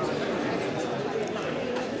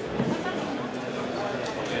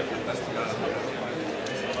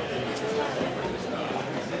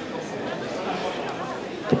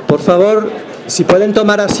 Por favor, si pueden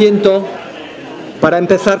tomar asiento para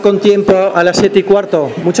empezar con tiempo a las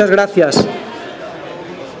 7:15. Muchas gracias.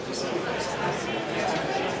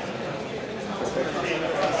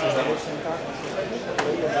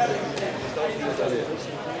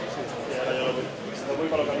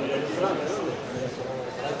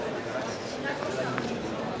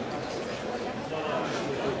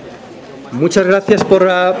 Muchas gracias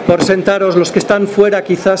por sentaros. Los que están fuera,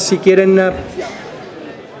 quizás si quieren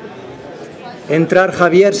entrar.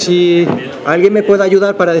 Javier, si alguien me puede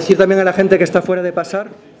ayudar para decir también a la gente que está fuera de pasar.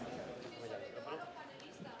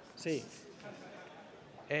 Sí.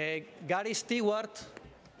 Gary Stewart,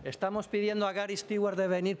 estamos pidiendo a Gary Stewart de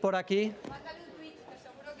venir por aquí.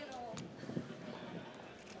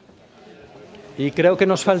 Y creo que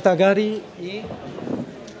nos falta Gary y...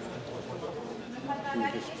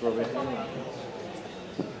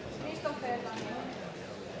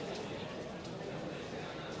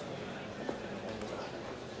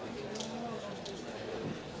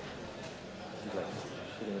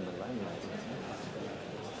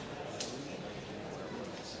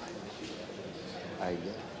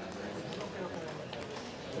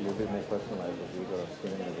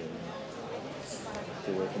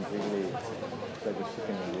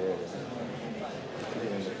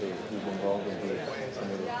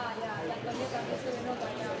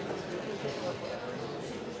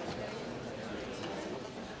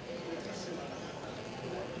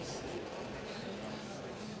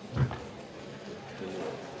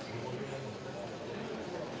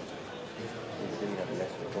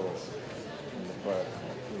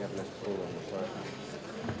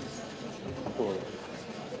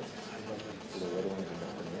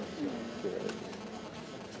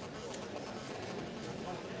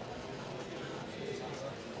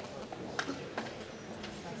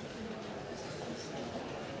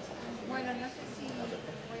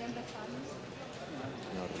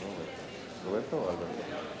 ¿Roberto o Alberto?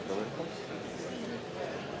 ¿Roberto?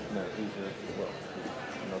 No, he's well,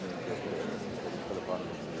 not interested for the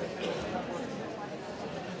partner.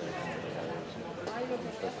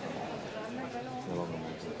 No longer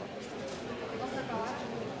makes the partner.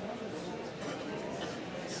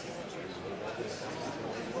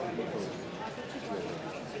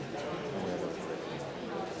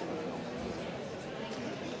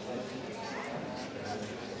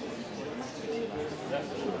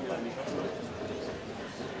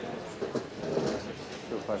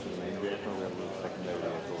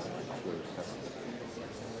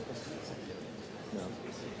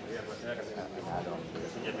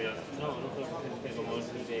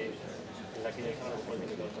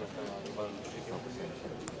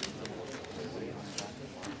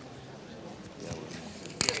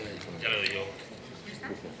 Ya lo doy yo.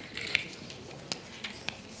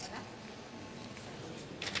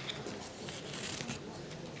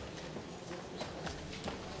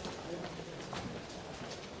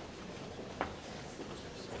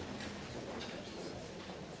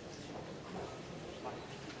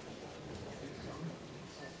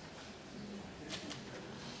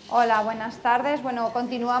 Hola, buenas tardes. Bueno,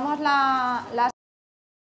 continuamos la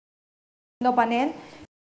segundo panel,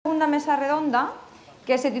 segunda mesa redonda,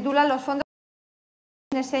 que se titula Los fondos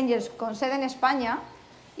Business Angels con sede en España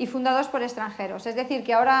y fundados por extranjeros. Es decir,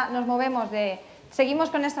 que ahora nos movemos seguimos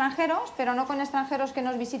con extranjeros, pero no con extranjeros que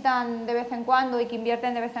nos visitan de vez en cuando y que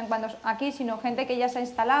invierten de vez en cuando aquí, sino gente que ya se ha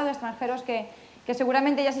instalado, extranjeros que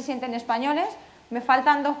seguramente ya se sienten españoles. Me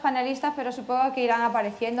faltan 2 panelistas, pero supongo que irán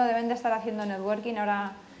apareciendo, deben de estar haciendo networking,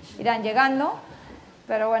 ahora irán llegando.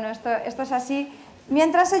 Pero bueno, esto es así.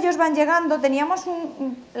 Mientras ellos van llegando, teníamos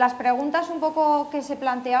las preguntas un poco que se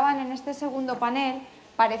planteaban en este segundo panel,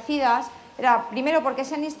 parecidas. Era, primero, ¿por qué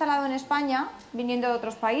se han instalado en España, viniendo de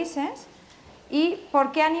otros países? Y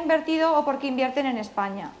 ¿por qué han invertido o por qué invierten en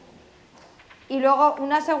España? Y luego,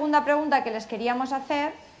 una segunda pregunta que les queríamos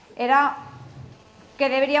hacer era ¿qué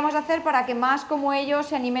deberíamos hacer para que más como ellos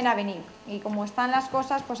se animen a venir? Y como están las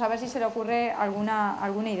cosas, pues a ver si se le ocurre alguna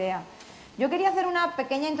idea. Yo quería hacer una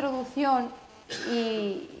pequeña introducción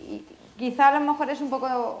y quizá a lo mejor es un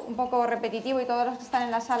poco repetitivo y todos los que están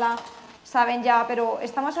en la sala saben ya, pero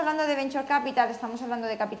estamos hablando de Venture Capital, estamos hablando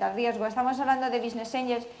de Capital Riesgo, estamos hablando de Business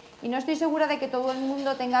Angels y no estoy segura de que todo el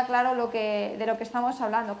mundo tenga claro de lo que estamos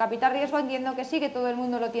hablando. Capital Riesgo entiendo que sí, que todo el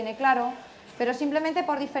mundo lo tiene claro, pero simplemente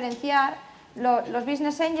por diferenciar, los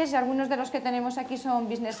Business Angels, y algunos de los que tenemos aquí son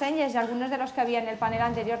Business Angels y algunos de los que había en el panel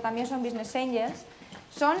anterior también son Business Angels,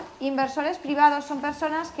 son inversores privados, son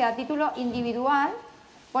personas que a título individual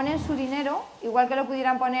ponen su dinero, igual que lo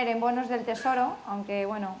pudieran poner en bonos del tesoro, aunque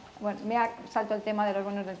bueno me salto el tema de los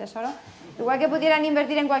bonos del tesoro, igual que pudieran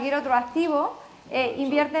invertir en cualquier otro activo,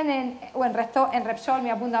 invierten en Repsol,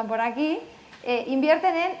 me apuntan por aquí,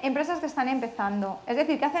 invierten en empresas que están empezando, es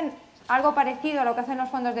decir, que hacen algo parecido a lo que hacen los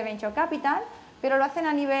fondos de Venture Capital, pero lo hacen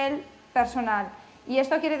a nivel personal. Y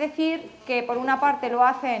esto quiere decir que por una parte lo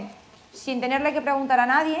hacen sin tenerle que preguntar a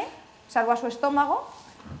nadie, salvo a su estómago,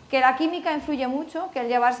 que la química influye mucho, que el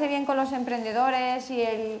llevarse bien con los emprendedores y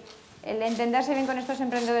el entenderse bien con estos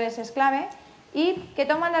emprendedores es clave, y que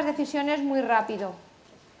toman las decisiones muy rápido,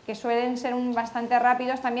 que suelen ser bastante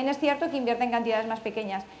rápidos. También es cierto que invierten cantidades más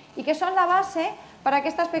pequeñas y que son la base para que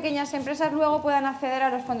estas pequeñas empresas luego puedan acceder a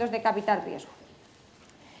los fondos de capital riesgo.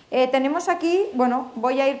 Tenemos aquí, bueno,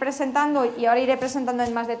 voy a ir presentando y ahora iré presentando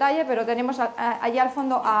en más detalle, pero tenemos allá al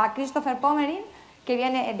fondo a Christopher Pommerin, que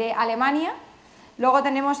viene de Alemania. Luego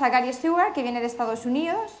tenemos a Gary Stewart, que viene de Estados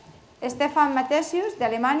Unidos, Stefan Matesius, de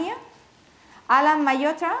Alemania, Alan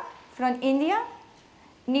Malhotra, from India,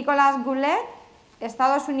 Nicolas Goulet,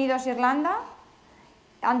 Estados Unidos, Irlanda,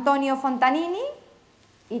 Antonio Fontanini,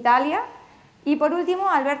 Italia, y por último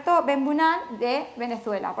Alberto Benbunan, de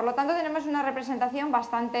Venezuela. Por lo tanto tenemos una representación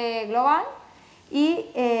bastante global y,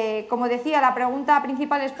 como decía, la pregunta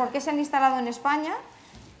principal es ¿por qué se han instalado en España?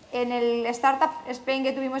 En el Startup Spain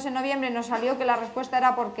que tuvimos en noviembre nos salió que la respuesta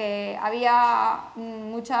era porque había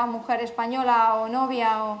mucha mujer española o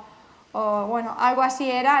novia o bueno, algo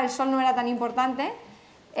así era, el sol no era tan importante.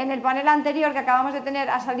 En el panel anterior que acabamos de tener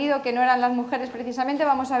ha salido que no eran las mujeres precisamente,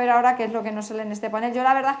 vamos a ver ahora qué es lo que nos sale en este panel. Yo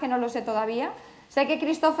la verdad es que no lo sé todavía. Sé que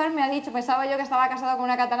Christopher me ha dicho, pensaba yo que estaba casado con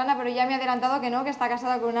una catalana, pero ya me ha adelantado que no, que está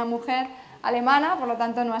casado con una mujer alemana, por lo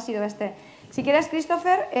tanto no ha sido este. Si quieres,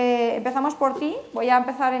 Christopher, empezamos por ti, voy a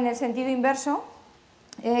empezar en el sentido inverso.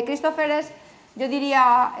 Christopher es, yo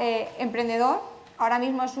diría, emprendedor, ahora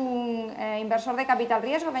mismo es un inversor de capital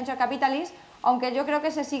riesgo, venture capitalist, aunque yo creo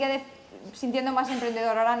que se sigue sintiendo más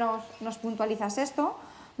emprendedor, ahora nos puntualizas esto.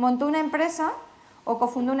 Montó una empresa, o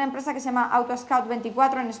cofundó una empresa que se llama AutoScout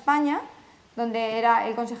 24 en España, donde era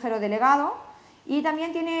el consejero delegado, y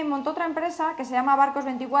también montó otra empresa que se llama Barcos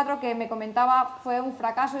 24, que me comentaba fue un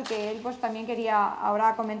fracaso y que él pues también quería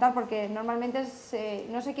ahora comentar, porque normalmente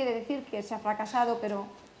no se quiere decir que se ha fracasado, pero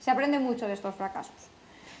se aprende mucho de estos fracasos.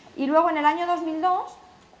 Y luego en el año 2002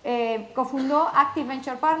 cofundó Active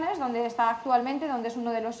Venture Partners, donde está actualmente, donde es uno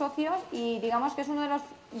de los socios y digamos que es uno de los,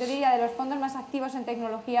 yo diría, de los fondos más activos en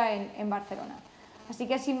tecnología en Barcelona. Así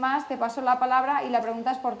que sin más te paso la palabra y la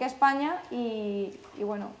pregunta es ¿por qué España? Y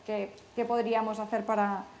bueno, ¿qué podríamos hacer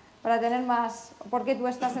para tener más, por qué tú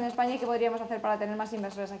estás en España y qué podríamos hacer para tener más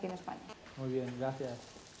inversores aquí en España? Muy bien, gracias.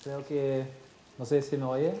 Creo que, no sé si me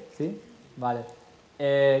oye, ¿sí? Vale.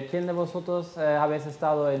 ¿Quién de vosotros habéis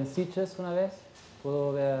estado en Sitges una vez?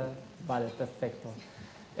 ¿Puedo ver? Vale, perfecto.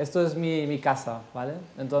 Esto es mi casa, ¿vale?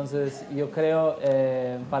 Entonces yo creo,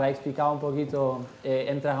 para explicar un poquito,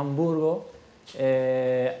 entre Hamburgo,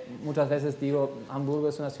 muchas veces digo, Hamburgo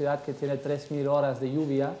es una ciudad que tiene 3.000 horas de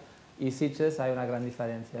lluvia y Sitges hay una gran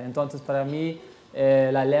diferencia. Entonces para mí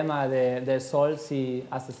el lema del sol sí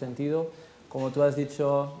hace sentido, como tú has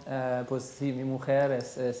dicho, pues sí, mi mujer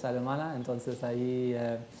es alemana, entonces ahí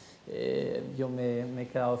yo me he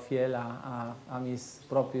quedado fiel a mis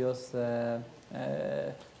propios,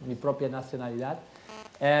 mi propia nacionalidad.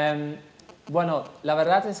 Bueno, la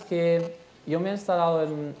verdad es que yo me he instalado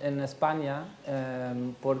en España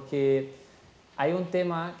porque hay un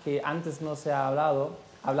tema que antes no se ha hablado.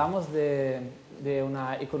 Hablamos de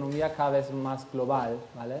una economía cada vez más global,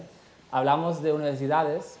 ¿vale? Hablamos de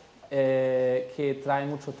universidades que traen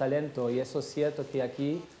mucho talento, y eso es cierto que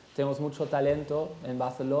aquí tenemos mucho talento en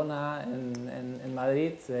Barcelona, en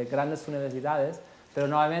Madrid, grandes universidades, pero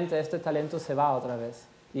normalmente este talento se va otra vez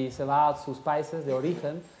y se va a sus países de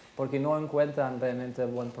origen porque no encuentran realmente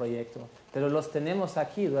un buen proyecto. Pero los tenemos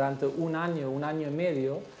aquí durante un año y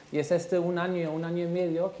medio, y es este un año y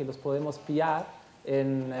medio que los podemos pillar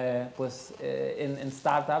en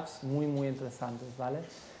startups muy, muy interesantes, ¿vale?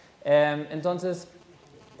 Entonces,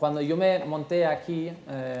 cuando yo me monté aquí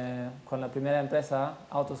con la primera empresa,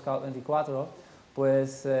 AutoScout24,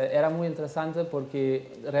 pues era muy interesante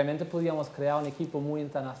porque realmente podíamos crear un equipo muy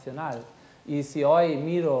internacional. Y si hoy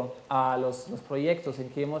miro a los proyectos en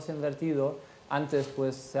que hemos invertido, antes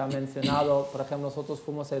pues se ha mencionado, por ejemplo, nosotros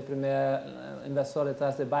fuimos el primer inversor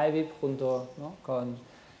detrás de Bybit junto, ¿no?,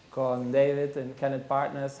 con David en Kenneth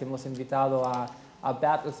Partners. Hemos invitado a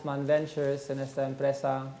Bertelsmann Ventures en esta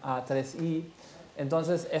empresa, a 3i.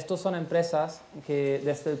 Entonces, estos son empresas que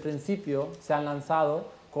desde el principio se han lanzado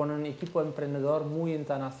con un equipo emprendedor muy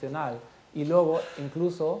internacional y luego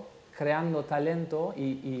incluso creando talento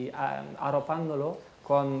y arropándolo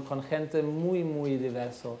con gente muy, muy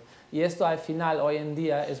diverso. Y esto al final, hoy en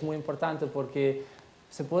día, es muy importante porque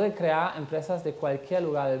se puede crear empresas de cualquier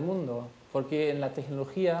lugar del mundo, porque en la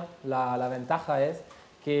tecnología la ventaja es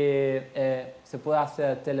que se puede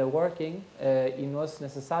hacer teleworking y no es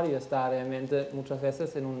necesario estar realmente muchas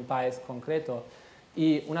veces en un país concreto.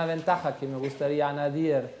 Y una ventaja que me gustaría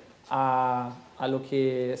añadir a lo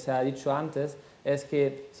que se ha dicho antes es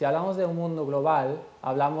que si hablamos de un mundo global,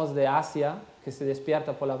 hablamos de Asia, que se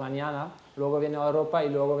despierta por la mañana, luego viene Europa y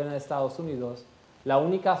luego viene Estados Unidos. La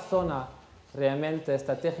única zona realmente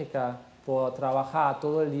estratégica por trabajar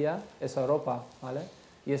todo el día es Europa, ¿vale?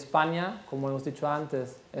 Y España, como hemos dicho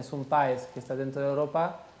antes, es un país que está dentro de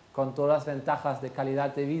Europa con todas las ventajas de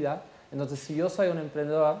calidad de vida. Entonces, si yo soy un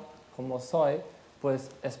emprendedor, como soy,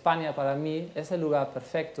 pues España para mí es el lugar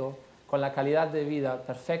perfecto, con la calidad de vida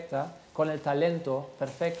perfecta, con el talento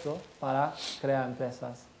perfecto para crear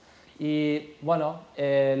empresas. Y bueno,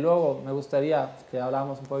 luego me gustaría que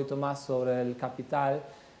habláramos un poquito más sobre el capital,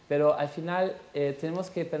 pero al final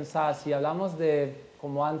tenemos que pensar, si hablamos de,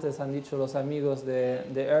 como antes han dicho los amigos de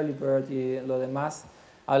Early Bird y lo demás,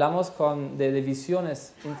 hablamos de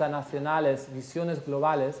visiones internacionales, visiones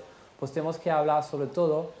globales, pues tenemos que hablar sobre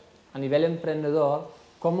todo a nivel emprendedor,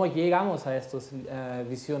 cómo llegamos a estas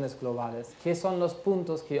visiones globales, qué son los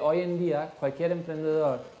puntos que hoy en día cualquier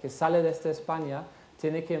emprendedor que sale desde España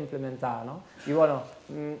tiene que implementar, ¿no? Y bueno,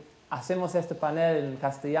 hacemos este panel en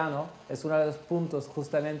castellano, es uno de los puntos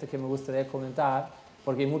justamente que me gustaría comentar,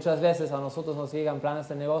 porque muchas veces a nosotros nos llegan planes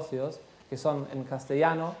de negocios que son en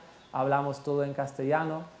castellano, hablamos todo en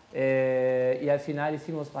castellano y al final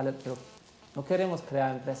decimos, vale, pero no queremos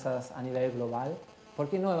crear empresas a nivel global. ¿Por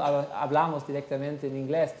qué no hablamos directamente en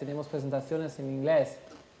inglés? Tenemos presentaciones en inglés,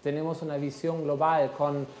 tenemos una visión global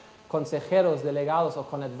con consejeros delegados o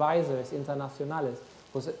con advisors internacionales.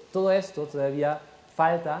 Pues todo esto todavía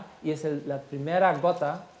falta y es la primera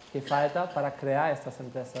gota que falta para crear estas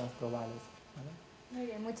empresas globales. ¿Vale? Muy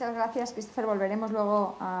bien, muchas gracias, Christopher. Volveremos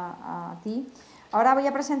luego a ti. Ahora voy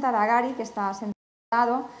a presentar a Gary, que está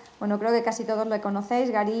sentado. Bueno, creo que casi todos lo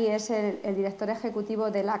conocéis. Gary es el director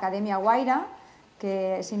ejecutivo de la Academia Guaira,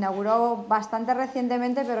 que se inauguró bastante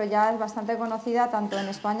recientemente, pero ya es bastante conocida tanto en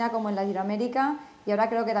España como en Latinoamérica, y ahora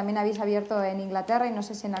creo que también habéis abierto en Inglaterra y no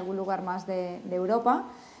sé si en algún lugar más de Europa.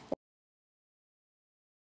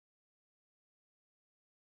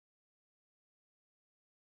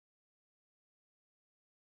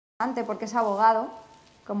 Porque es abogado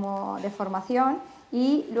como de formación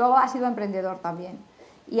y luego ha sido emprendedor también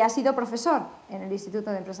y ha sido profesor en el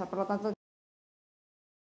Instituto de Empresas, por lo tanto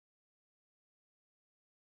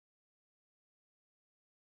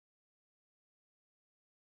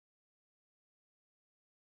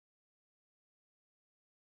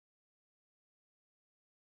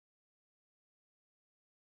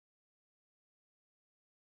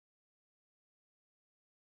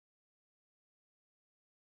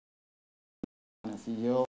y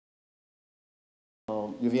yo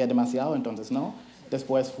llovía demasiado, entonces no.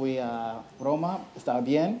 Después fui a Roma, estaba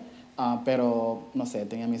bien. pero no sé,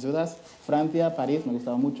 tenía mis dudas. Francia, París me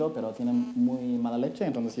gustaba mucho, pero tienen muy mala leche,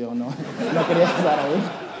 entonces yo no quería estar ahí.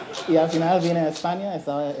 Y al final vine a España,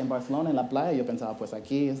 estaba en Barcelona, en la playa, y yo pensaba, pues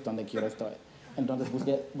aquí es donde quiero estar. Entonces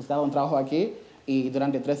buscaba un trabajo aquí, y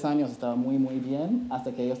durante 3 años estaba muy, muy bien,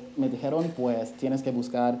 hasta que ellos me dijeron, pues tienes que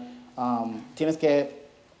tienes que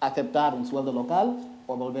aceptar un sueldo local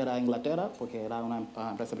o volver a Inglaterra, porque era una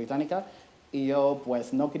empresa británica, y yo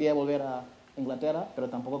pues no quería volver a Inglaterra, pero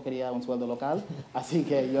tampoco quería un sueldo local, así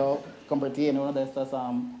que yo convertí en uno de estos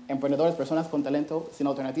emprendedores, personas con talento sin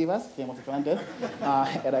alternativas, que hemos dicho antes,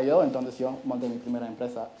 era yo, entonces yo monté mi primera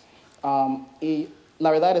empresa. Y la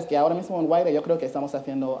verdad es que ahora mismo en Guaira yo creo que estamos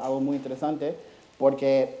haciendo algo muy interesante,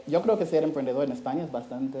 porque yo creo que ser emprendedor en España es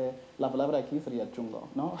bastante, la palabra aquí sería chungo,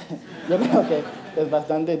 ¿no? Yo creo que es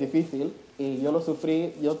bastante difícil y yo lo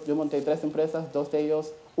sufrí, yo monté 3 empresas, 2 de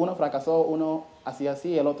ellos, uno fracasó, uno hacía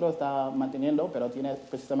así, el otro está manteniendo, pero tiene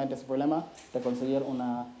precisamente ese problema de conseguir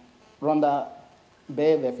una ronda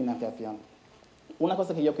B de financiación. Una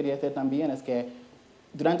cosa que yo quería decir también es que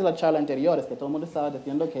durante la charla anterior es que todo el mundo estaba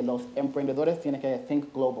diciendo que los emprendedores tienen que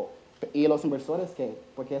think global y los inversores ¿qué?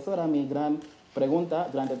 Porque eso era mi gran pregunta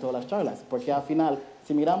durante todas las charlas, porque al final,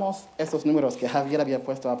 si miramos estos números que Javier había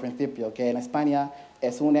puesto al principio, que en España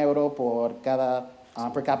es €1 por cada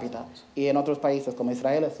per cápita, y en otros países como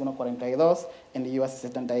Israel es 1,42, en el US es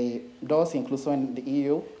 72, incluso en el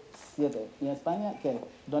EU 7. ¿Y en España qué?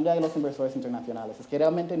 ¿Dónde hay los inversores internacionales? Es que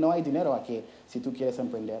realmente no hay dinero aquí si tú quieres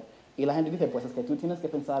emprender. Y la gente dice, pues es que tú tienes que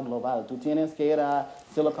pensar global, tú tienes que ir a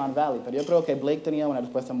Silicon Valley. Pero yo creo que Blake tenía una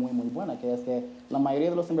respuesta muy, muy buena, que es que la mayoría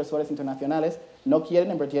de los inversores internacionales no quieren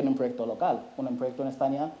invertir en un proyecto local, un proyecto en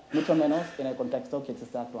España, mucho menos en el contexto que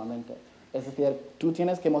existe actualmente. Es decir, tú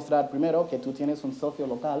tienes que mostrar primero que tú tienes un socio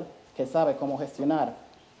local que sabe cómo gestionar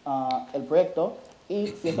el proyecto, y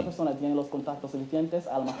si esa persona tiene los contactos suficientes,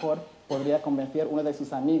 a lo mejor podría convencer a uno de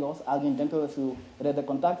sus amigos, alguien dentro de su red de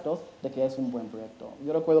contactos, de que es un buen proyecto.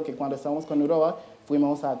 Yo recuerdo que cuando estábamos con Europa,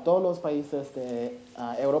 fuimos a todos los países de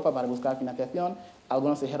Europa para buscar financiación.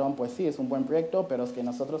 Algunos dijeron, pues sí, es un buen proyecto, pero es que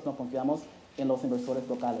nosotros no confiamos en los inversores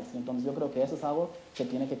locales. Entonces yo creo que eso es algo que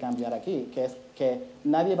tiene que cambiar aquí, que es que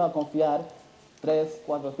nadie va a confiar 3,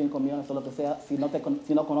 4, 5 millones o lo que sea si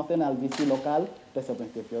no conocen al VC local desde el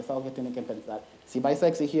principio. Es algo que tienen que pensar. Si vais a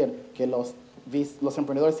exigir que los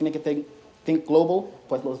emprendedores tienen que think global,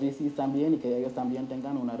 pues los VCs también, y que ellos también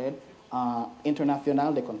tengan una red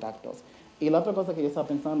internacional de contactos. Y la otra cosa que yo estaba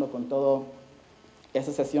pensando con toda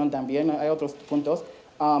esa sesión también, hay otros puntos,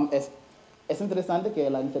 es interesante que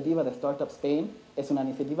la iniciativa de Startup Spain es una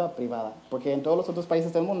iniciativa privada, porque en todos los otros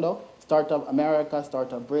países del mundo, Startup America,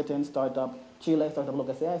 Startup Britain, Startup Chile, Startup lo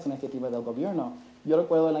que sea, es una iniciativa del gobierno. Yo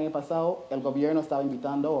recuerdo el año pasado, el gobierno estaba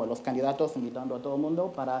invitando, o los candidatos invitando a todo el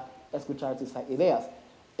mundo para escuchar sus ideas.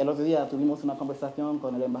 El otro día tuvimos una conversación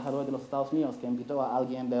con el embajador de los Estados Unidos que invitó a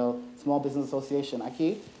alguien del Small Business Association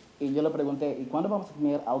aquí, y yo le pregunté, ¿y cuándo vamos a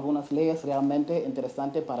tener algunas leyes realmente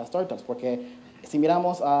interesantes para startups? Porque si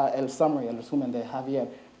miramos el summary, el resumen de Javier,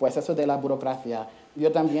 pues eso de la burocracia.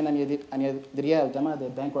 Yo también añadiría el tema de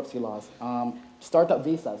bankruptcy laws, startup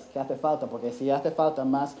visas, que hace falta, porque si hace falta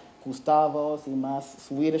más Gustavos y más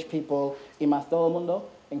Swedish people y más todo el mundo,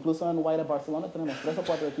 incluso en Guaira, Barcelona, tenemos 3 o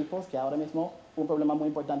 4 equipos que ahora mismo un problema muy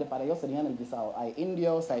importante para ellos sería el visado. Hay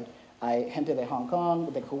indios, hay gente de Hong Kong,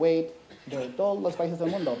 de Kuwait, de todos los países del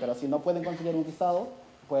mundo, pero si no pueden conseguir un visado,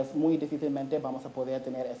 pues muy difícilmente vamos a poder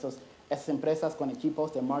tener esas empresas con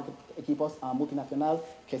equipos multinacionales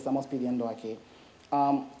que estamos pidiendo aquí.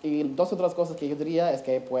 Y 2 otras cosas que yo diría es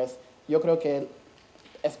que pues yo creo que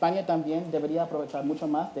España también debería aprovechar mucho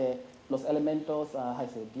más de los elementos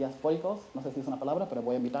diaspóricos, no sé si es una palabra, pero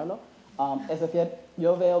voy a invitarlo. Es decir,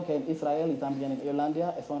 yo veo que en Israel y también en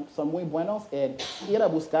Irlanda son muy buenos en ir a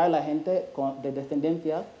buscar a la gente de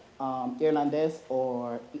descendencia irlandés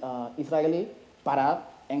o israelí para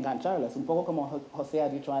engancharles. Un poco como José ha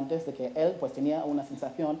dicho antes, de que él pues tenía una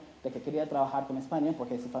sensación de que quería trabajar con España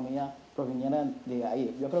porque su familia proviniera de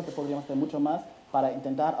ahí. Yo creo que podríamos hacer mucho más para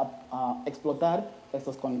intentar explotar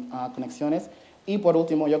estas conexiones. Y por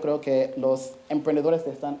último, yo creo que los emprendedores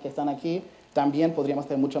que están aquí también podríamos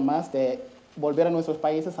hacer mucho más de volver a nuestros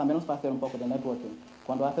países, al menos para hacer un poco de networking.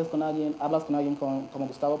 Cuando hablas con alguien como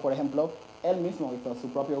Gustavo, por ejemplo, él mismo hizo su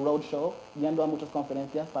propio roadshow, yendo a muchas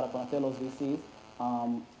conferencias para conocer los VCs.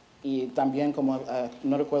 Y también, como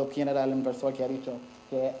no recuerdo quién era el inversor que ha dicho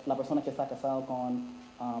que la persona que está casado con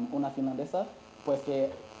una finlandesa, pues que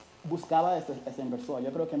buscaba ese inversor.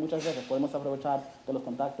 Yo creo que muchas veces podemos aprovechar de los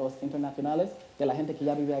contactos internacionales de la gente que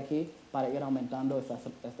ya vive aquí para ir aumentando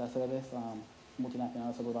estas redes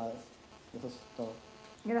multinacionales o globales. Eso es todo.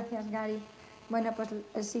 Gracias, Gary. Bueno, pues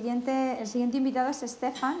el siguiente invitado es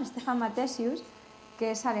Stefan Mathesius,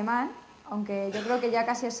 que es alemán, aunque yo creo que ya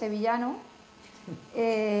casi es sevillano.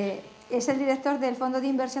 Es el director del Fondo de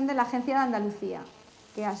Inversión de la Agencia de Andalucía,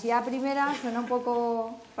 que así a primera suena un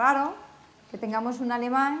poco raro que tengamos un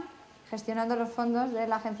alemán gestionando los fondos de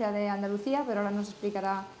la Agencia de Andalucía, pero ahora nos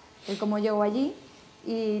explicará el cómo llegó allí.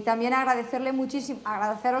 Y también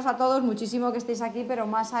agradeceros a todos muchísimo que estéis aquí, pero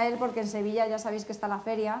más a él porque en Sevilla ya sabéis que está la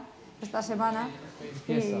feria esta semana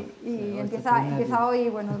y empieza hoy.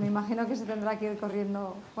 Bueno, me imagino que se tendrá que ir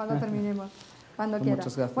corriendo cuando terminemos, cuando quiera.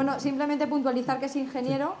 Muchas gracias. Bueno, simplemente puntualizar que es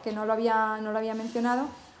ingeniero, que no lo había mencionado,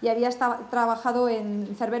 y había trabajado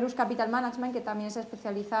en Cerberus Capital Management, que también se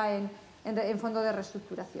especializa en fondos de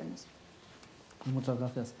reestructuraciones. Muchas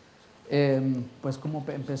gracias. Pues cómo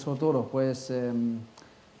empezó todo, pues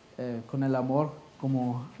con el amor,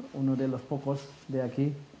 como uno de los pocos de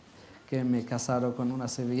aquí que me casaron con una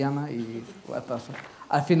sevillana y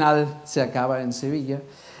al final se acaba en Sevilla.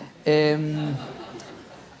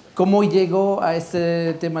 ¿Cómo llegó a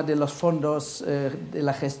este tema de los fondos, de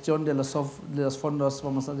la gestión de los fondos,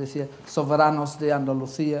 vamos a decir, soberanos de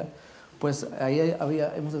Andalucía? Pues ahí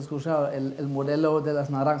hemos escuchado el modelo de las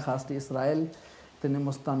naranjas de Israel.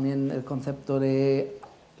 Tenemos también el concepto de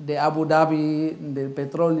Abu Dhabi, del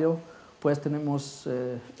petróleo. Pues tenemos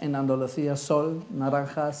en Andalucía sol,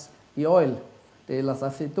 naranjas y oil de las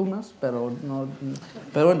aceitunas, pero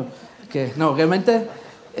bueno, que no, realmente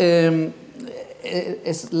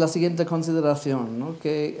es la siguiente consideración, ¿no?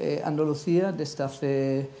 Que Andalucía desde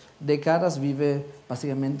hace décadas vive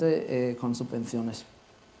básicamente con subvenciones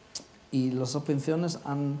y las subvenciones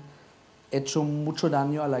han hecho mucho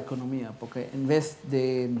daño a la economía, porque en vez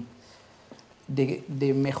de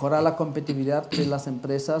mejorar la competitividad de las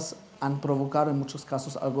empresas, han provocado en muchos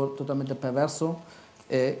casos algo totalmente perverso,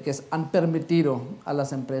 que han permitido a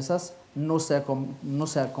las empresas no ser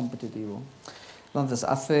competitivo. Entonces,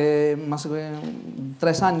 hace más de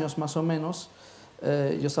 3 años más o menos,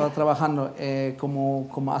 yo estaba trabajando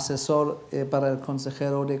como asesor para el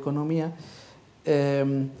consejero de Economía.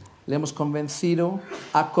 Le hemos convencido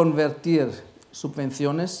a convertir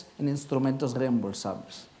subvenciones en instrumentos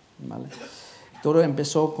reembolsables, ¿vale? Todo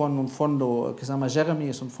empezó con un fondo que se llama Jeremy,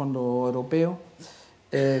 es un fondo europeo,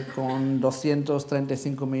 con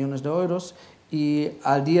 235 millones de euros, y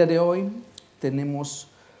al día de hoy tenemos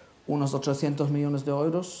unos 800 millones de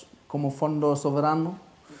euros como fondo soberano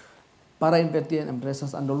para invertir en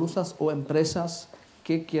empresas andaluzas o empresas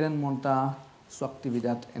que quieren montar su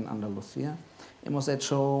actividad en Andalucía. Hemos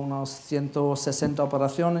hecho unas 160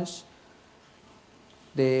 operaciones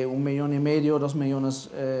de 1,5 millones, 2 millones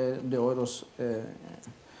de euros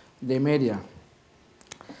de media.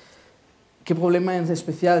 ¿Qué problema en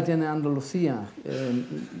especial tiene Andalucía?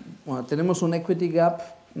 Bueno, tenemos un equity gap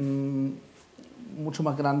mucho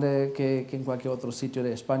más grande que en cualquier otro sitio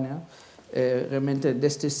de España. Realmente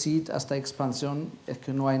desde seed hasta expansión es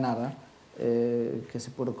que no hay nada que se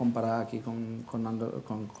pueda comparar aquí con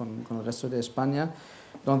el resto de España.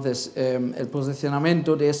 Entonces, el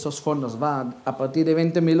posicionamiento de estos fondos va a partir de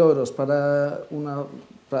 20.000 euros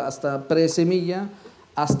hasta pre-semilla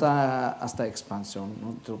hasta expansión,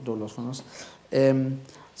 ¿no? Todos los fondos.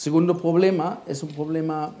 Segundo problema, es un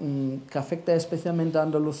problema que afecta especialmente a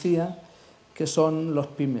Andalucía, que son los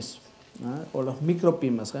pymes, ¿no? O los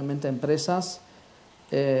micropymes, realmente empresas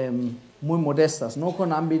muy modestas, no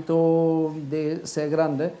con ámbito de ser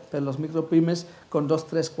grande, pero los micropymes con 2,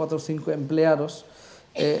 3, 4, 5 empleados.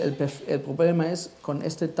 El problema es con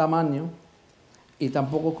este tamaño y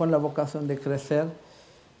tampoco con la vocación de crecer,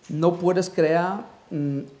 no puedes crear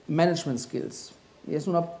management skills. Y es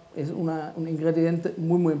un ingrediente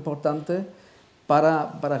muy importante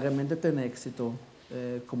para realmente tener éxito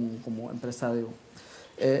como empresario.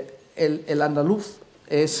 El andaluz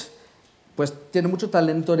pues tiene mucho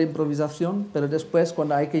talento de improvisación, pero después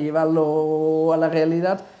cuando hay que llevarlo a la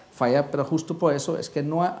realidad falla, pero justo por eso es que hay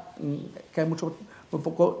muy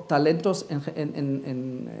poco talentos en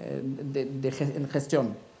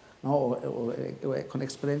gestión, ¿no? o con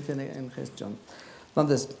experiencia en gestión.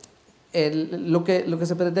 Entonces, lo que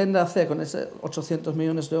se pretende hacer con esos 800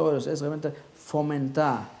 millones de euros es realmente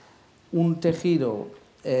fomentar un tejido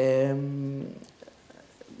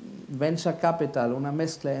venture capital, una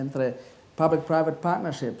mezcla entre public-private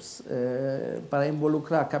partnerships para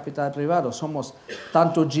involucrar capital privado. Somos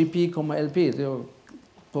tanto GP como LP.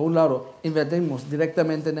 Por un lado, invertimos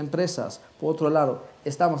directamente en empresas. Por otro lado,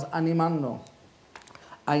 estamos animando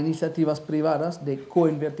a iniciativas privadas de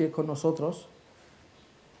coinvertir con nosotros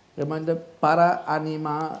realmente para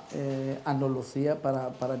animar a Andalucía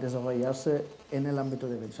para desarrollarse en el ámbito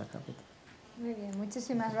de venture capital. Muy bien,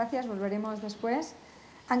 muchísimas gracias. Volveremos después.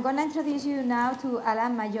 I'm going to introduce you now to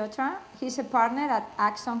Alan Malhotra. He's a partner at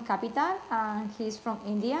Axon Capital, and he's from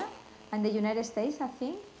India and the United States, I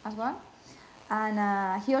think, as well.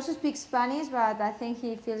 And he also speaks Spanish, but I think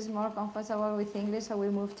he feels more comfortable with English, so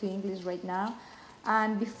we'll move to English right now.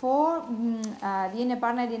 And before being a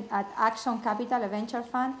partner at Axon Capital, a venture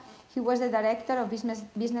fund, he was the director of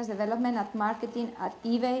business development and marketing at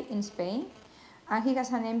eBay in Spain, and he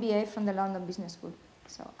has an MBA from the London Business School.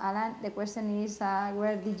 So, Alan, the question is,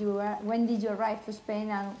 when did you arrive to Spain,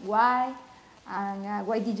 and why? And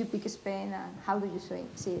why did you pick Spain, and how do you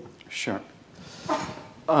see it? Sure.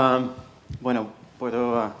 Bueno,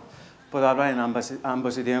 puedo hablar en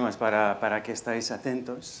ambos idiomas para que estéis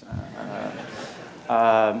atentos.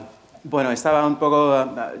 Bueno, estaba un poco...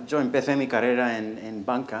 yo empecé mi carrera en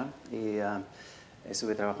banca y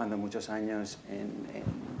estuve trabajando muchos años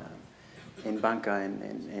en banca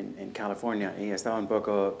en California, y estaba un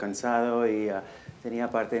poco cansado y tenía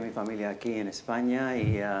parte de mi familia aquí en España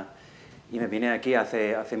y me vine aquí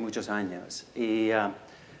hace muchos años. Y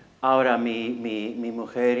ahora mi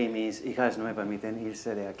mujer y mis hijas no me permiten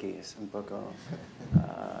irse de aquí. Es un poco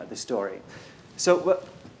the story. So,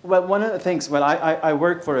 well, one of the things, well, I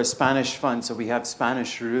work for a Spanish fund, so we have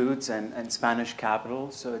Spanish roots and Spanish capital,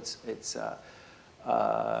 so it's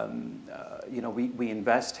you know, we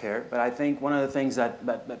invest here. But I think one of the things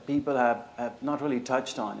that people have not really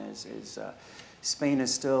touched on is Spain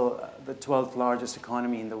is still the 12th largest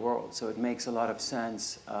economy in the world, so it makes a lot of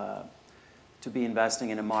sense to be investing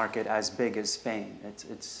in a market as big as Spain.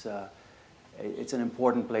 It's an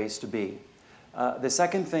important place to be. The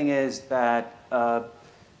second thing is that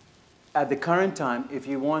at the current time, if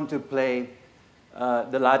you want to play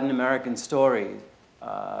the Latin American story,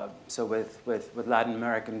 so with Latin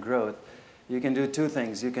American growth, you can do two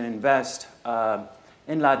things. You can invest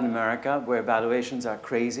in Latin America, where valuations are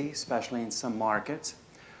crazy, especially in some markets,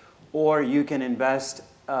 or you can invest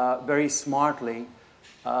very smartly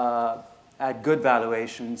at good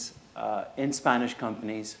valuations in Spanish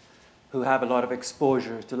companies who have a lot of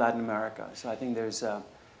exposure to Latin America. So I think there's a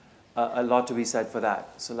lot to be said for that.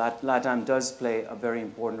 So LATAM does play a very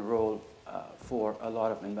important role for a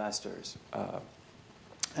lot of investors.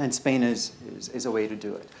 And Spain is a way to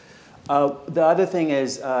do it. The other thing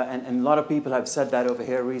is, and a lot of people have said that over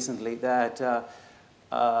here recently, that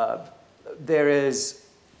there is,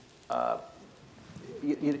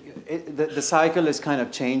 the cycle is kind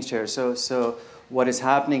of changed here. So what is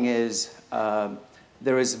happening is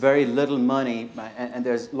there is very little money and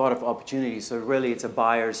there's a lot of opportunities. So really it's a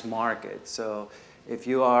buyer's market. So if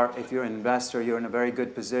you're an investor, you're in a very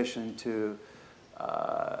good position to,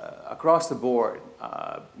 across the board,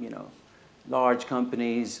 you know, large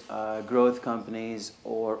companies, growth companies,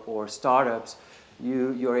 or startups,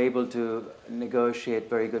 you're able to negotiate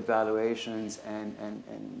very good valuations and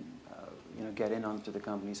you know, get in onto the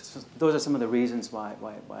companies. So those are some of the reasons why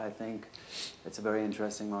I think it's a very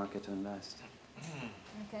interesting market to invest.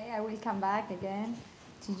 Okay, I will come back again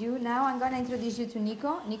to you. Now I'm going to introduce you to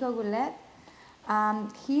Nico Goulet.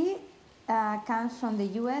 He comes from the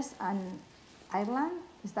US and Ireland.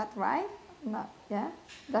 Is that right? No, yeah?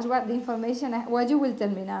 That's what the information, what you will tell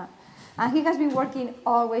me now. And he has been working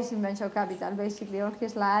always in venture capital, basically all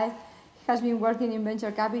his life. He has been working in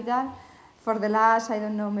venture capital for the last, I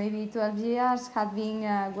don't know, maybe 12 years, have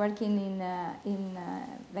been working in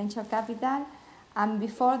venture capital. And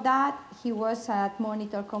before that, he was at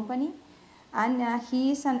Monitor Company. And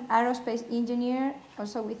he is an aerospace engineer,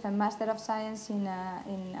 also with a Master of Science in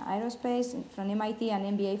aerospace from MIT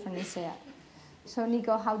and MBA from ESADE. So,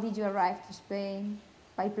 Nico, how did you arrive to Spain?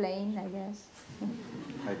 By plane, I guess.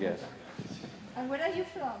 I guess. And where are you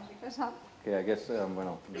from? Because Okay, I guess,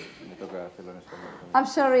 bueno, me toca hacerlo en español. I'm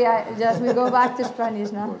sorry, we go back to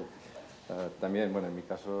Spanish now. También, bueno, en mi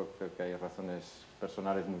caso creo que hay razones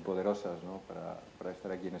personales muy poderosas, ¿no? para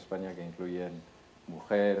estar aquí en España, que incluyen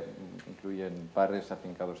mujer, incluyen padres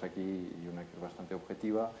afincados aquí y una que es bastante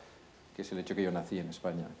objetiva, que es el hecho que yo nací en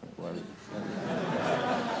España, con lo cual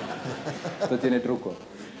esto tiene truco.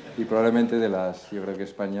 Y probablemente yo creo que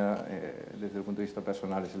España, desde el punto de vista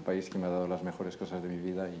personal, es el país que me ha dado las mejores cosas de mi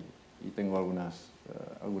vida y tengo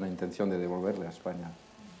alguna intención de devolverle a España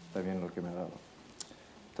también lo que me ha dado.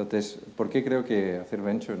 Entonces, ¿por qué creo que hacer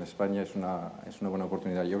venture en España es una buena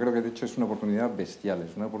oportunidad? Yo creo que de hecho es una oportunidad bestial,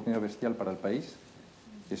 es una oportunidad bestial para el país,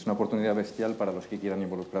 es una oportunidad bestial para los que quieran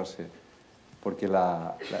involucrarse, porque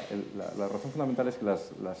la razón fundamental es que la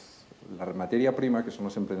materia prima, que son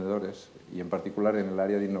los emprendedores, y en particular en el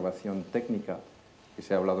área de innovación técnica, que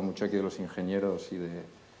se ha hablado mucho aquí de los ingenieros y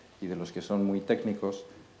de los que son muy técnicos,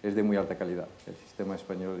 es de muy alta calidad. El sistema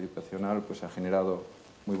español educacional pues, ha generado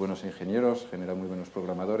muy buenos ingenieros, genera muy buenos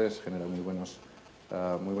programadores, genera muy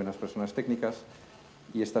buenas personas técnicas,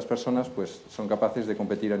 y estas personas pues, son capaces de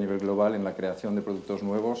competir a nivel global en la creación de productos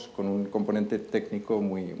nuevos con un componente técnico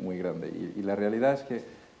muy grande. Y la realidad es que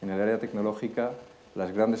en el área tecnológica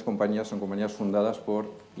las grandes compañías son compañías fundadas por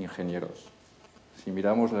ingenieros. Si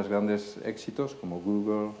miramos los grandes éxitos como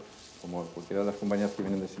Google, como cualquiera de las compañías que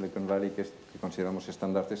vienen de Silicon Valley que consideramos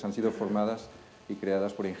estandartes, han sido formadas y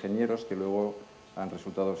creadas por ingenieros que luego han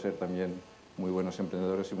resultado ser también muy buenos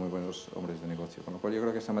emprendedores y muy buenos hombres de negocio. Con lo cual yo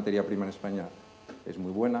creo que esa materia prima en España es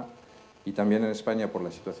muy buena, y también en España, por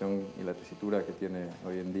la situación y la tesitura que tiene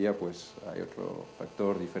hoy en día, pues hay otro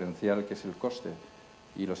factor diferencial que es el coste,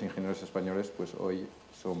 y los ingenieros españoles pues hoy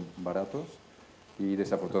son baratos y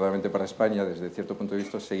desafortunadamente para España, desde cierto punto de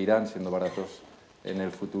vista, seguirán siendo baratos en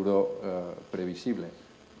el futuro previsible.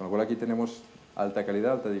 Con lo cual aquí tenemos alta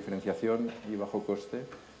calidad, alta diferenciación y bajo coste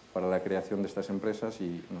para la creación de estas empresas,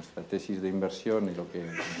 y nuestra tesis de inversión y lo que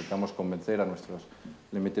intentamos convencer a nuestros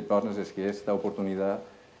limited partners es que esta oportunidad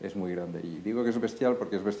es muy grande. Y digo que es bestial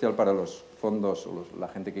porque es bestial para los fondos o la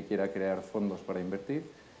gente que quiera crear fondos para invertir,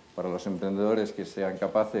 para los emprendedores que sean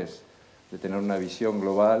capaces de tener una visión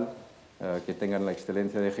global, que tengan la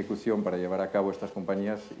excelencia de ejecución para llevar a cabo estas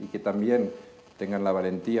compañías y que también tengan la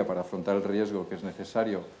valentía para afrontar el riesgo que es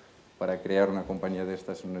necesario para crear una compañía de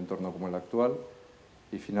estas en un entorno como el actual.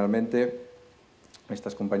 Y finalmente,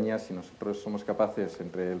 estas compañías, si nosotros somos capaces,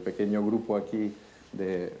 entre el pequeño grupo aquí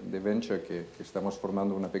de venture que estamos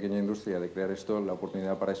formando una pequeña industria, de crear esto, la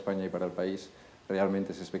oportunidad para España y para el país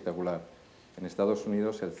realmente es espectacular. En Estados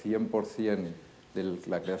Unidos el 100% de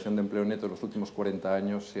la creación de empleo neto en los últimos 40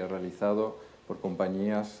 años se ha realizado por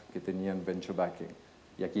compañías que tenían venture backing.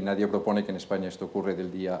 Y aquí nadie propone que en España esto ocurre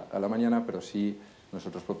del día a la mañana, pero sí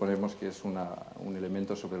nosotros proponemos que es un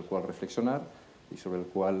elemento sobre el cual reflexionar y sobre el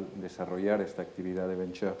cual desarrollar esta actividad de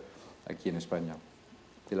venture aquí en España.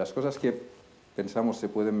 De las cosas que pensamos se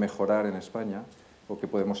pueden mejorar en España o que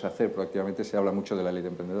podemos hacer proactivamente, se habla mucho de la ley de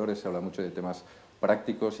emprendedores, se habla mucho de temas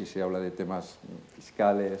prácticos y se habla de temas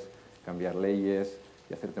fiscales, cambiar leyes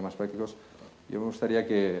y hacer temas prácticos. Yo me gustaría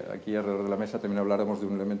que aquí alrededor de la mesa también habláramos de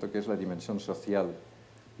un elemento que es la dimensión social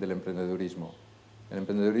del emprendedurismo. El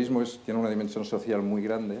emprendedurismo tiene una dimensión social muy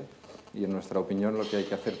grande, y en nuestra opinión lo que hay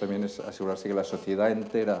que hacer también es asegurarse que la sociedad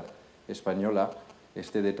entera española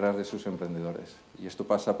esté detrás de sus emprendedores. Y esto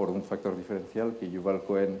pasa por un factor diferencial que Yuval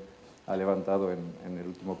Cohen ha levantado en el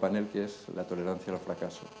último panel, que es la tolerancia al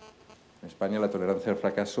fracaso. En España la tolerancia al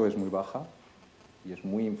fracaso es muy baja y es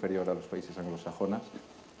muy inferior a los países anglosajones,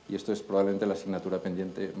 y esto es probablemente la asignatura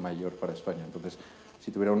pendiente mayor para España. Entonces,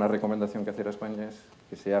 si tuviera una recomendación que hacer a España es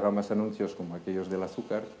que se hagan más anuncios como aquellos del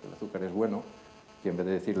azúcar, que el azúcar es bueno, que en vez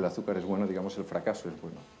de decir el azúcar es bueno, digamos el fracaso es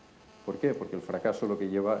bueno. ¿Por qué? Porque el fracaso lo que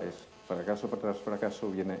lleva es fracaso tras fracaso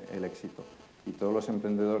viene el éxito. Y todos los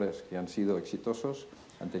emprendedores que han sido exitosos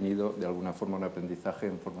han tenido de alguna forma un aprendizaje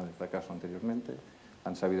en forma de fracaso anteriormente,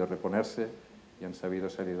 han sabido reponerse y han sabido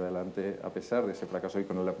salir adelante a pesar de ese fracaso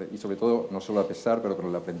y sobre todo, no solo a pesar, pero con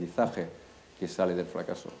el aprendizaje que sale del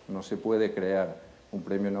fracaso. No se puede crear un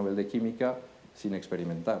premio Nobel de Química sin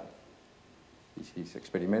experimentar. Y si se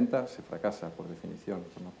experimenta, se fracasa, por definición.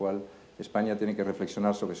 Con lo cual, España tiene que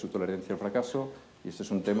reflexionar sobre su tolerancia al fracaso, y este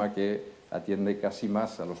es un tema que atiende casi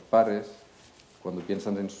más a los padres cuando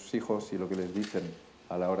piensan en sus hijos y lo que les dicen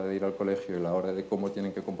a la hora de ir al colegio y a la hora de cómo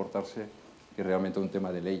tienen que comportarse, que realmente un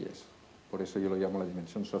tema de leyes. Por eso yo lo llamo la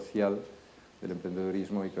dimensión social del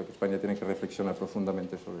emprendedurismo, y creo que España tiene que reflexionar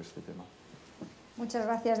profundamente sobre este tema. Muchas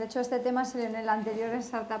gracias. De hecho, este tema salió en el anterior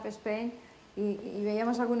Startup Spain y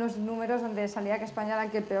veíamos algunos números donde salía que España era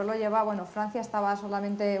el que peor lo lleva. Bueno, Francia estaba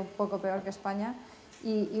solamente un poco peor que España.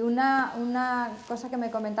 Y una cosa que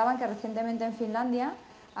me comentaban, que recientemente en Finlandia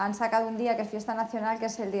han sacado un día que es fiesta nacional, que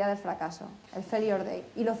es el Día del Fracaso, el Failure Day,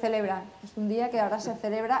 y lo celebran. Es un día que ahora se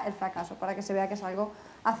celebra el fracaso, para que se vea que es algo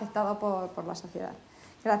aceptado por la sociedad.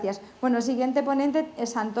 Gracias. Bueno, el siguiente ponente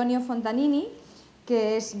es Antonio Fontanini,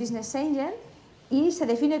 que es Business Angel, y se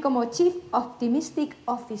define como Chief Optimistic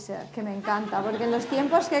Officer, que me encanta, porque en los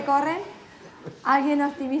tiempos que corren, alguien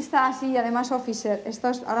optimista así y además officer.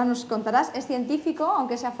 Ahora nos contarás. Es científico,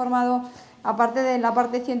 aunque se ha formado, aparte de la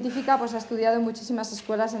parte científica, pues ha estudiado en muchísimas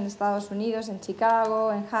escuelas en Estados Unidos, en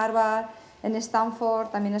Chicago, en Harvard, en Stanford,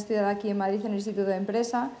 también ha estudiado aquí en Madrid en el Instituto de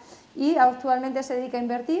Empresa, y actualmente se dedica a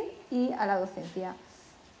invertir y a la docencia.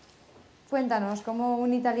 Cuéntanos, ¿cómo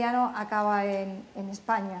un italiano acaba en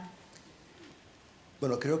España?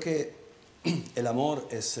 Bueno, creo que el amor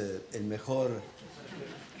es el mejor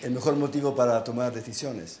motivo para tomar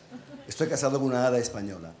decisiones. Estoy casado con una hada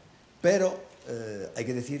española, pero hay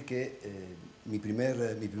que decir que mi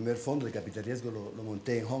primer fondo de capital riesgo lo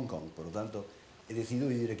monté en Hong Kong, por lo tanto he decidido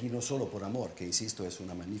vivir aquí no solo por amor, que insisto es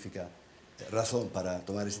una magnífica razón para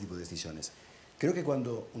tomar ese tipo de decisiones. Creo que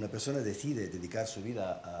cuando una persona decide dedicar su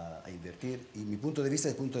vida a invertir, y mi punto de vista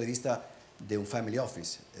es el punto de vista de un family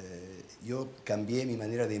office, yo cambié mi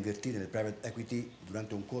manera de invertir en el private equity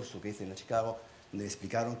durante un curso que hice en Chicago, donde me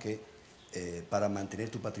explicaron que para mantener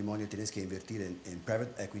tu patrimonio tienes que invertir en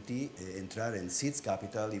private equity, entrar en seeds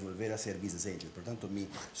capital y volver a ser business angel. Por tanto,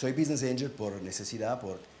 soy business angel por necesidad,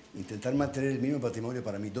 por intentar mantener el mismo patrimonio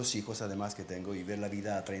para mis 2 hijos, además que tengo, y ver la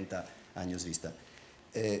vida a 30 años vista.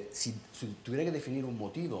 Si tuviera que definir un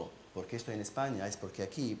motivo por qué estoy en España, es porque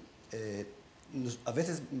aquí a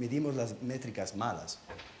veces medimos las métricas malas,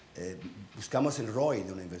 buscamos el ROI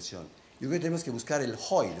de una inversión. Yo creo que tenemos que buscar el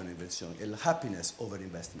HOI de una inversión, el Happiness Over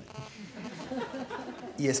Investment.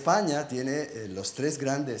 Y España tiene los 3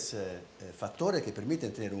 grandes factores que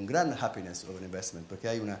permiten tener un gran Happiness Over Investment, porque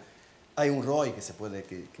hay un ROI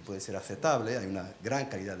que puede ser aceptable, hay una gran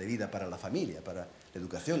calidad de vida para la familia, para la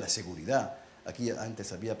educación, la seguridad. Aquí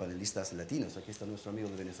antes había panelistas latinos, aquí está nuestro amigo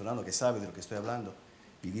venezolano que sabe de lo que estoy hablando.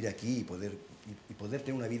 Vivir aquí y poder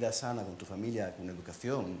tener una vida sana con tu familia, con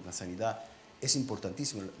educación, una sanidad, es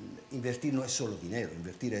importantísimo. Invertir no es solo dinero,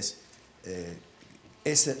 invertir es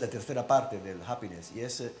la tercera parte del happiness y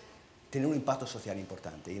es tener un impacto social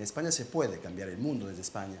importante. Y en España se puede cambiar el mundo desde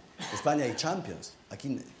España. En España hay champions.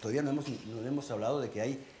 Aquí todavía no hemos hablado de que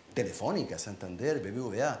hay Telefónica, Santander,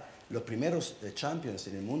 BBVA. Los primeros champions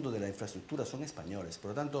en el mundo de la infraestructura son españoles.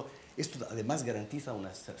 Por lo tanto, esto además garantiza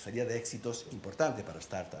una salida de éxitos importante para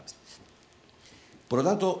startups. Por lo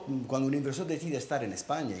tanto, cuando un inversor decide estar en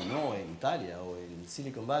España y no en Italia o en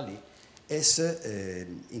Silicon Valley, es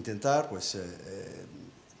intentar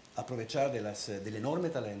aprovechar del enorme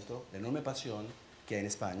talento, la enorme pasión que hay en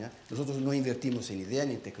España. Nosotros no invertimos en idea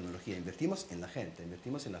ni en tecnología, invertimos en la gente,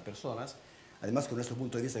 invertimos en las personas. Además, con nuestro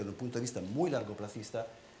punto de vista, desde un punto de vista muy largoplacista,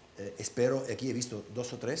 espero, aquí he visto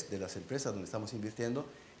 2 o 3 de las empresas donde estamos invirtiendo,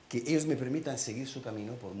 que ellos me permitan seguir su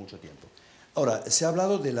camino por mucho tiempo. Ahora, se ha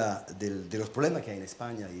hablado de los problemas que hay en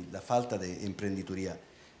España y la falta de emprendeduría.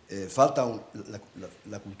 Falta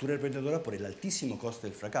la cultura emprendedora por el altísimo coste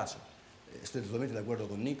del fracaso. Estoy totalmente de acuerdo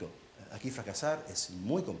con Nico. Aquí fracasar es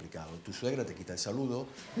muy complicado. Tu suegra te quita el saludo,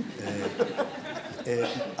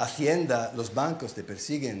 Hacienda, los bancos te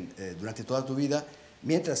persiguen durante toda tu vida,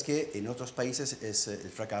 mientras que en otros países es el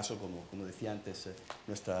fracaso, como decía antes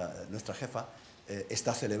nuestra jefa,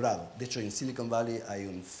 está celebrado. De hecho, en Silicon Valley hay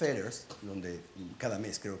un Failures, donde cada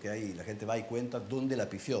mes creo que la gente va y cuenta dónde la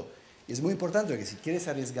pifió. Y es muy importante porque si quieres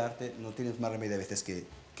arriesgarte, no tienes más remedio a veces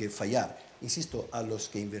que fallar. Insisto, a los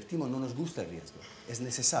que invertimos no nos gusta el riesgo. Es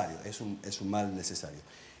necesario, es un mal necesario.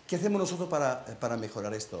 ¿Qué hacemos nosotros para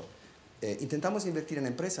mejorar esto? Intentamos invertir en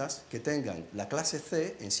empresas que tengan la clase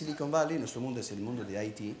C en Silicon Valley. Nuestro mundo es el mundo de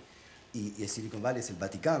IT y Silicon Valley es el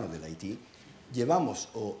Vaticano del IT. Llevamos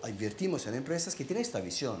o invertimos en empresas que tienen esta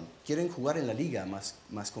visión, quieren jugar en la liga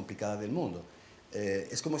más complicada del mundo.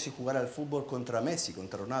 Es como si jugara al fútbol contra Messi,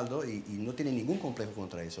 contra Ronaldo, y no tiene ningún complejo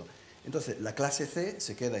contra eso. Entonces, la clase C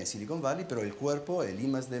se queda en Silicon Valley, pero el cuerpo, el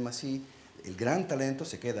I+D+I, el gran talento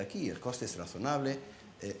se queda aquí, el coste es razonable.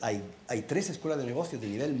 Hay 3 escuelas de negocios de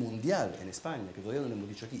nivel mundial en España, que todavía no lo hemos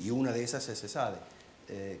dicho aquí, y una de esas es ESADE,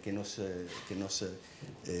 que nos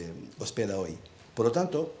hospeda hoy. Por lo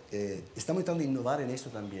tanto, estamos intentando innovar en esto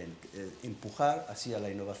también, empujar hacia la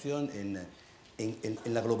innovación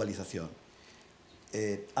en la globalización.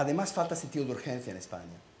 Además, falta sentido de urgencia en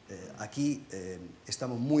España. Aquí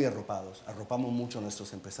estamos muy arropamos mucho a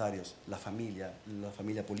nuestros empresarios, la familia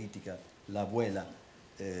política, la abuela,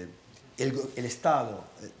 el Estado.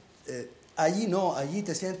 Allí no, allí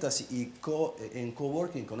te sientas en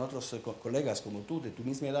coworking con otros colegas como tú, de tu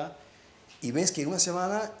misma edad, y ves que en una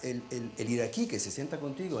semana el iraquí que se sienta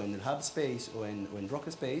contigo en el Hub Space o en Rock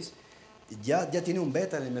Space ya tiene un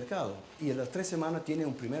beta en el mercado y en las 3 semanas tiene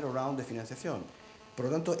un primer round de financiación. Por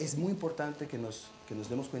lo tanto, es muy importante que nos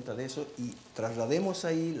demos cuenta de eso y traslademos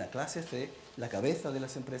ahí la clase C, la cabeza de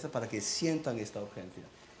las empresas, para que sientan esta urgencia.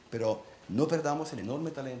 Pero no perdamos el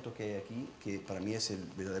enorme talento que hay aquí, que para mí es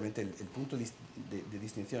verdaderamente el punto de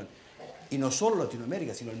distinción. Y no solo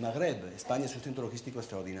Latinoamérica, sino el Magreb. España es un centro logístico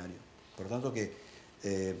extraordinario. Por lo tanto, que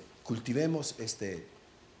cultivemos este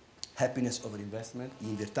happiness over investment e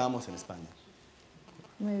invirtamos en España.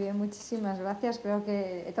 Muy bien, muchísimas gracias. Creo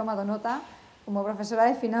que he tomado nota. Como profesora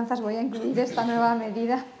de finanzas voy a incluir esta nueva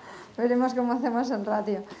medida. Veremos cómo hacemos el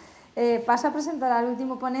ratio. Paso a presentar al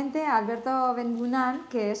último ponente, Alberto Bengunan,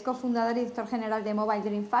 que es cofundador y director general de Mobile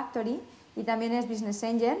Dream Factory y también es Business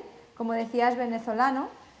Angel. Como decía, es venezolano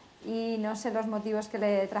y no sé los motivos que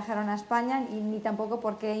le trajeron a España y ni tampoco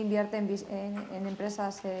por qué invierte en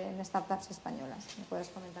empresas, en startups españolas. ¿Me puedes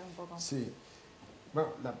comentar un poco? Sí. Bueno,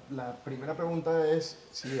 la primera pregunta es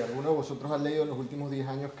si alguno de vosotros ha leído en los últimos 10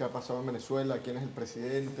 años qué ha pasado en Venezuela, quién es el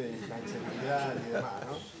presidente, y la inseguridad y demás,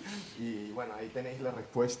 ¿no? Y bueno, ahí tenéis la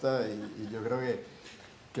respuesta y yo creo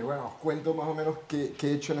que bueno, os cuento más o menos qué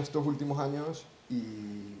he hecho en estos últimos años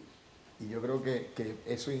y yo creo que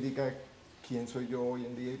eso indica quién soy yo hoy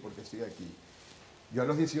en día y por qué estoy aquí. Yo a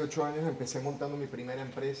los 18 años empecé montando mi primera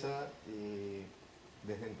empresa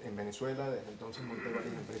en Venezuela, desde entonces monté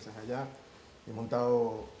varias empresas allá. He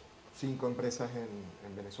montado 5 empresas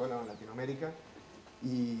en Venezuela o en Latinoamérica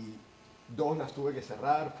y 2 las tuve que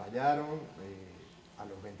cerrar, fallaron. A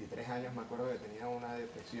los 23 años me acuerdo que tenía una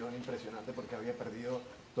depresión impresionante porque había perdido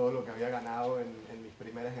todo lo que había ganado en mis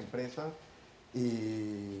primeras empresas.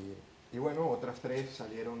 Y bueno, otras 3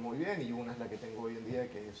 salieron muy bien y una es la que tengo hoy en día,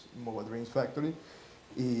 que es Mobile Dreams Factory.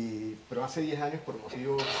 Pero hace 10 años, por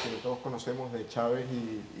motivos que todos conocemos de Chávez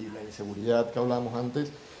y la inseguridad que hablábamos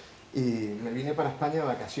antes, y me vine para España de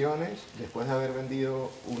vacaciones, después de haber vendido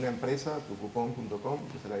una empresa, tucupon.com,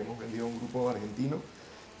 que se la habíamos vendido a un grupo argentino,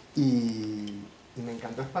 y me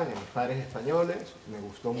encantó España. Mis padres españoles, me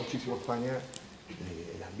gustó muchísimo España,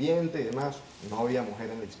 el ambiente y demás. No había mujer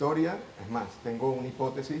en la historia. Es más, tengo una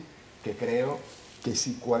hipótesis que creo que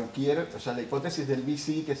si cualquier, o sea, la hipótesis del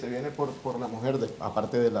VC que se viene por la mujer,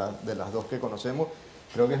 aparte de las 2 que conocemos,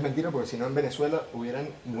 creo que es mentira, porque si no en Venezuela hubieran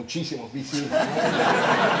muchísimos VCs.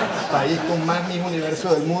 El país con más Miss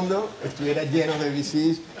Universo del mundo estuviera lleno de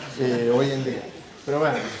VCs hoy en día. Pero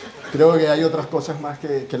bueno, creo que hay otras cosas más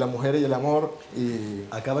que la mujer y el amor.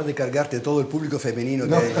 Acabas de cargarte todo el público femenino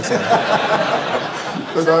que hay.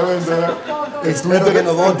 Totalmente. Espero que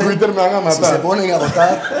no voten. En Twitter me van a matar. Si se ponen a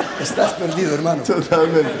votar, estás perdido, hermano.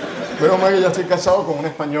 Totalmente. Pero más que ya estoy casado con una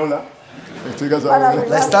española. Estoy casado.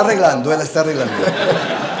 La está arreglando, él la está arreglando.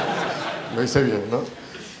 Lo hice bien, ¿no?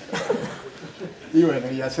 Y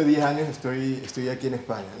bueno, y hace 10 años estoy aquí en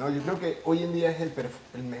España, ¿no? Yo creo que hoy en día es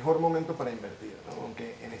el mejor momento para invertir, ¿no?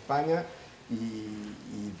 Aunque en España y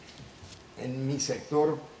en mi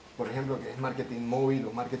sector, por ejemplo, que es marketing móvil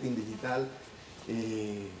o marketing digital,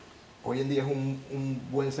 hoy en día es un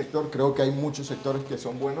buen sector. Creo que hay muchos sectores que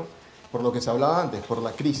son buenos, por lo que se hablaba antes, por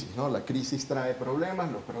la crisis, ¿no? La crisis trae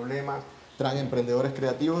problemas, los problemas traen emprendedores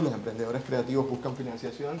creativos, los emprendedores creativos buscan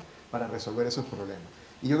financiación para resolver esos problemas.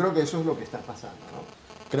 Y yo creo que eso es lo que está pasando, ¿no?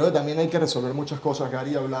 Creo que también hay que resolver muchas cosas.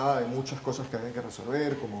 Gary hablaba de muchas cosas que hay que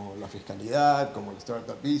resolver, como la fiscalidad, como la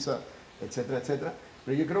Startup Visa, etcétera, etcétera.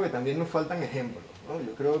 Pero yo creo que también nos faltan ejemplos, ¿no?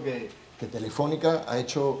 Yo creo que Telefónica ha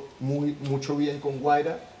hecho mucho bien con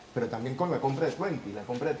Guaira, pero también con la compra de Twenty. La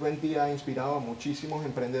compra de Twenty ha inspirado a muchísimos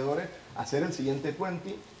emprendedores a hacer el siguiente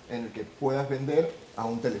Twenty en el que puedas vender a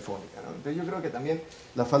un Telefónica, ¿no? Entonces yo creo que también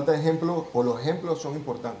la falta de ejemplos, o los ejemplos son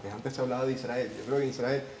importantes. Antes se hablaba de Israel. Yo creo que en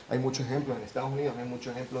Israel hay muchos ejemplos, en Estados Unidos hay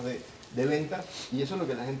muchos ejemplos de ventas, y eso es lo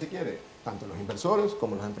que la gente quiere. Tanto los inversores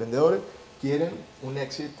como los emprendedores quieren un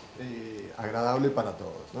exit agradable para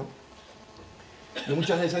todos, ¿no? Yo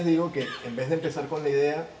muchas veces digo que en vez de empezar con la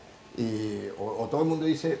idea, o todo el mundo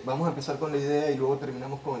dice, vamos a empezar con la idea y luego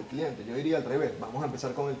terminamos con el cliente. Yo diría al revés, vamos a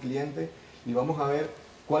empezar con el cliente y vamos a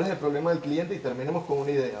ver cuál es el problema del cliente y terminemos con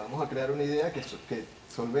una idea. Vamos a crear una idea que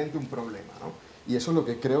solvente un problema, ¿no? Y eso es lo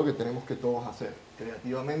que creo que tenemos que todos hacer,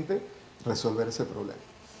 creativamente resolver ese problema.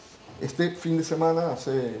 Este fin de semana,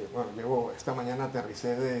 esta mañana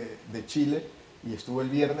aterricé de Chile y estuve el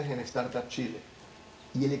viernes en Startup Chile.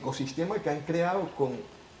 Y el ecosistema que han creado con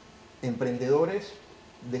emprendedores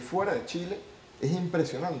de fuera de Chile es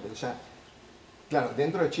impresionante. O sea, claro,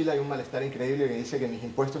 dentro de Chile hay un malestar increíble que dice que mis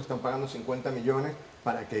impuestos están pagando 50 millones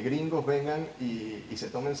para que gringos vengan y se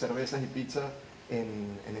tomen cervezas y pizza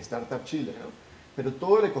en Startup Chile, ¿no? Pero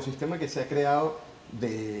todo el ecosistema que se ha creado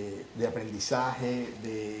de aprendizaje,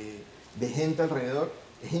 de gente alrededor,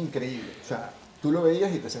 es increíble. O sea, tú lo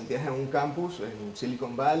veías y te sentías en un campus en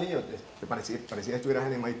Silicon Valley o te parecía que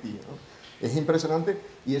estuvieras en MIT, ¿no? Es impresionante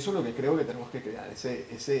y eso es lo que creo que tenemos que crear,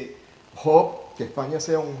 ese hub, que España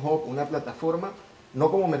sea un hub, una plataforma, no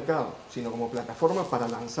como mercado, sino como plataforma para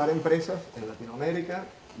lanzar empresas en Latinoamérica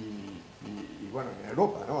y bueno, en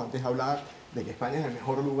Europa, ¿no? Antes hablaba de que España es el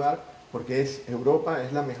mejor lugar porque Europa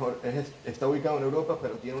es la mejor, está ubicado en Europa,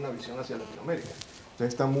 pero tiene una visión hacia Latinoamérica.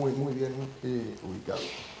 Entonces está muy bien ubicado.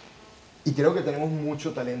 Y creo que tenemos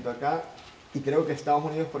mucho talento acá y creo que Estados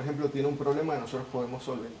Unidos, por ejemplo, tiene un problema que nosotros podemos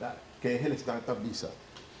solventar, que es el Startup Visa.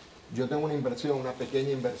 Yo tengo una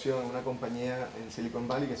pequeña inversión en una compañía en Silicon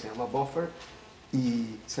Valley que se llama Buffer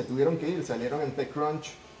y se tuvieron que ir, salieron en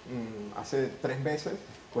TechCrunch hace 3 meses,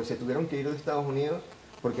 pues se tuvieron que ir de Estados Unidos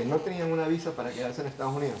porque no tenían una visa para quedarse en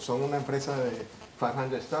Estados Unidos. Son una empresa de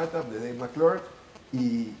 500 Startup, de Dave McClure,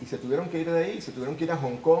 y se tuvieron que ir de ahí, se tuvieron que ir a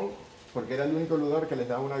Hong Kong, porque era el único lugar que les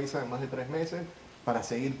daba una visa de más de 3 meses para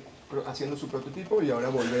seguir haciendo su prototipo y ahora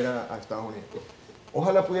volver a Estados Unidos.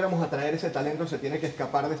 Ojalá pudiéramos atraer ese talento, se tiene que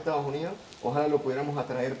escapar de Estados Unidos, ojalá lo pudiéramos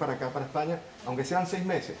atraer para acá, para España, aunque sean 6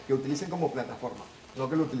 meses, que utilicen como plataforma, no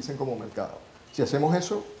que lo utilicen como mercado. Si hacemos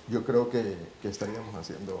eso, yo creo que estaríamos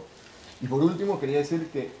haciendo. Y por último, quería decir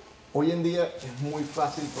que hoy en día es muy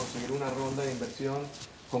fácil conseguir una ronda de inversión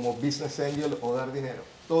como Business Angel o dar dinero.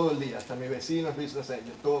 Todo el día, hasta mi vecino es Business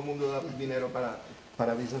Angel, todo el mundo da dinero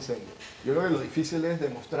para Business Angel. Yo creo que lo difícil es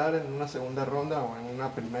demostrar en una segunda ronda o en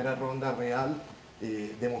una primera ronda real,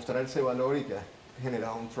 demostrar ese valor y que has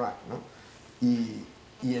generado un track, ¿no?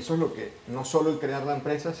 Y eso es lo que, no solo el crear la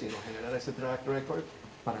empresa, sino generar ese track record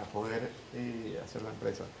para poder hacer la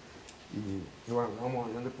empresa. Y bueno, vamos a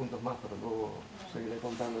hablar de puntos más, pero luego seguiré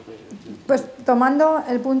contándote. Pues tomando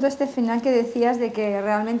el punto este final que decías de que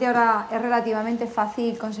realmente ahora es relativamente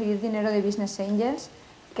fácil conseguir dinero de Business Angels,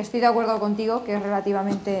 que estoy de acuerdo contigo que es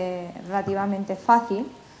relativamente fácil,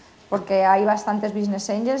 porque hay bastantes Business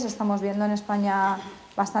Angels, estamos viendo en España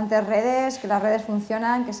bastantes redes, que las redes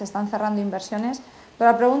funcionan, que se están cerrando inversiones,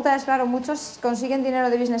 pero la pregunta es, claro, muchos consiguen dinero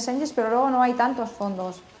de Business Angels, pero luego no hay tantos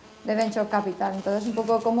fondos de Venture Capital, entonces un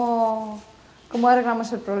poco cómo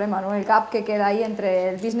arreglamos el problema, ¿no? El gap que queda ahí entre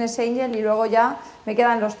el Business Angel y luego ya me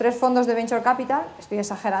quedan los 3 fondos de Venture Capital, estoy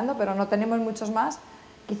exagerando, pero no tenemos muchos más.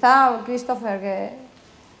 Quizá, Christopher,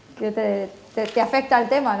 que te afecta el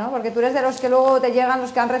tema, ¿no? Porque tú eres de los que luego te llegan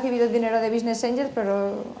los que han recibido el dinero de Business Angels,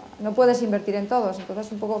 pero no puedes invertir en todos,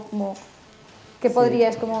 entonces un poco como...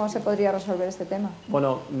 ¿Cómo se podría resolver este tema?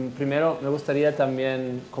 Bueno, primero me gustaría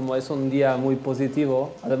también, como es un día muy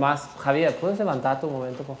positivo, además, Javier, ¿puedes levantarte un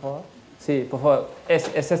momento, por favor? Sí, por favor. Es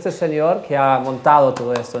este señor que ha montado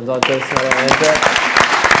todo esto, entonces, realmente...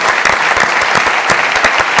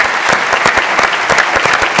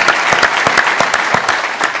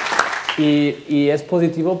 Y es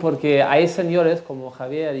positivo porque hay señores como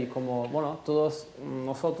Javier y como, bueno, todos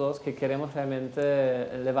nosotros que queremos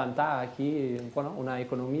realmente levantar aquí, bueno, una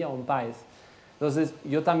economía, un país. Entonces,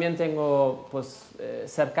 yo también tengo, pues,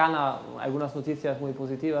 cercana algunas noticias muy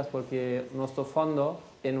positivas porque nuestro fondo,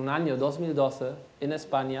 en un año 2012, en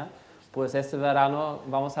España, pues este verano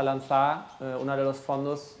vamos a lanzar uno de los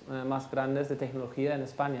fondos más grandes de tecnología en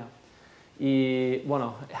España. Y,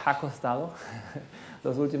 bueno, ha costado.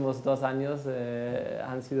 Los últimos 2 años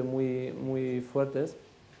han sido muy fuertes,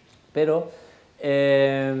 pero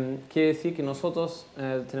quiere decir que nosotros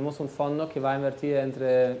tenemos un fondo que va a invertir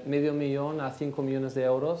entre $500,000 a 5 millones de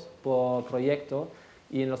euros por proyecto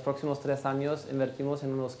y en los próximos 3 años invertimos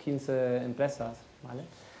en unos 15 empresas, ¿vale?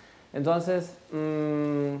 Entonces,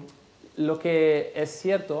 lo que es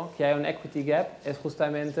cierto que hay un equity gap es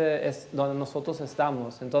justamente donde nosotros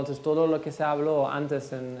estamos. Entonces, todo lo que se habló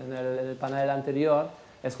antes en el panel anterior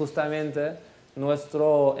es justamente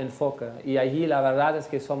nuestro enfoque. Y allí la verdad es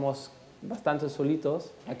que somos bastante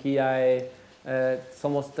solitos. Aquí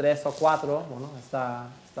somos 3 o 4. Bueno, están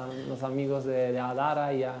los amigos de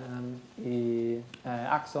Adara y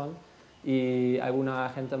Axon y alguna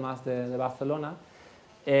gente más de Barcelona.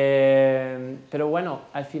 Pero bueno,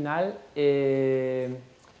 al final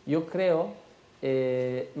yo creo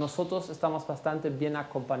nosotros estamos bastante bien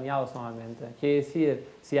acompañados normalmente. Quiere decir,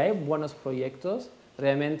 si hay buenos proyectos,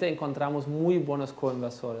 realmente encontramos muy buenos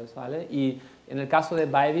coinversores, ¿vale? Y en el caso de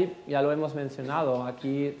Bybit, ya lo hemos mencionado,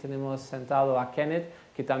 aquí tenemos sentado a Kenneth,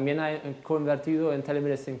 que también ha coinvertido en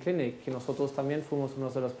Telemedicine Clinic, que nosotros también fuimos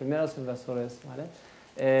uno de los primeros inversores,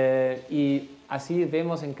 ¿vale? Y así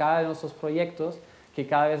vemos en cada de nuestros proyectos que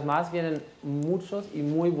cada vez más vienen muchos y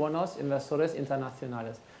muy buenos inversores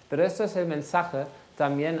internacionales. Pero esto es el mensaje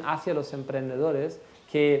también hacia los emprendedores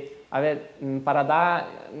que, a ver, para dar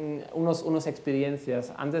unas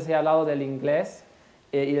experiencias, antes he hablado del inglés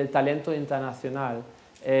y del talento internacional.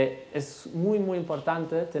 Es muy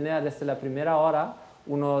importante tener desde la primera hora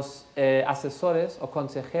unos asesores o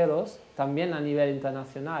consejeros también a nivel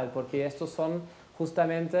internacional, porque estos son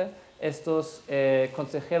justamente estos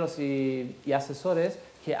consejeros y asesores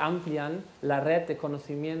que amplian la red de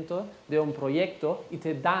conocimiento de un proyecto y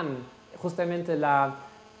te dan justamente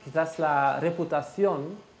quizás la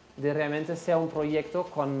reputación de realmente ser un proyecto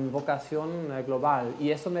con vocación global.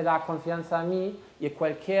 Y eso me da confianza a mí y a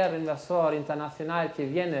cualquier inversor internacional que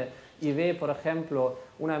viene y ve, por ejemplo,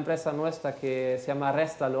 una empresa nuestra que se llama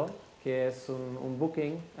Réstalo, que es un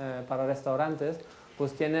booking para restaurantes,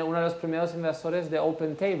 pues tiene uno de los primeros inversores de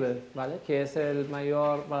Open Table, ¿vale? Que es la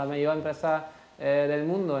mayor empresa del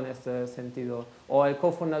mundo en este sentido. O el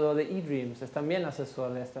cofundador de eDreams es también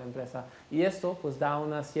asesor de esta empresa. Y esto pues da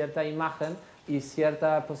una cierta imagen y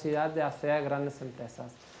cierta posibilidad de hacer grandes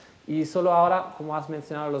empresas. Y solo ahora, como has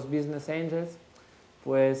mencionado, los Business Angels,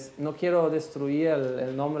 pues no quiero destruir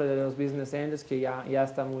el nombre de los Business Angels, que ya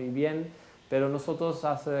está muy bien, pero nosotros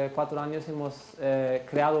hace 4 años hemos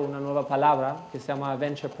creado una nueva palabra que se llama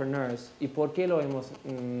Venturepreneurs. ¿Y por qué lo hemos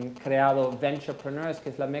creado Venturepreneurs? Que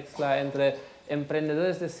es la mezcla entre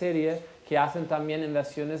emprendedores de serie que hacen también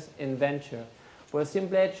inversiones en venture. Por el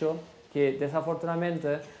simple hecho que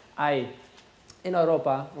desafortunadamente hay en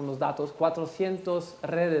Europa, unos datos, 400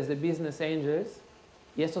 redes de Business Angels,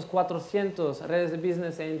 y estos 400 redes de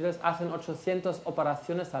Business Angels hacen 800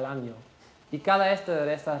 operaciones al año. Y cada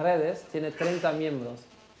de estas redes tiene 30 miembros.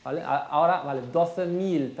 ¿Vale? Ahora,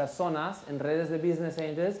 12.000 personas en redes de Business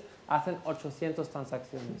Angels hacen 800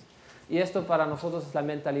 transacciones. Y esto para nosotros es la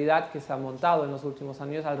mentalidad que se ha montado en los últimos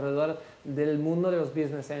años alrededor del mundo de los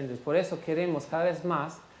Business Angels. Por eso queremos cada vez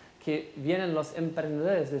más que vienen los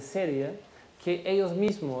emprendedores de serie, que ellos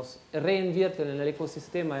mismos reinvierten en el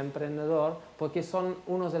ecosistema emprendedor porque son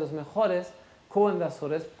unos de los mejores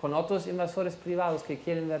co-inversores con otros inversores privados que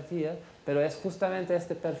quieren invertir, pero es justamente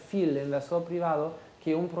este perfil de inversor privado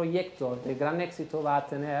que un proyecto de gran éxito va a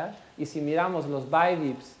tener. Y si miramos los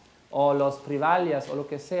Byvips o los Privalias o lo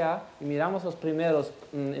que sea, y miramos los primeros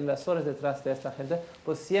inversores detrás de esta gente,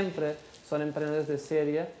 pues siempre son emprendedores de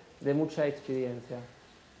serie de mucha experiencia.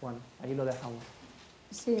 Bueno, ahí lo dejamos.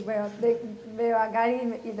 Sí, veo a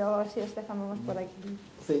Gary y luego sí, Estefan, vamos por aquí.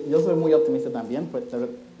 Sí, yo soy muy optimista también,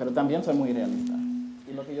 pero también soy muy realista.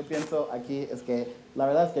 Y lo que yo pienso aquí es que la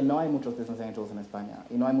verdad es que no hay muchos business angels en España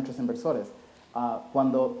y no hay muchos inversores.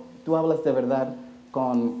 Cuando tú hablas de verdad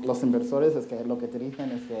con los inversores, es que lo que te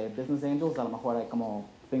dicen es que business angels a lo mejor hay como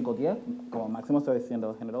 5 o 10, como máximo estoy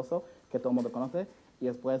siendo generoso, que todo el mundo conoce, y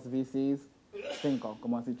después VCs 5,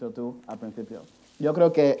 como has dicho tú al principio. Yo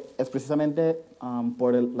creo que es precisamente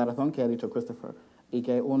por la razón que ha dicho Christopher y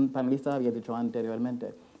que un panelista había dicho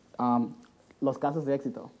anteriormente, los casos de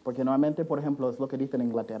éxito. Porque normalmente, por ejemplo, es lo que dice en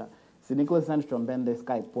Inglaterra. Si Nicholas Sandstrom vende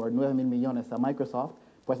Skype por 9.000 millones a Microsoft,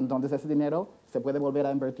 pues entonces ese dinero se puede volver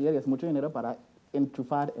a invertir y es mucho dinero para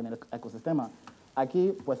enchufar en el ecosistema.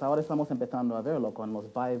 Aquí, pues ahora estamos empezando a verlo con los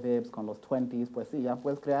Byvips, con los 20s, pues sí, ya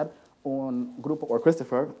puedes crear un grupo, o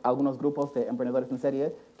Christopher, algunos grupos de emprendedores en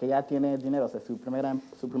serie que ya tienen dinero, o sea, su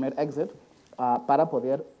primer exit, para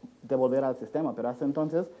poder devolver al sistema. Pero hasta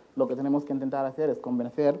entonces, lo que tenemos que intentar hacer es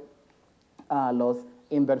convencer a los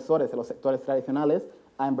inversores de los sectores tradicionales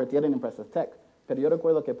a invertir en empresas tech. Pero yo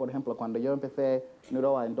recuerdo que, por ejemplo, cuando yo empecé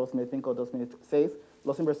Nuroa en 2005-2006,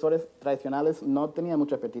 los inversores tradicionales no tenían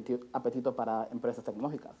mucho apetito para empresas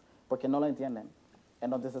tecnológicas, porque no lo entienden.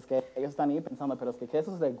 Entonces es que ellos están ahí pensando, pero es que ¿qué es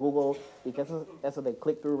eso de Google? ¿Y qué es eso de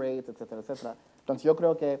click-through rates, etcétera, etcétera? Entonces yo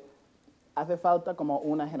creo que hace falta como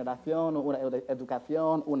una generación, una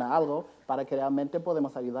educación, algo, para que realmente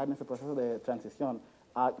podamos ayudar en ese proceso de transición.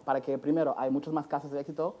 Para que, primero, hay muchos más casos de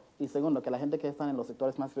éxito, y segundo, que la gente que está en los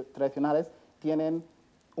sectores más tradicionales tienen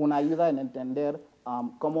una ayuda en entender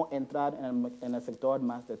cómo entrar en el sector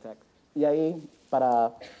más de tech. Y ahí,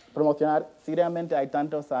 para promocionar, si realmente hay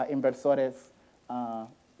tantos inversores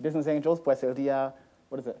Business Angels, pues el día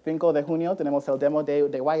 5 de junio tenemos el demo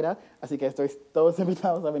de Guaira, así que estoy todos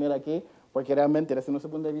invitados a venir aquí, porque realmente desde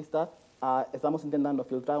nuestro punto de vista estamos intentando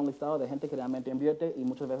filtrar un listado de gente que realmente invierte y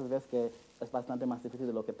muchas veces ves que es bastante más difícil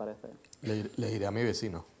de lo que parece. Le diré a mi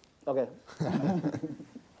vecino. Ok.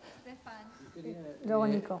 Luego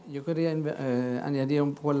Nico. Yo quería añadir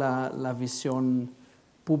un poco la visión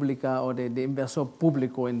pública o de inversor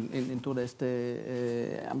público en todo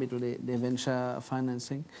este ámbito de venture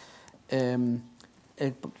financing.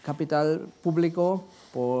 El capital público,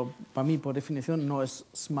 para mí, por definición, no es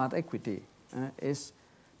smart equity.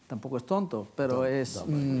 Tampoco es tonto, pero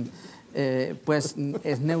pues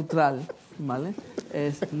es neutral, ¿vale?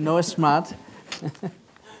 No es smart.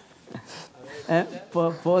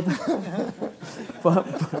 Por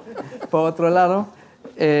otro lado,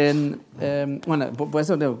 bueno, por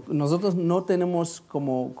eso digo, nosotros no tenemos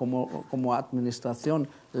como administración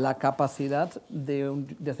la capacidad de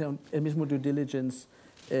hacer el mismo due diligence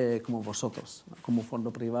como vosotros. Como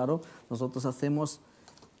fondo privado, nosotros hacemos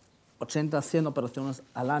 80, 100 operaciones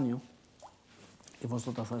al año y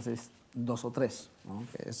vosotros hacéis 2 o 3, ¿no?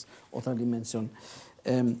 Que es otra dimensión.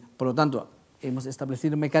 Por lo tanto, hemos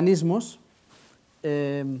establecido mecanismos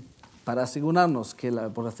para asegurarnos que la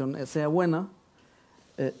operación sea buena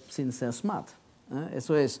sin ser smart.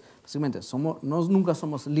 Eso es, básicamente, nunca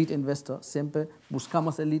somos lead investor, siempre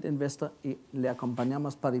buscamos el lead investor y le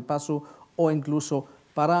acompañamos para y paso o incluso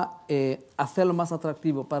para hacerlo más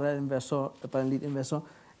atractivo para el inversor, para el lead inversor.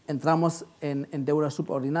 Entramos en deuda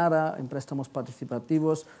subordinada, en préstamos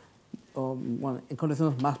participativos, o, bueno, en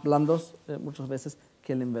condiciones más blandos muchas veces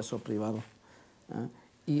que el inversor privado.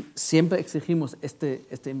 Y siempre exigimos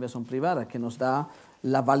esta inversión privada que nos da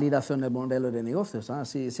la validación del modelo de negocios.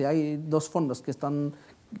 Si hay dos fondos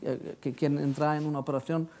que quieren entrar en una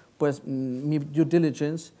operación, pues mi due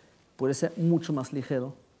diligence puede ser mucho más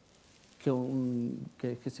ligero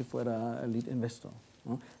que si fuera el lead investor,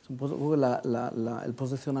 ¿no? Es un poco el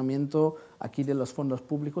posicionamiento aquí de los fondos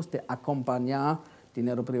públicos de acompañar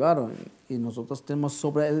dinero privado. Y nosotros tenemos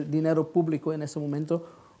sobre el dinero público en ese momento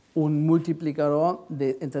un multiplicador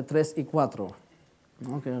de entre 3 y 4.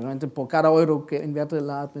 ¿No? Que realmente por cada euro que invierte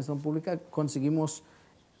la administración pública conseguimos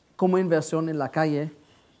como inversión en la calle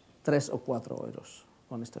 3 o 4 euros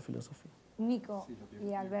con esta filosofía. Nico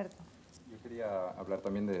y Alberto. Yo quería hablar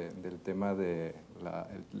también del tema de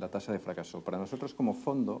la tasa de fracaso. Para nosotros como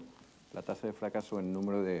fondo, la tasa de fracaso en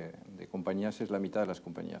número de compañías es la mitad de las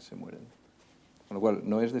compañías se mueren. Con lo cual,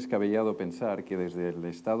 no es descabellado pensar que desde el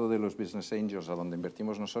estado de los business angels a donde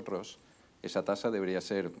invertimos nosotros, esa tasa debería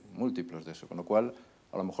ser múltiplos de eso. Con lo cual,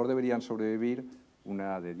 a lo mejor deberían sobrevivir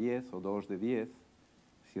una de 10 o 2 de 10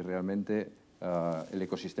 si realmente el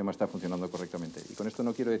ecosistema está funcionando correctamente. Y con esto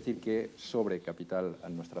no quiero decir que sobre capital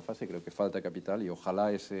en nuestra fase, creo que falta capital y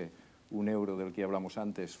ojalá ese 1 euro del que hablamos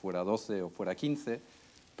antes fuera 12 o fuera 15,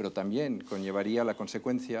 pero también conllevaría la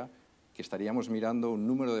consecuencia que estaríamos mirando un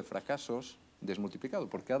número de fracasos desmultiplicado.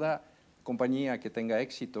 Por cada compañía que tenga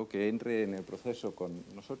éxito, que entre en el proceso con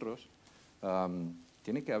nosotros,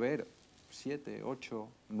 tiene que haber 7, 8,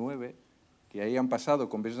 9 que hayan pasado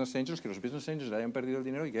con business angels, que los business angels hayan perdido el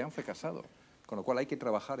dinero y que hayan fracasado. Con lo cual hay que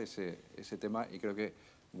trabajar ese tema y creo que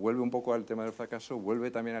vuelve un poco al tema del fracaso, vuelve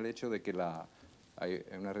también al hecho de que hay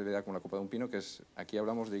una realidad como la copa de un pino, que es, aquí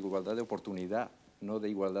hablamos de igualdad de oportunidad, no de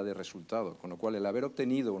igualdad de resultado. Con lo cual, el haber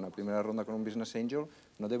obtenido una primera ronda con un business angel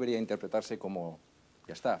no debería interpretarse como,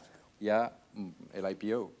 ya está, ya el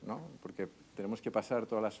IPO, ¿no? Porque tenemos que pasar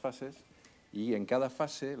todas las fases y en cada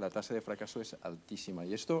fase la tasa de fracaso es altísima.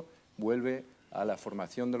 Y esto vuelve a la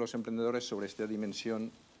formación de los emprendedores sobre esta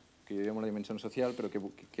dimensión, que yo llamo la dimensión social, pero que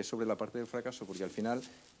es sobre la parte del fracaso, porque al final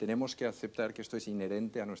tenemos que aceptar que esto es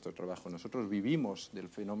inherente a nuestro trabajo. Nosotros vivimos del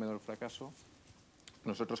fenómeno del fracaso,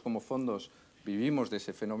 nosotros como fondos vivimos de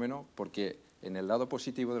ese fenómeno porque en el lado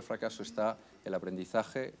positivo del fracaso está el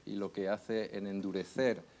aprendizaje y lo que hace en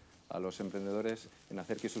endurecer a los emprendedores, en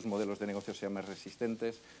hacer que sus modelos de negocio sean más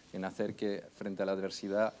resistentes, en hacer que frente a la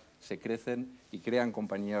adversidad se crecen y crean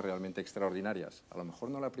compañías realmente extraordinarias. A lo mejor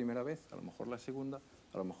no la primera vez, a lo mejor la segunda,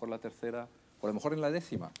 a lo mejor la tercera, o a lo mejor en la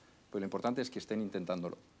 10ª, pero lo importante es que estén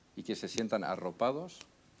intentándolo y que se sientan arropados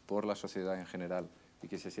por la sociedad en general y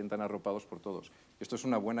que se sientan arropados por todos. Esto es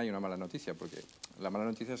una buena y una mala noticia, porque la mala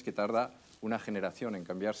noticia es que tarda una generación en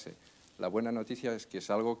cambiarse. La buena noticia es que es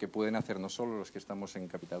algo que pueden hacer no solo los que estamos en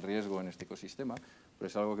capital riesgo en este ecosistema, pero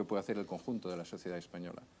es algo que puede hacer el conjunto de la sociedad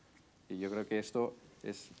española. Y yo creo que esto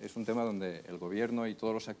es un tema donde el gobierno y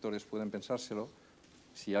todos los actores pueden pensárselo.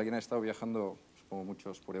 Si alguien ha estado viajando, como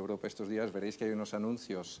muchos, por Europa estos días, veréis que hay unos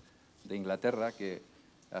anuncios de Inglaterra que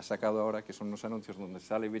ha sacado ahora, que son unos anuncios donde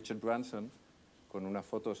sale Richard Branson con una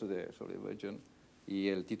foto sobre Virgin, y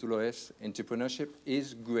el título es Entrepreneurship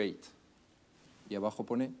is great. Y abajo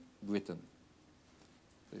pone Britain.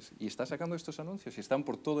 Y está sacando estos anuncios y están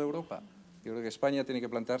por toda Europa. Yo creo que España tiene que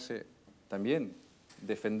plantarse también,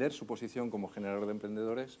 defender su posición como generador de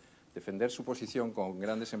emprendedores, defender su posición con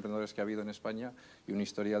grandes emprendedores que ha habido en España y un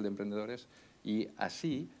historial de emprendedores, y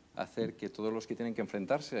así hacer que todos los que tienen que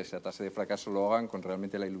enfrentarse a esa tasa de fracaso lo hagan con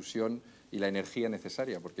realmente la ilusión y la energía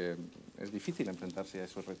necesaria, porque es difícil enfrentarse a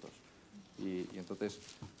esos retos. Y entonces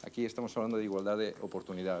aquí estamos hablando de igualdad de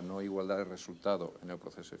oportunidad, no igualdad de resultado en el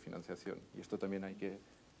proceso de financiación. Y esto también hay que,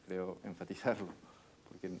 creo, enfatizarlo,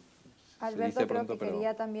 porque Alberto, se dice creo pronto, que pero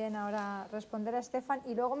quería también ahora responder a Estefan.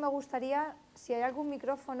 Y luego me gustaría, si hay algún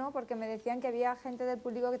micrófono, porque me decían que había gente del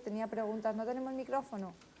público que tenía preguntas. ¿No tenemos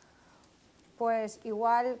micrófono? Pues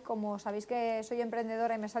igual, como sabéis que soy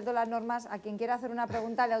emprendedora y me salto las normas, a quien quiera hacer una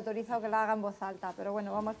pregunta le autorizo que la haga en voz alta. Pero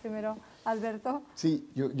bueno, vamos primero, Alberto. Sí,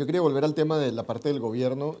 yo quería volver al tema de la parte del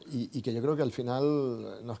gobierno y que yo creo que al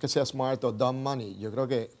final no es que sea smart o dumb money. Yo creo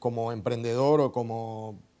que como emprendedor o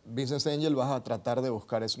como business angel vas a tratar de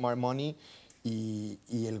buscar smart money y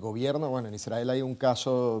el gobierno, bueno, en Israel hay un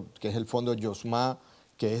caso que es el fondo Yosma,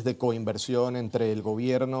 que es de coinversión entre el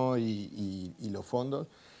gobierno y los fondos,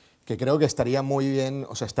 que creo que estaría muy bien,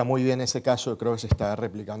 o sea, está muy bien ese caso, creo que se está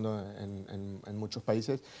replicando en muchos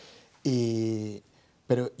países.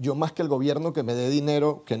 Pero yo, más que el gobierno que me dé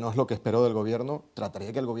dinero, que no es lo que espero del gobierno,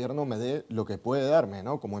 trataría que el gobierno me dé lo que puede darme,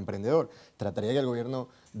 ¿no? Como emprendedor. Trataría que el gobierno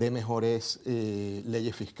dé mejores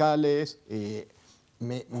leyes fiscales,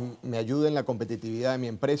 me ayude en la competitividad de mi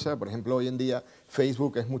empresa. Por ejemplo, hoy en día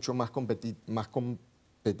Facebook es mucho más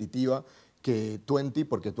competitiva que 20,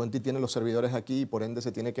 porque 20 tiene los servidores aquí y por ende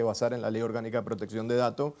se tiene que basar en la Ley Orgánica de Protección de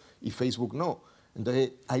Datos y Facebook no.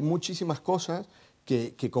 Entonces, hay muchísimas cosas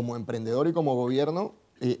que como emprendedor y como gobierno,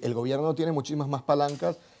 el gobierno tiene muchísimas más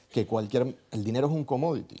palancas que cualquier... El dinero es un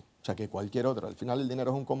commodity, o sea, que cualquier otro. Al final el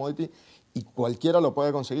dinero es un commodity y cualquiera lo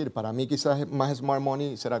puede conseguir. Para mí quizás más smart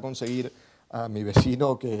money será conseguir a mi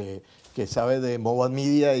vecino que sabe de mobile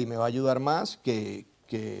media y me va a ayudar más que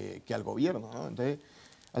al gobierno, ¿no? Entonces,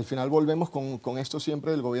 al final volvemos con esto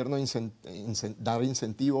siempre del gobierno, dar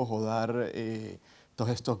incentivos o dar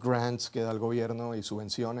todos estos grants que da el gobierno y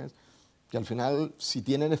subvenciones, que al final si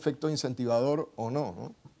tienen efecto incentivador o no,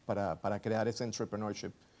 ¿no? Para crear ese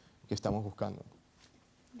entrepreneurship que estamos buscando.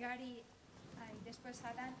 Gary, después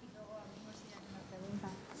Adam y luego abrimos si hay una pregunta.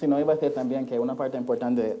 Sí, no, iba a decir también que una parte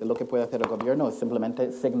importante de lo que puede hacer el gobierno es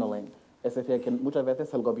simplemente signaling. Es decir, que muchas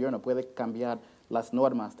veces el gobierno puede cambiar las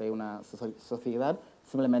normas de una sociedad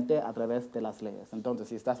simplemente a través de las leyes. Entonces,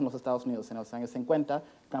 si estás en los Estados Unidos en los años 50,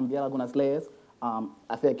 cambiar algunas leyes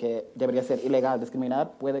hace que debería ser ilegal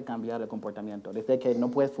discriminar, puede cambiar el comportamiento. Dice que no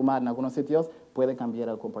puedes fumar en algunos sitios, puede cambiar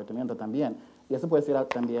el comportamiento también. Y eso puede ser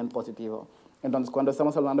también positivo. Entonces, cuando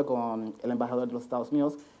estamos hablando con el embajador de los Estados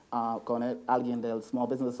Unidos, con alguien del Small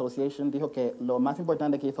Business Association, dijo que lo más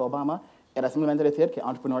importante que hizo Obama era simplemente decir que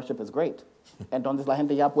entrepreneurship is great. Entonces, la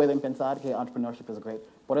gente ya puede pensar que entrepreneurship is great.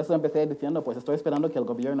 Por eso empecé diciendo, pues estoy esperando que el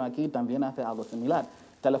gobierno aquí también hace algo similar.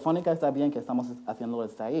 Telefónica está bien que estamos haciéndolo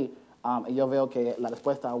desde ahí. Y yo veo que la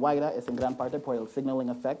respuesta a Guaira es en gran parte por el signaling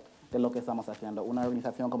effect de lo que estamos haciendo. Una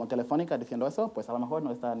organización como Telefónica diciendo eso, pues a lo mejor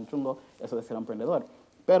no está en chungo eso de ser emprendedor.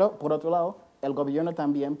 Pero, por otro lado, el gobierno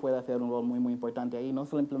también puede hacer un rol muy, muy importante ahí, no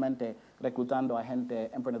simplemente reclutando a gente,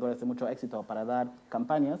 emprendedores de mucho éxito para dar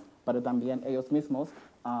campañas, pero también ellos mismos,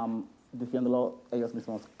 diciéndolo ellos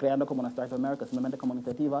mismos, creando como una Startup America, simplemente como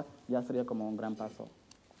iniciativa, ya sería como un gran paso.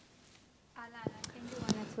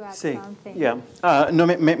 Sí, no,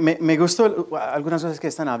 me gustó algunas cosas que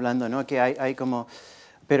están hablando, ¿no? Que hay como,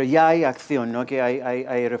 pero ya hay acción, ¿no? Que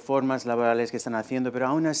hay reformas laborales que están haciendo, pero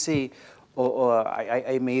aún así,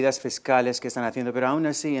 hay medidas fiscales que están haciendo, pero aún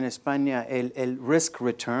así en España el risk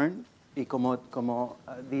return, y como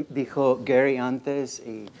dijo Gary antes,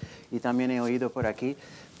 y también he oído por aquí,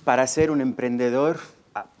 para ser un emprendedor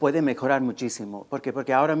puede mejorar muchísimo,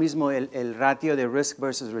 porque ahora mismo el ratio de risk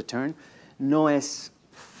versus return no es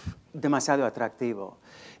demasiado atractivo.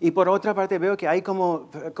 Y por otra parte veo que hay como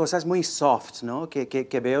cosas muy soft, ¿no?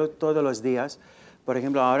 que veo todos los días. Por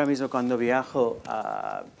ejemplo, ahora mismo cuando viajo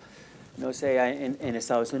a, no sé, en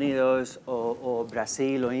Estados Unidos o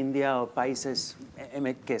Brasil o India o países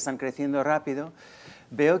que están creciendo rápido,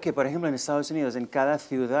 veo que, por ejemplo, en Estados Unidos, en cada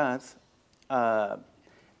ciudad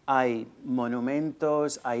hay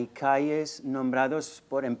monumentos, hay calles nombrados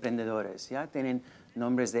por emprendedores, ¿ya? Tienen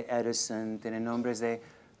nombres de Edison, tienen nombres de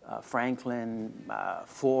Franklin,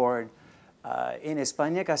 Ford. En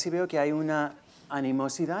España casi veo que hay una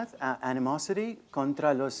animosity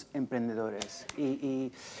contra los emprendedores.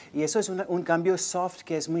 Y eso es un cambio soft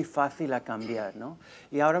que es muy fácil a cambiar, ¿no?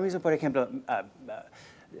 Y ahora mismo, por ejemplo,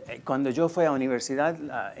 cuando yo fui a la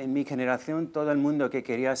universidad, en mi generación, todo el mundo que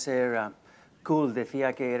quería ser cool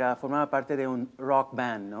decía que formaba parte de un rock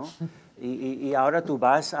band, ¿no? Y ahora tú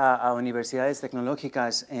vas a universidades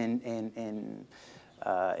tecnológicas en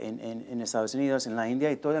Estados Unidos, en la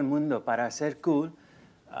India, y todo el mundo, para ser cool,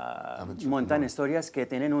 montan historias que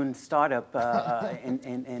tienen un startup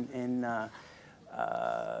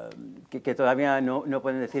que todavía no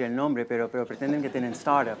pueden decir el nombre, pero pretenden que tienen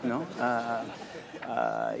startup, ¿no?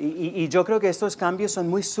 Y yo creo que estos cambios son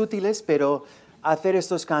muy sutiles, pero hacer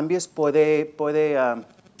estos cambios puede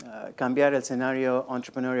cambiar el escenario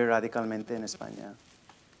entrepreneurial radicalmente en España.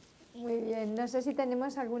 Muy bien, no sé si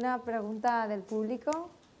tenemos alguna pregunta del público.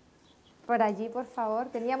 Por allí, por favor.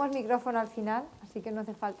 Teníamos micrófono al final, así que no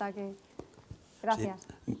hace falta que... Gracias.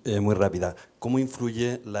 Sí, muy rápida. ¿Cómo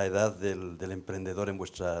influye la edad del emprendedor en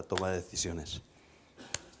vuestra toma de decisiones?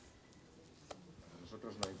 A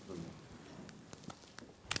nosotros no influye.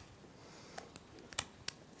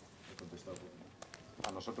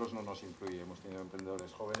 A nosotros no nos influye. Hemos tenido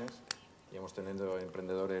emprendedores jóvenes y hemos tenido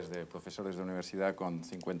emprendedores de profesores de universidad con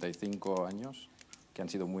 55 años, que han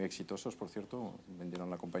sido muy exitosos, por cierto. Vendieron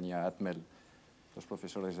la compañía Atmel, los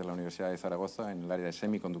profesores de la Universidad de Zaragoza, en el área de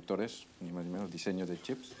semiconductores, ni más ni menos, diseño de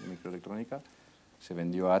chips, de microelectrónica. Se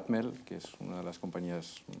vendió a Atmel, que es una de las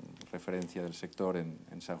compañías referencia del sector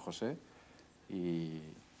en San José, y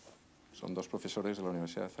son dos profesores de la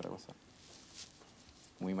Universidad de Zaragoza.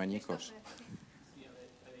 Muy mañicos.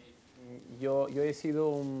 Yo he sido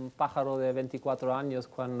un pájaro de 24 años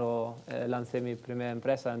cuando lancé mi primera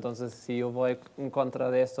empresa, entonces si yo voy en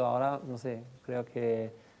contra de esto ahora, no sé, creo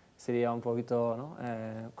que sería un poquito,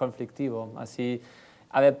 ¿no? Conflictivo. Así,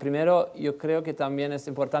 a ver, primero yo creo que también es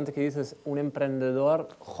importante que dices un emprendedor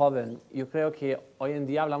joven. Yo creo que hoy en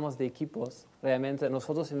día hablamos de equipos. Realmente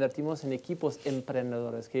nosotros invertimos en equipos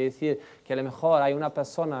emprendedores. Quiere decir que a lo mejor hay una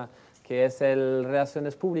persona que es el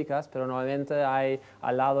relaciones públicas, pero normalmente hay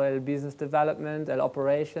al lado el business development, el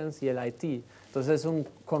operations y el IT. Entonces es un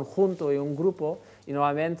conjunto y un grupo, y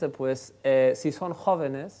normalmente pues si son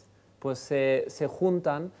jóvenes pues se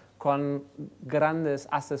juntan con grandes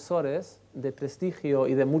asesores de prestigio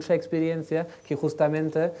y de mucha experiencia que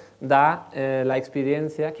justamente da la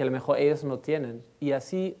experiencia que a lo mejor ellos no tienen. Y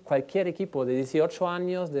así cualquier equipo de 18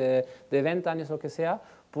 años, de 20 años, lo que sea,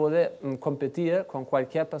 puede competir con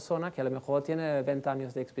cualquier persona que a lo mejor tiene 20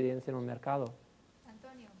 años de experiencia en un mercado.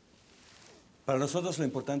 Antonio. Para nosotros lo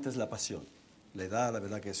importante es la pasión. La edad, la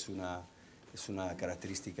verdad que es una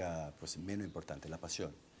característica pues, menos importante, la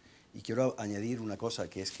pasión. Y quiero añadir una cosa,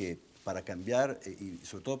 que es que para cambiar, y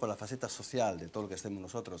sobre todo para la faceta social de todo lo que hacemos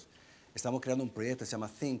nosotros, estamos creando un proyecto que se llama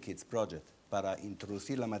Think Kids Project, para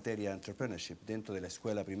introducir la materia entrepreneurship dentro de la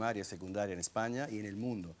escuela primaria y secundaria en España y en el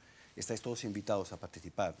mundo. Estáis todos invitados a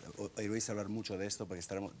participar. Oiréis hablar mucho de esto porque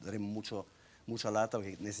daremos mucha lata,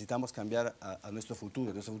 porque necesitamos cambiar a nuestro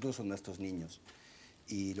futuro. Nuestro futuro son nuestros niños.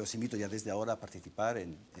 Y los invito ya desde ahora a participar,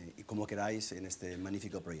 como queráis, en este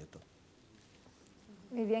magnífico proyecto.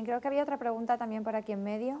 Muy bien, creo que había otra pregunta también por aquí en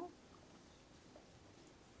medio.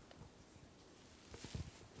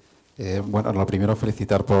 Bueno, lo primero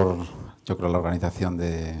felicitar por, yo creo, la organización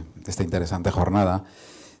de esta interesante jornada.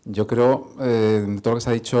 Yo creo, de todo lo que se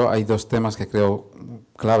ha dicho, hay dos temas que creo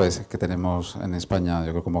claves que tenemos en España,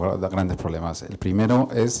 yo creo como grandes problemas. El primero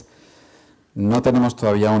es, no tenemos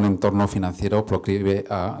todavía un entorno financiero proclive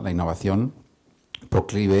a la innovación,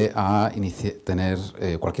 proclive a tener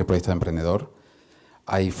cualquier proyecto de emprendedor.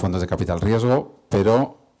 Hay fondos de capital riesgo,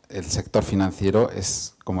 pero el sector financiero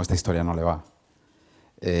es como esta historia no le va.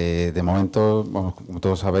 De momento, bueno, como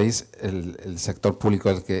todos sabéis, el sector público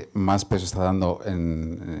es el que más peso está dando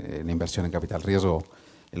en inversión en capital riesgo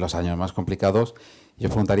en los años más complicados. Yo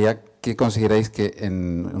preguntaría qué consideráis que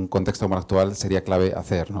en un contexto como el actual sería clave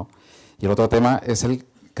hacer, ¿no? Y el otro tema es el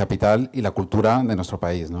capital y la cultura de nuestro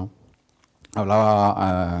país, ¿no?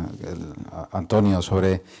 Hablaba Antonio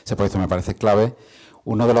sobre ese proyecto, me parece clave.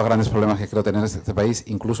 Uno de los grandes problemas que creo tener en este país,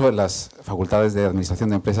 incluso en las facultades de administración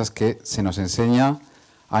de empresas, que se nos enseña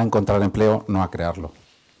a encontrar empleo, no a crearlo.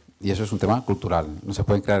 Y eso es un tema cultural. No se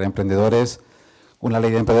pueden crear emprendedores. Una ley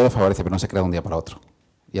de emprendedores favorece, pero no se crea de un día para otro.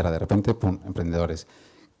 Y ahora de repente, ¡pum!, emprendedores.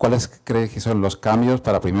 ¿Cuáles crees que son los cambios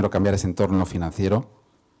para primero cambiar ese entorno financiero?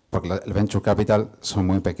 Porque el venture capital son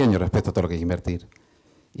muy pequeños respecto a todo lo que hay que invertir.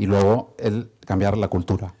 Y luego el cambiar la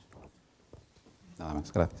cultura. Nada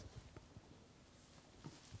más, gracias.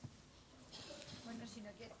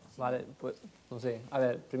 Vale, pues no sé. A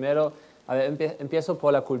ver, primero, empiezo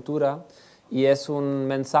por la cultura, y es un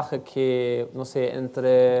mensaje que, no sé,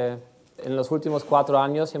 en los últimos 4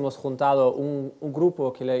 años hemos juntado un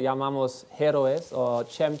grupo que le llamamos héroes o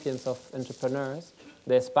Champions of Entrepreneurs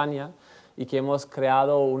de España, y que hemos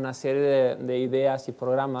creado una serie de ideas y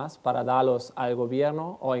programas para darlos al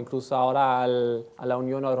gobierno o incluso ahora a la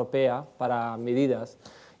Unión Europea para medidas.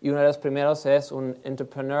 Y uno de los primeros es un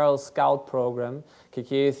Entrepreneurial Scout Program, que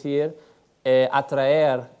quiere decir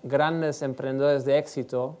atraer grandes emprendedores de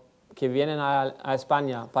éxito que vienen a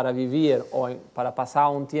España para vivir o para pasar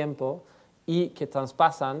un tiempo, y que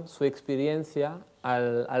traspasan su experiencia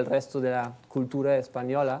al resto de la cultura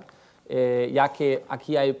española. Ya que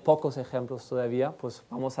aquí hay pocos ejemplos todavía, pues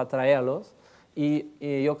vamos a traerlos.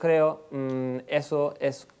 Y yo creo eso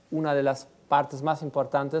es una de las partes más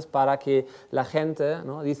importantes para que la gente,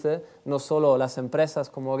 ¿no?, dice, no solo las empresas,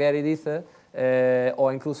 como Gary dice,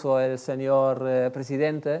 o incluso el señor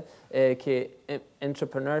presidente, que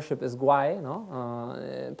entrepreneurship es guay, ¿no?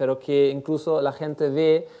 Pero que incluso la gente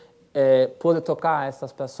ve, puede tocar a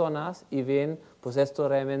estas personas y ven, pues esto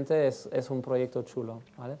realmente es un proyecto chulo,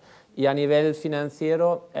 ¿vale? Y a nivel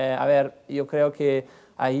financiero, a ver, yo creo que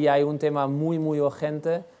ahí hay un tema muy, muy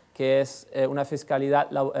urgente, que es una fiscalidad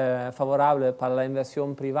favorable para la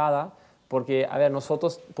inversión privada, porque, a ver,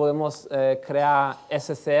 nosotros podemos crear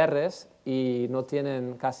SCRs y no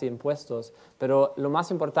tienen casi impuestos, pero lo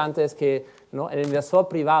más importante es que, ¿no?, el inversor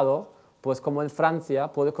privado pues como en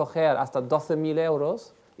Francia, puede coger hasta 12.000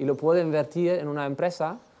 euros y lo puede invertir en una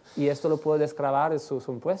empresa y esto lo puede desgravar de sus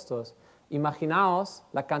impuestos. Imaginaos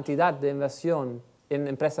la cantidad de inversión en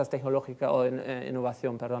empresas tecnológicas o en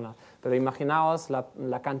innovación, perdona, pero imaginaos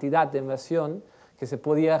la cantidad de inversión que se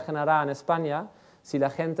podía generar en España si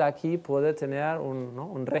la gente aquí puede tener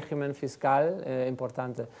un régimen fiscal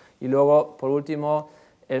importante. Y luego, por último,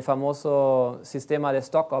 el famoso sistema de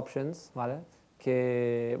stock options, ¿vale?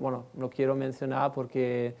 Que, bueno, no quiero mencionar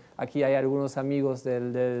porque aquí hay algunos amigos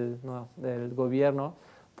del gobierno,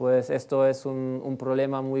 pues esto es un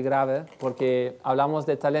problema muy grave porque hablamos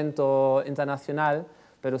de talento internacional,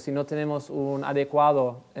 pero si no tenemos un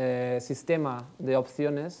adecuado sistema de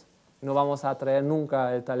opciones, no vamos a atraer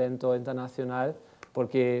nunca el talento internacional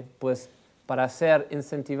porque, pues, para ser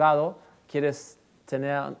incentivado quieres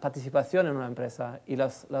tener participación en una empresa y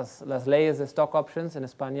las leyes de stock options en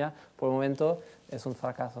España, por el momento, es un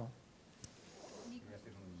fracaso. Voy a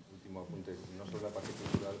hacer un último apunte, no sobre la parte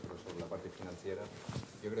cultural, pero sobre la parte financiera.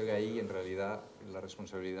 Yo creo que ahí, en realidad, la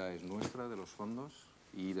responsabilidad es nuestra, de los fondos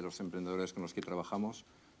y de los emprendedores con los que trabajamos,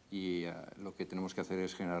 y lo que tenemos que hacer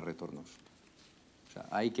es generar retornos. O sea,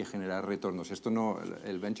 hay que generar retornos. Esto no,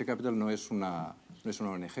 el Venture Capital no es una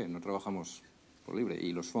ONG, no trabajamos por libre.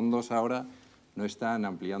 Y los fondos ahora no están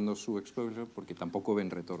ampliando su exposure porque tampoco ven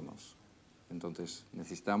retornos. Entonces,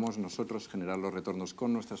 necesitamos nosotros generar los retornos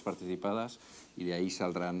con nuestras participadas y de ahí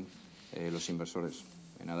saldrán los inversores.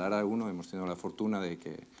 En Adara 1 hemos tenido la fortuna de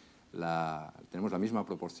que tenemos la misma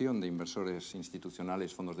proporción de inversores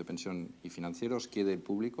institucionales, fondos de pensión y financieros que del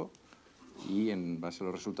público, y en base a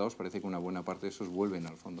los resultados parece que una buena parte de esos vuelven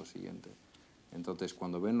al fondo siguiente. Entonces,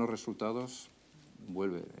 cuando ven los resultados,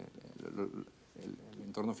 vuelve. El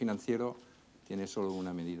entorno financiero tiene solo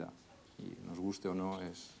una medida y, nos guste o no,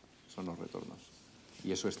 son los retornos.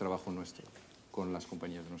 Y eso es trabajo nuestro con las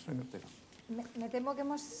compañías de nuestra cartera. Me temo que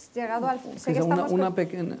hemos llegado al... Sé que una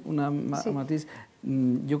pequeña matiz.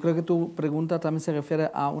 Yo creo que tu pregunta también se refiere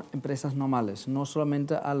a empresas normales, no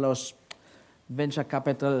solamente a los venture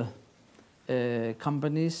capital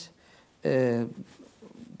companies que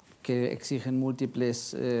exigen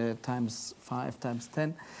múltiples times 5, times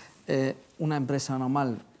 10. Una empresa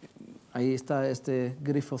normal, ahí está este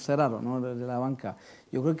grifo cerrado, ¿no?, de la banca.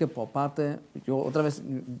 Yo creo que por parte, yo otra vez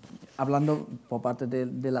hablando por parte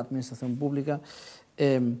de la administración pública,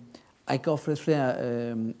 hay que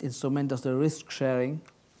ofrecer instrumentos de risk sharing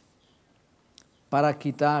para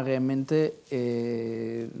quitar realmente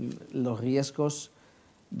los riesgos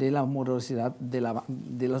de la morosidad de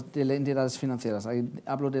las entidades financieras. Ahí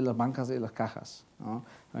hablo de las bancas y de las cajas, ¿no?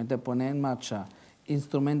 Realmente poner en marcha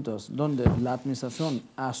instrumentos donde la administración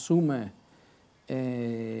asume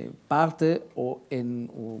parte o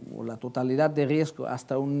la totalidad de riesgo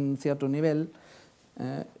hasta un cierto nivel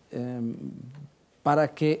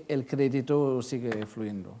para que el crédito siga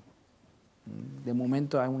fluyendo. De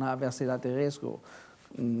momento hay una adversidad de riesgo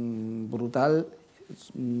brutal.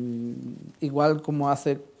 Igual como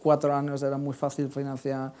hace 4 años era muy fácil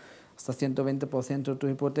financiar hasta 120% de tu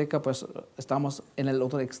hipoteca, pues estamos en el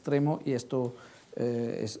otro extremo y esto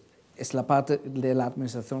es la parte de la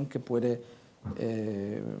administración que puede,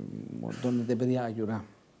 donde debería ayudar.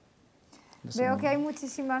 Veo que hay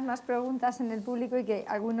muchísimas más preguntas en el público y que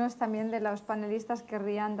algunos también de los panelistas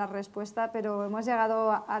querrían dar respuesta, pero hemos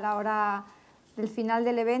llegado a la hora del final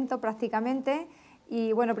del evento prácticamente.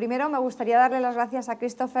 Y bueno, primero me gustaría darle las gracias a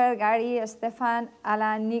Christopher, Gary, Stefan,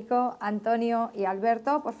 Alan, Nico, Antonio y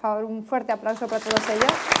Alberto. Por favor, un fuerte aplauso para todos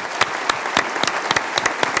ellos.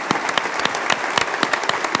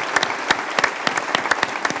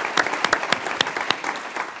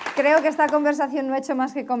 Creo que esta conversación no ha hecho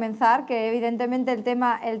más que comenzar, que evidentemente el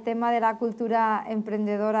tema de la cultura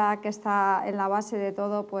emprendedora que está en la base de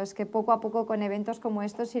todo, pues que poco a poco con eventos como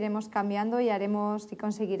estos iremos cambiando y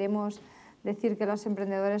conseguiremos decir que los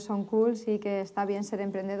emprendedores son cool y que está bien ser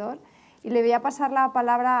emprendedor. Y le voy a pasar la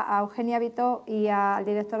palabra a Eugenia Vito y al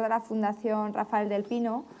director de la Fundación, Rafael del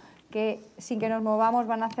Pino, que sin que nos movamos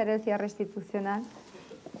van a hacer el cierre institucional.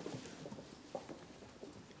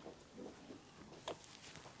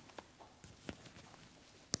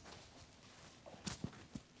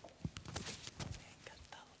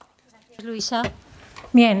 Gracias, Luisa.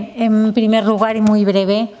 Bien, en primer lugar y muy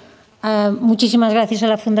breve, muchísimas gracias a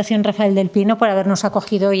la Fundación Rafael del Pino por habernos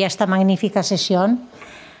acogido hoy a esta magnífica sesión.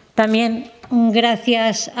 También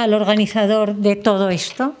gracias al organizador de todo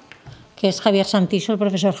esto, que es Javier Santiso, el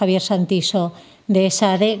profesor Javier Santiso de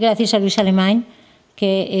ESADE. Gracias a Luis Alemán,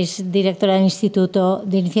 que es directora del Instituto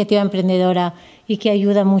de Iniciativa Emprendedora y que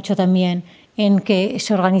ayuda mucho también en que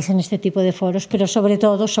se organicen este tipo de foros, pero sobre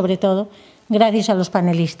todo, gracias a los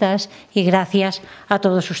panelistas y gracias a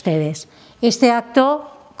todos ustedes. Este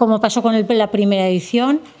acto, como pasó con la primera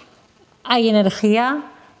edición, hay energía,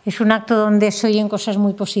 es un acto donde se oyen cosas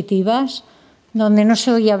muy positivas, donde no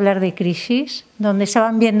se oye hablar de crisis, donde se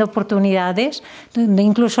van viendo oportunidades, donde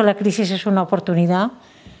incluso la crisis es una oportunidad.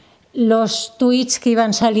 Los tweets que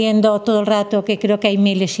iban saliendo todo el rato, que creo que hay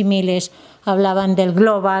miles y miles, hablaban del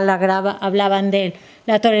global, hablaban de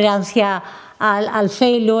la tolerancia al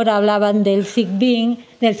failure, hablaban del think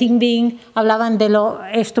being, hablaban de lo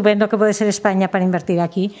estupendo que puede ser España para invertir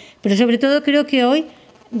aquí. Pero sobre todo creo que hoy,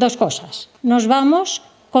 dos cosas. Nos vamos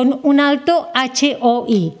con un alto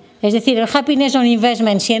HOI, es decir, el happiness on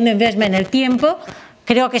investment, siendo investment el tiempo,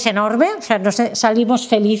 creo que es enorme, o sea, nos salimos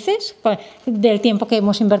felices del tiempo que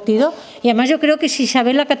hemos invertido y además yo creo que si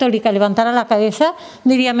Isabel la Católica levantara la cabeza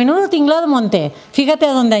diría, menudo tinglado monté, fíjate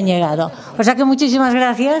a dónde han llegado. O sea que muchísimas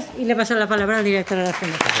gracias y le paso la palabra al director de la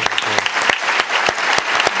Fundación.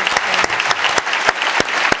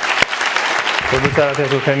 Pues muchas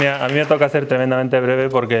gracias, Eugenia. A mí me toca ser tremendamente breve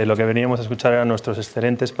porque lo que veníamos a escuchar eran nuestros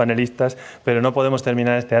excelentes panelistas, pero no podemos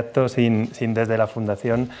terminar este acto sin desde la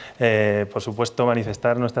Fundación, por supuesto,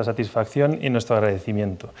 manifestar nuestra satisfacción y nuestro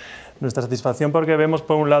agradecimiento. Nuestra satisfacción porque vemos,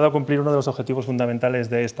 por un lado, cumplir uno de los objetivos fundamentales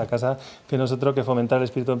de esta casa, que no es otro que fomentar el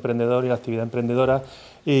espíritu emprendedor y la actividad emprendedora,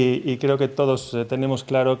 y creo que todos tenemos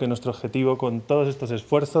claro que nuestro objetivo, con todos estos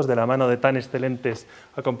esfuerzos, de la mano de tan excelentes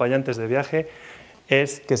acompañantes de viaje,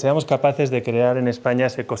 es que seamos capaces de crear en España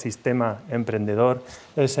ese ecosistema emprendedor,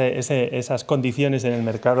 esas condiciones en el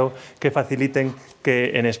mercado que faciliten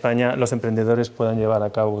que en España los emprendedores puedan llevar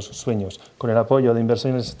a cabo sus sueños, con el apoyo de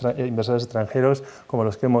inversores extranjeros como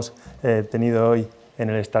los que hemos tenido hoy en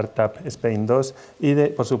el Startup Spain 2 y,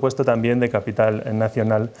 por supuesto, también de capital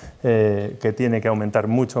nacional que tiene que aumentar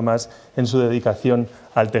mucho más en su dedicación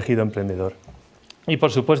al tejido emprendedor. Y,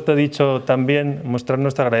 por supuesto, he dicho también mostrar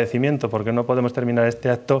nuestro agradecimiento, porque no podemos terminar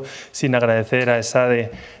este acto sin agradecer a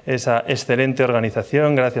ESADE esa excelente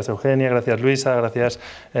organización. Gracias, Eugenia, gracias, Luisa, gracias,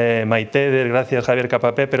 Maiteder, gracias, Javier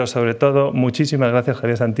Capapé, pero sobre todo, muchísimas gracias,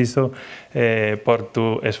 Javier Santiso, por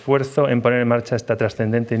tu esfuerzo en poner en marcha esta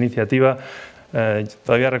trascendente iniciativa.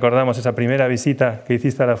 Todavía recordamos esa primera visita que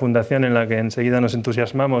hiciste a la Fundación en la que enseguida nos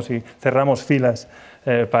entusiasmamos y cerramos filas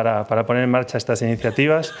para poner en marcha estas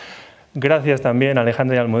iniciativas. Gracias también a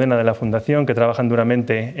Alejandra y Almudena de la Fundación, que trabajan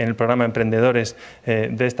duramente en el programa Emprendedores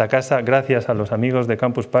de esta casa. Gracias a los amigos de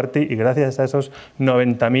Campus Party y gracias a esos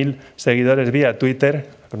 90.000 seguidores vía Twitter,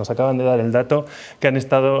 que nos acaban de dar el dato, que han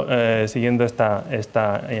estado siguiendo esta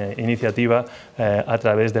iniciativa a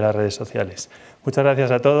través de las redes sociales. Muchas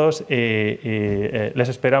gracias a todos y les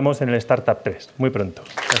esperamos en el Startup 3 muy pronto.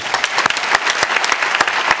 Gracias.